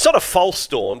it's not a false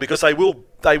dawn, because they will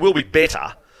be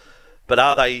better, but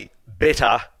are they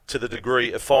better to the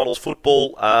degree of finals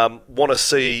football? Want to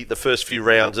see the first few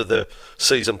rounds of the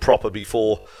season proper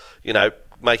before,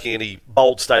 making any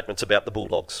bold statements about the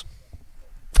Bulldogs.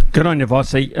 Good on you,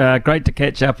 Vossi. Great to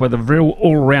catch up with a real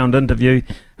all-round interview.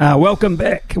 Welcome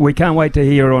back. We can't wait to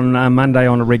hear on Monday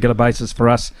on a regular basis for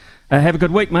us. Have a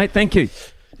good week, mate. Thank you.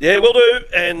 Yeah, we'll do.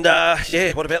 And,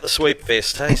 what about the sweep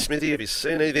vest? Hey, Smithy, have you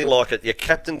seen anything like it? Your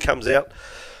captain comes out,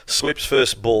 sweeps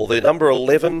first ball. Their number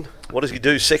 11, what does he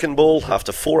do? Second ball,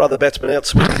 after 4 other batsmen out,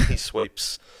 he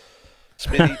sweeps.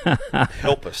 Smithy,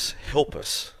 help us.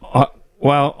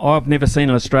 Well, I've never seen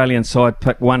an Australian side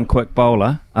pick one quick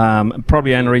bowler.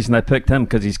 Probably the only reason they picked him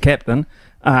because he's captain.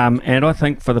 And I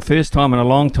think for the first time in a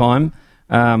long time,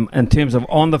 in terms of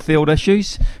on-the-field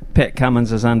issues, Pat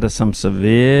Cummins is under some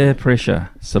severe pressure.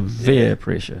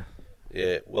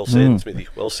 Yeah, well said, Smithy.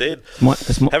 Well said.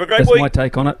 Have a great week. That's my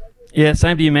take on it. Yeah,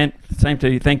 same to you, man. Same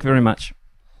to you. Thank you very much.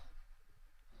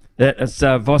 That is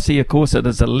Vossi, of course. It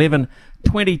is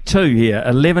 11:22 here.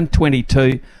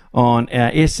 11:22 on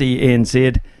our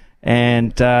SENZ.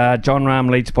 And John Rahm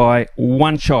leads by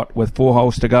 1 shot with 4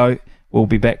 holes to go. We'll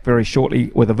be back very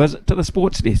shortly with a visit to the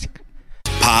sports desk.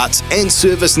 Parts and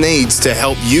service needs to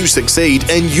help you succeed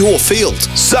in your field.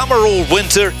 Summer or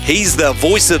winter, he's the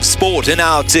voice of sport in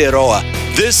Aotearoa.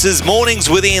 This is Mornings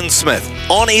with Ian Smith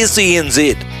on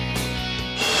SENZ.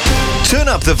 Turn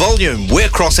up the volume. We're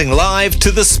crossing live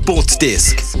to the sports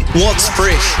desk. What's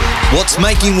fresh? What's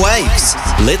making waves?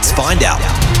 Let's find out.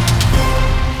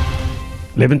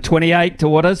 11:28 to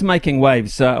what is making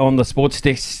waves on the sports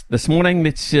desk this morning.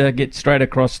 Let's get straight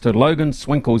across to Logan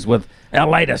Swinkles with our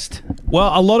latest.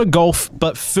 Well, a lot of golf,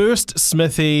 but first,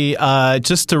 Smithy,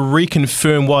 just to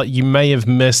reconfirm what you may have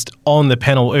missed on the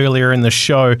panel earlier in the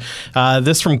show,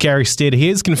 this from Gary Stead. He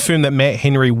has confirmed that Matt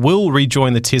Henry will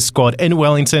rejoin the Test squad in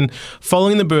Wellington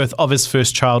following the birth of his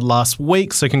first child last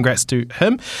week, so congrats to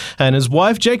him. And his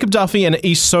wife, Jacob Duffy and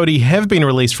Ish Sodhi, have been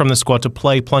released from the squad to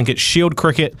play Plunket Shield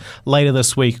cricket later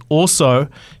this week. Also,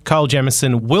 Kyle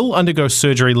Jamieson will undergo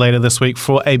surgery later this week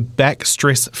for a back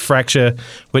stress fracture,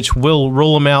 which will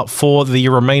rule him out for the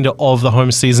remainder of the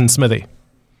home season, Smithy.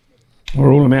 We'll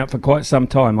rule him out for quite some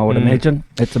time, I would imagine.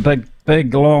 It's a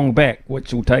big, long back,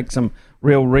 which will take some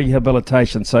real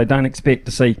rehabilitation. So don't expect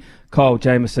to see Kyle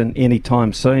Jamieson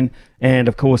anytime soon. And,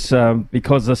 of course,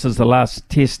 because this is the last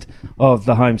test of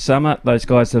the home summer, those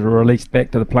guys that are released back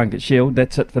to the Plunket Shield,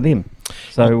 that's it for them.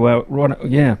 So,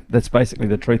 that's basically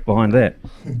the truth behind that.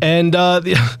 And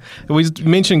we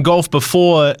mentioned golf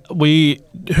before. We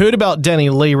heard about Danny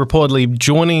Lee reportedly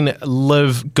joining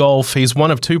Live Golf. He's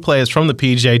one of 2 players from the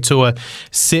PGA Tour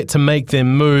set to make their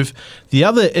move. The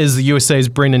other is the USA's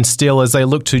Brendan Steele as they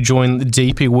look to join the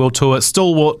DP World Tour.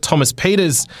 Stalwart Thomas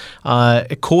Pieters,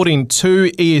 according to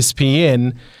ESPN.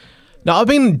 Now, I've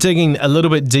been digging a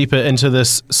little bit deeper into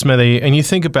this, Smithy, and you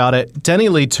think about it, Danny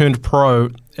Lee turned pro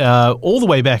all the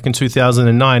way back in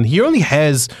 2009. He only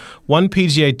has 1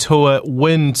 PGA Tour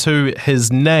win to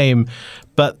his name,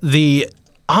 but the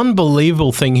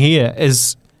unbelievable thing here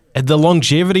is the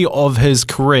longevity of his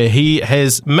career. He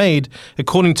has made,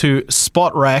 according to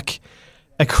SpotRack,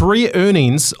 a career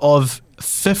earnings of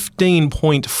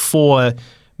 $15.4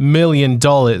 million.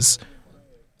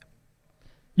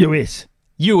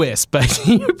 US, but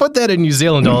you put that in New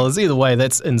Zealand dollars, either way,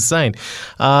 that's insane.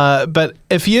 But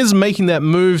if he is making that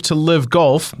move to Live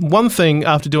Golf, one thing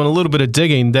after doing a little bit of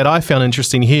digging that I found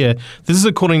interesting here, this is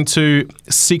according to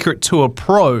Secret Tour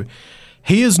Pro,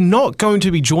 he is not going to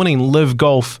be joining Live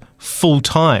Golf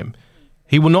full-time.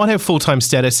 He will not have full-time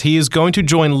status. He is going to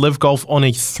join Live Golf on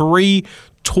a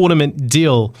 3-tournament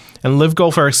deal, and Live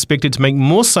Golf are expected to make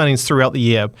more signings throughout the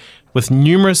year, with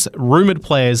numerous rumoured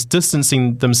players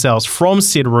distancing themselves from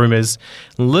said rumours.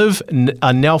 Liv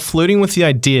are now flirting with the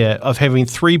idea of having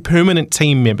 3 permanent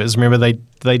team members. Remember,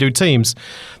 they do teams.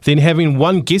 Then having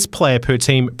 1 guest player per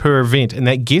team per event, and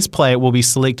that guest player will be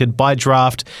selected by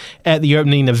draft at the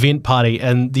opening event party.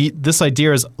 And this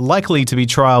idea is likely to be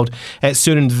trialled at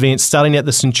certain events, starting at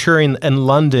the Centurion in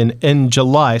London in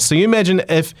July. So you imagine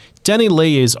if Danny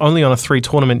Lee is only on a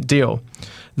 3-tournament deal.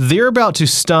 They're about to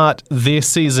start their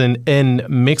season in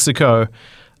Mexico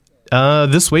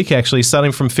this week, actually,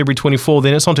 starting from February 24.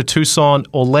 Then it's on to Tucson,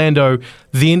 Orlando,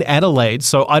 then Adelaide.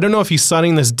 So I don't know if he's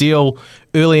signing this deal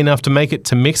early enough to make it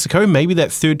to Mexico. Maybe that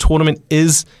 3rd tournament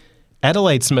is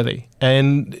Adelaide, Smithy,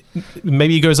 and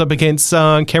maybe he goes up against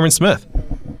Cameron Smith.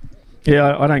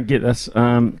 Yeah, I don't get this.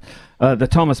 The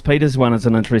Thomas Peters one is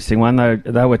an interesting one.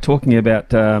 They were talking about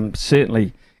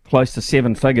certainly close to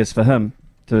 7 figures for him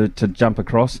to jump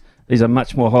across. He's a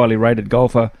much more highly rated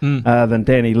golfer than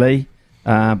Danny Lee.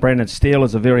 Brandon Steele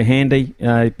is a very handy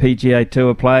PGA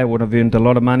Tour player, would have earned a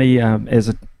lot of money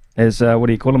as what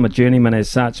do you call him, a journeyman as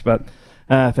such. But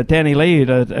for Danny Lee,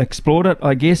 he'd explored it,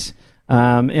 I guess.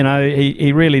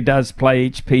 He really does play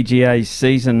each PGA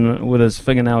season with his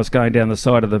fingernails going down the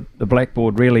side of the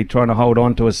blackboard, really trying to hold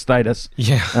on to his status.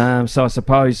 Yeah. So I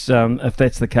suppose if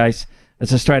that's the case,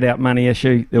 it's a straight-out money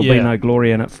issue. There'll be no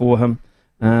glory in it for him.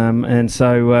 And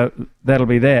so that'll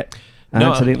be that.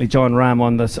 Incidentally, John Rahm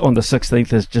on the 16th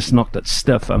has just knocked it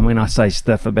stiff. And when I say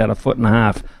stiff, about 1.5 foot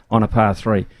on a par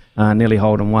 3, nearly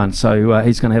holding 1. So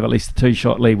he's going to have at least a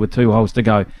 2-shot lead with 2 holes to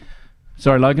go.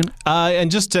 Sorry, Logan? And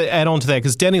just to add on to that,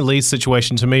 because Danny Lee's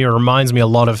situation to me reminds me a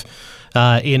lot of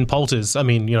Ian Poulter's. I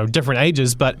mean, different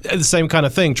ages, but the same kind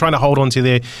of thing, trying to hold on to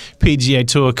their PGA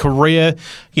Tour career.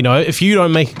 If you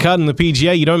don't make a cut in the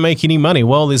PGA, you don't make any money.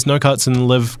 Well, there's no cuts in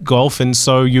Live Golf, and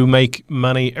so you make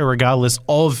money regardless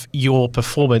of your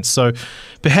performance. So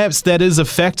perhaps that is a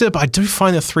factor, but I do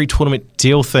find the 3-tournament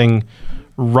deal thing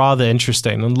rather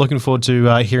interesting. I'm looking forward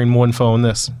to hearing more info on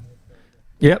this.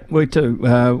 Yep, we too.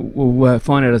 We'll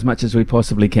find out as much as we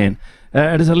possibly can.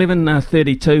 It is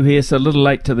 11:32 here, so a little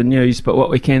late to the news, but what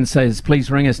we can say is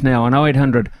please ring us now on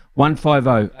 0800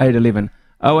 150 811.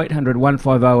 0800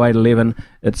 150 811.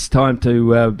 It's time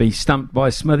to be stumped by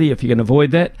Smithy. If you can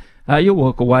avoid that, you'll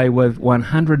walk away with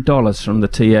 $100 from the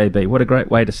TAB. What a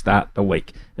great way to start the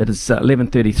week. It is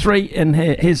 11:33, and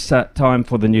here's time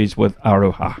for the news with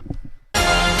Aroha.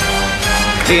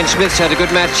 Ian Smith's had a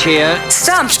good match here.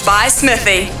 Stumped by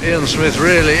Smithy. Ian Smith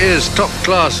really is top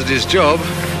class at his job.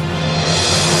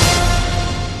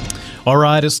 All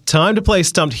right, it's time to play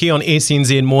Stumped here on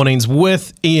SNZ Mornings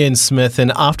with Ian Smith.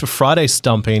 And after Friday's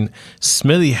stumping,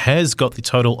 Smithy has got the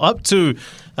total up to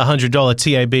 $100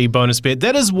 TAB bonus bet.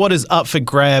 That is what is up for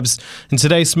grabs. And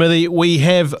today, Smithy, we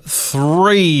have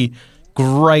 3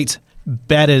 great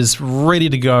batters ready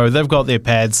to go. They've got their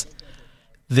pads.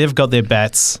 They've got their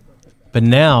bats. But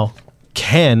now,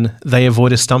 can they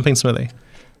avoid a stumping, Smithy?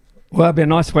 Well, it'd be a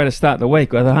nice way to start the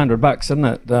week with $100, isn't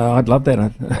it? I'd love that. I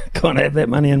can't have that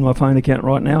money in my phone account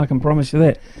right now, I can promise you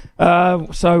that.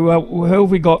 So who have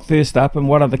we got first up, and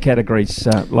what are the categories,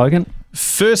 Logan?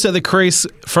 First at the crease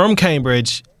from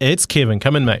Cambridge, it's Kevin.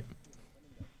 Come in, mate.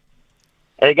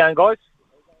 How you going, guys?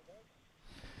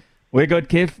 We're good,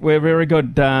 Kev. We're very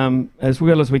good, as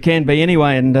well as we can be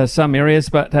anyway in some areas.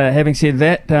 But having said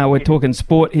that, we're talking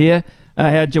sport here.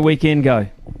 How'd your weekend go?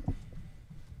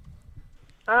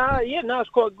 It's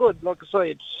quite good. Like I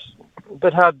say, it's a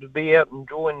bit hard to be out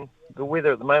enjoying the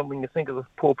weather at the moment when you think of the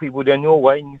poor people down your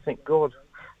way and you think, God,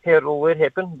 how did all that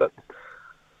happen? But,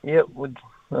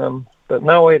 but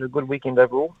no, I had a good weekend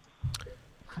overall.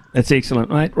 That's excellent,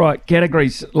 mate. Right,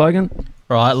 categories, Logan?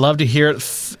 Right, love to hear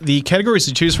it. The categories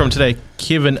to choose from today,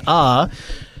 Kevin,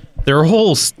 they're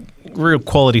all real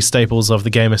quality staples of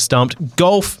the game of Stumped: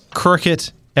 golf,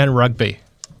 cricket, and rugby.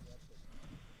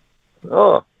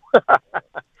 Oh,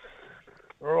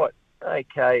 right.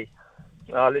 Okay.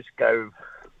 Let's go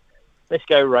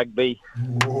rugby.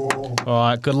 All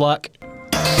right. Good luck.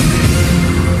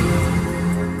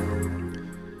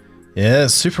 Yeah,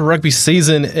 Super Rugby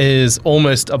season is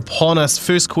almost upon us.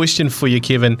 First question for you,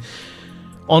 Kevin.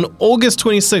 On August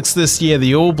 26th this year,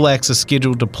 the All Blacks are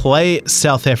scheduled to play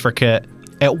South Africa.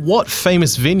 At what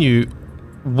famous venue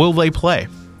will they play?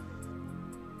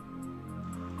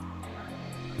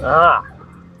 There's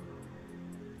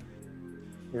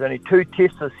only 2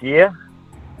 tests this year.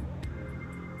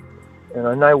 And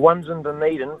I know one's in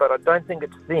Dunedin, but I don't think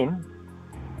it's them.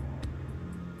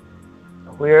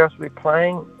 Where else are we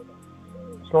playing?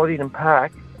 It's not Eden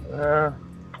Park.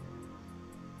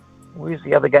 Where's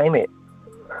the other game at?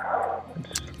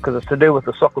 Because it's to do with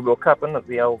the Soccer World Cup, isn't it?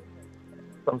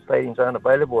 Some stadiums aren't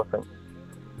available, I think.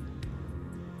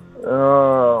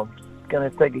 I'm going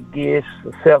to take a guess.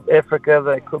 South Africa,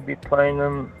 they could be playing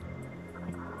them.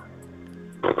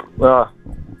 Let's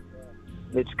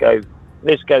go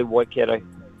Waikato.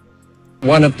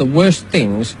 One of the worst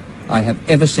things I have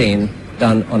ever seen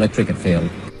done on a cricket field.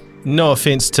 No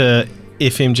offence to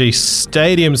FMG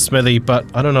Stadium, Smithy, but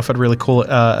I don't know if I'd really call it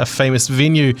a famous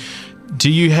venue. Do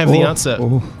you have the answer?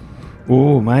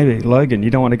 Oh, maybe. Logan, you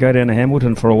don't want to go down to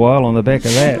Hamilton for a while on the back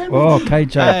of that. Oh,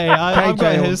 KJ. Hey, I've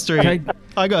got history.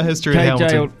 I got history in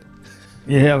Hamilton.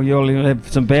 You'll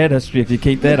have some bad history if you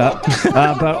keep that up.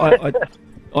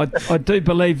 But I do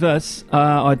believe this.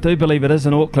 I do believe it is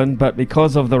in Auckland, but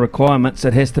because of the requirements,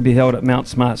 it has to be held at Mount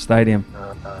Smart Stadium.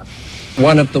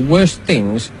 One of the worst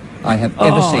things I have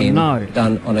ever seen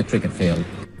done on a cricket field.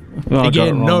 Well,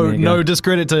 again, no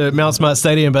discredit to Mount Smart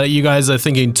Stadium, but you guys are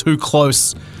thinking too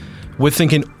close. We're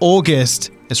thinking August.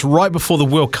 It's right before the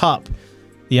World Cup.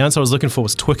 The answer I was looking for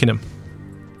was Twickenham.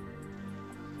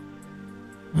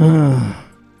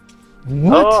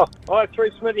 What? I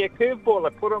threw Smithy a curveball.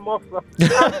 I put him off the...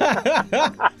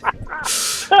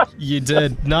 You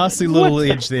did. Nasty little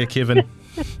edge there, Kevin.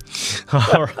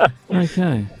 All right.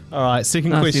 Okay. All right,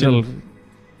 second question.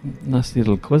 Nasty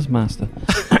little quizmaster.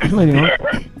 Moving on.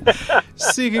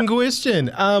 Second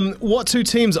question. What 2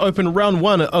 teams open round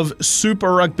 1 of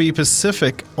Super Rugby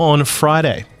Pacific on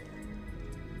Friday?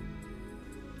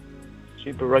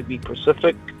 Super Rugby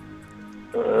Pacific.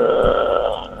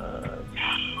 No,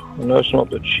 it's not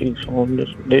the Chiefs.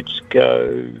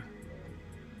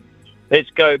 Let's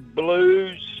go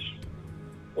Blues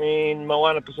in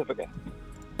Moana Pacifica.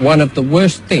 One of the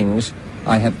worst things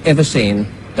I have ever seen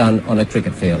done on a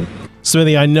cricket field.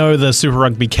 Smithy, I know the Super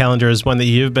Rugby calendar is one that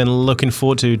you've been looking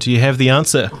forward to. Do you have the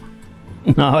answer?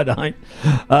 No, I don't.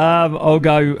 I'll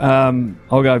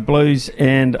go Blues,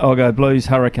 and I'll go Blues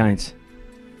Hurricanes.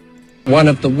 One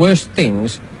of the worst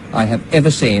things I have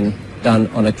ever seen done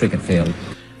on a cricket field.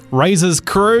 Razors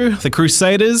Crew, the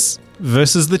Crusaders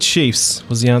versus the Chiefs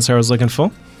was the answer I was looking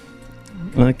for.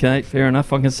 Okay, fair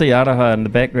enough. I can see Araha in the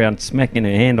background smacking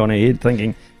her hand on her head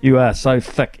thinking, "You are so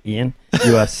thick, Ian.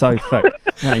 You are so thick."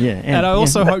 Oh, yeah, and I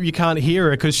also hope you can't hear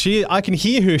her because I can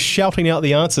hear her shouting out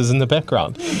the answers in the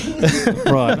background.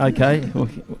 Right, okay. Well,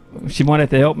 she might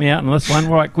have to help me out on this one.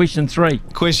 Right, question 3.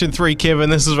 Question 3, Kevin.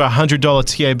 This is a $100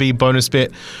 TAB bonus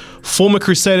bet. Former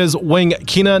Crusaders wing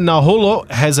Kina Naholo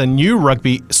has a new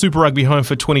Super Rugby home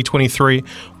for 2023.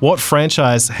 What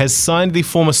franchise has signed the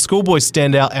former schoolboy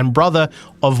standout and brother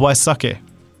of Waisake?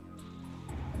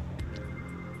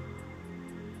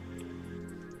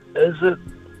 Is it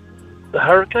the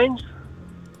Hurricanes?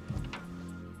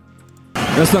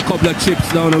 Just a couple of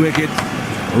chips down the wicket,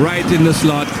 right in the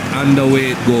slot, and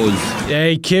away it goes.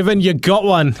 Hey, Kevin, you got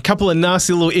one. Couple of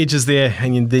nasty little edges there,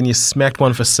 and then you smacked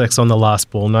one for 6 on the last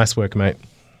ball. Nice work, mate.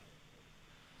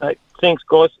 Hey, thanks,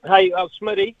 guys. Hey,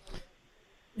 Smitty.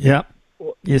 Yeah.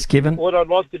 Yes, Kevin. What I'd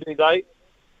like to do, though,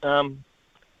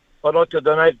 I'd like to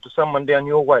donate it to someone down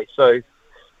your way. So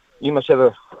you must have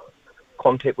a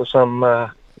contact with some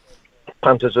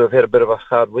punters who have had a bit of a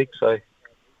hard week. So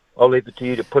I'll leave it to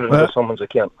you to put it into someone's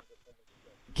account.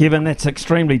 Kevin, that's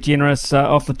extremely generous.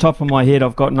 Off the top of my head,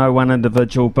 I've got no one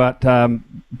individual, but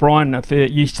Brian, if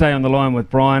you stay on the line with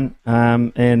Brian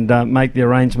and make the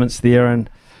arrangements there. And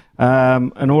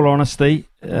in all honesty,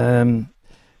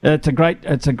 it's a great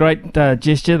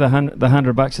gesture. The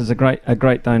 $100 is a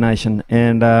great donation,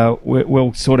 and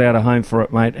we'll sort out a home for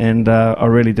it, mate. And I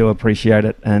really do appreciate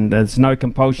it. And there's no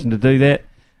compulsion to do that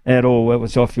at all. It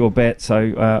was off your bat,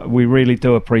 so we really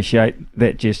do appreciate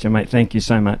that gesture, mate. Thank you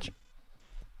so much.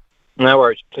 No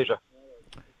worries. Pleasure.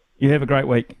 You have a great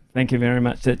week. Thank you very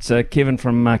much. It's Kevin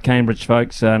from Cambridge,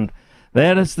 folks. And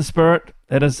that is the spirit.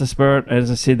 That is the spirit.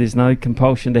 As I said, there's no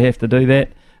compulsion to have to do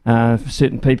that.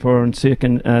 Certain people are in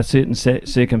certain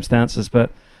circumstances,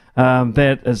 but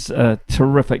that is a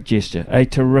terrific gesture. A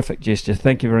terrific gesture.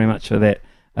 Thank you very much for that.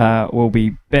 We'll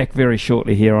be back very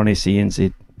shortly here on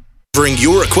SENZ. Covering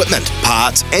your equipment,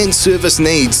 parts and service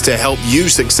needs to help you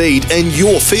succeed in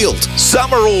your field.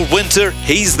 Summer or winter,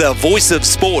 he's the voice of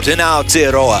sport in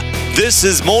Aotearoa. This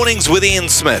is Mornings with Ian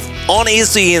Smith on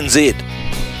SENZ.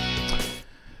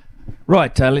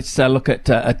 Right, let's look at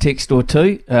a text or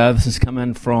two. This has come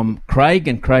in from Craig,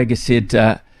 and Craig has said,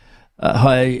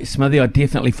 hi, Smithy, I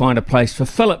definitely find a place for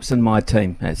Phillips in my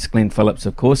team. That's Glenn Phillips,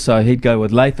 of course. So he'd go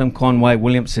with Latham, Conway,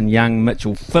 Williamson, Young,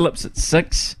 Mitchell, Phillips at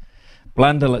 6.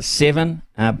 Blundell at 7,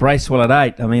 Bracewell at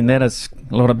 8. I mean, that is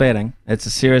a lot of batting. It's a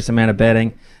serious amount of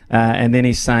batting. And then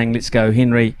he's saying, let's go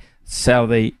Henry,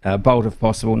 Southey, Bolt if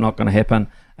possible. Not going to happen.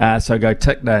 So go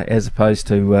Tickner as opposed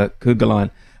to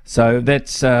Kugelheim. So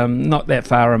that's not that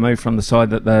far removed from the side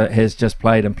that has just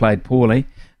played and played poorly.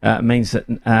 It means that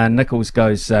Nichols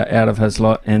goes out of his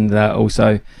lot, and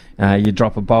also you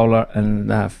drop a bowler in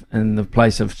the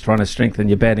place of trying to strengthen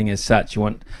your batting as such. You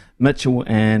want Mitchell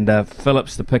and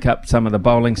Phillips to pick up some of the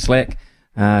bowling slack.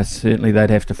 Certainly they'd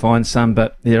have to find some,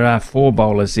 but there are 4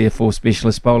 bowlers there, 4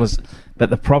 specialist bowlers. But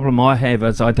the problem I have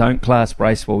is I don't class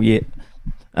Bracewell yet.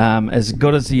 As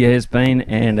good as he has been,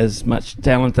 and as much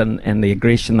talent and the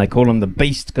aggression, they call him the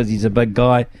beast because he's a big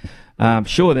guy.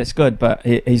 Sure, that's good, but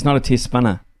he's not a test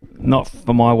spinner. Not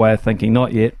for my way of thinking,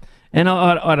 not yet. And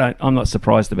I'm not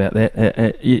surprised about that.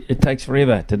 It takes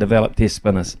forever to develop test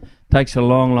spinners. It takes a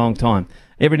long, long time.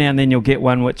 Every now and then you'll get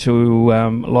one which will,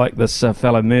 like this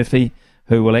fellow Murphy,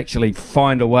 who will actually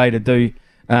find a way to do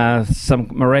some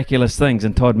miraculous things,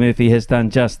 and Todd Murphy has done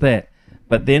just that.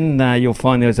 But then you'll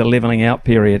find there's a levelling out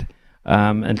period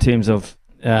in terms of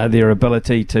their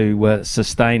ability to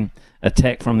sustain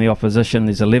attack from the opposition.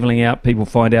 There's a levelling out. People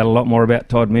find out a lot more about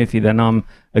Todd Murphy than I'm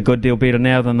a good deal better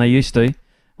now than they used to.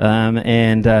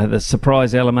 And the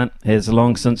surprise element has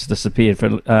long since disappeared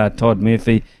for Todd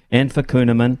Murphy and for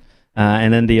Kuhnemann.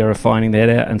 And India are finding that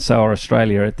out, and so are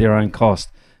Australia at their own cost.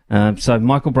 So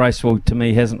Michael Bracewell, to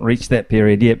me, hasn't reached that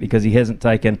period yet because he hasn't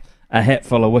taken a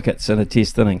hatful of wickets in a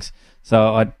test innings.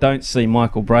 So I don't see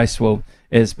Michael Bracewell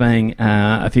as being,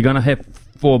 if you're going to have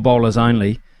 4 bowlers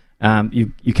only,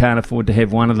 you can't afford to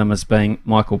have one of them as being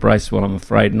Michael Bracewell, I'm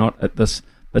afraid, not at this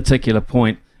particular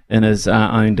point in his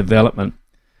own development.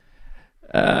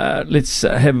 Let's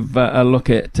have a look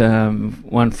at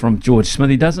one from George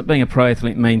Smithy. Doesn't being a pro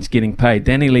athlete means getting paid?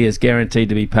 Danny Lee is guaranteed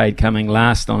to be paid coming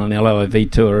last on an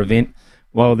LIV Tour event,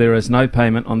 while there is no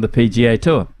payment on the PGA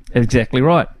Tour. Exactly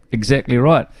right. In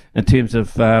terms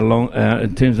of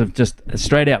just a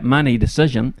straight out money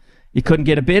decision, you couldn't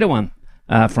get a better one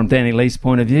from Danny Lee's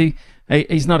point of view.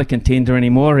 He's not a contender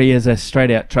anymore. He is a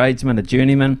straight out tradesman, a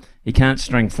journeyman. He can't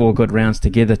string 4 good rounds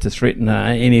together to threaten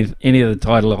any of the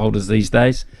title holders these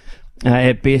days.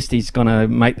 At best, he's going to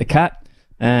make the cut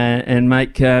and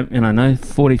make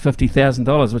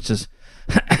 $40,000-$50,000, which is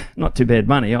not too bad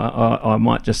money. I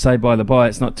might just say by the by,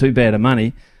 it's not too bad of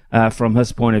money from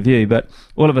his point of view. But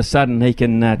all of a sudden, he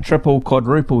can triple,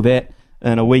 quadruple that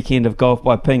in a weekend of golf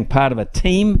by being part of a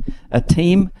team.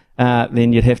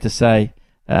 Then you'd have to say,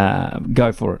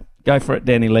 go for it. Go for it,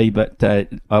 Danny Lee, but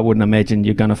I wouldn't imagine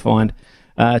you're going to find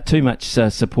too much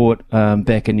support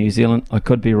back in New Zealand. I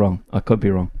could be wrong.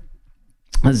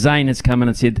 Zane has come in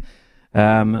and said,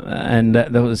 and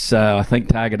that was, I think,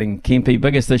 targeting Kempe.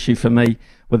 Biggest issue for me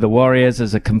with the Warriors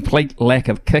is a complete lack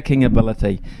of kicking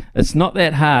ability. It's not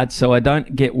that hard, so I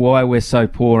don't get why we're so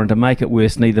poor, and to make it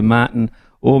worse, neither Martin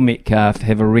or Metcalf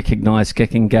have a recognised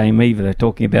kicking game either. They're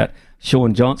talking about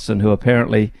Sean Johnson, who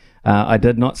apparently... I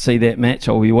did not see that match.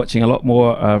 I'll be watching a lot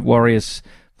more Warriors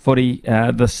footy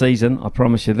this season, I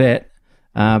promise you that.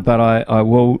 But I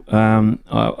will.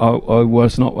 I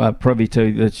was not privy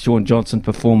to the Sean Johnson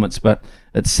performance, but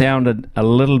it sounded a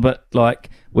little bit like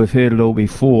we've heard it all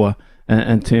before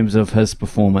in terms of his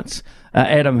performance.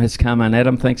 Adam has come in.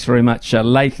 Adam, thanks very much.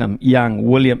 Latham, Young,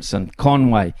 Williamson,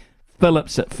 Conway,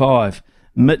 Phillips at 5,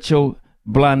 Mitchell,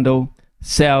 Blundell,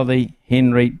 Southey,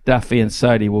 Henry, Duffy and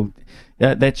Sodhi. Well,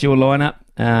 that's your lineup,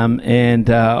 and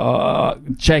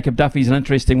Jacob Duffy's an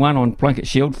interesting one on Plunkett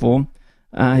Shield form.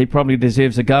 He probably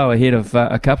deserves a go ahead of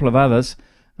a couple of others,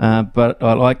 but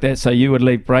I like that. So you would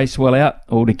leave Bracewell out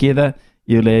altogether.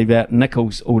 You leave out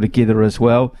Nichols altogether as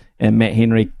well, and Matt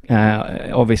Henry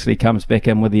obviously comes back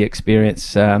in with the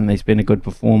experience. He's been a good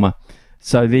performer.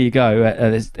 So there you go.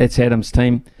 That's Adam's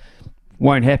team.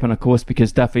 Won't happen, of course,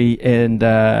 because Duffy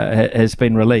has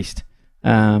been released.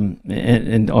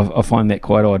 And I find that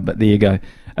quite odd, but there you go.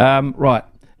 Right,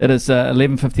 it is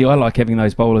 11:50. I like having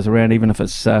those bowlers around, even if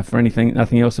it's for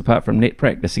nothing else apart from net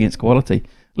practice against quality.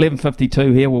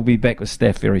 11:52 here. We'll be back with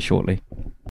Staff very shortly.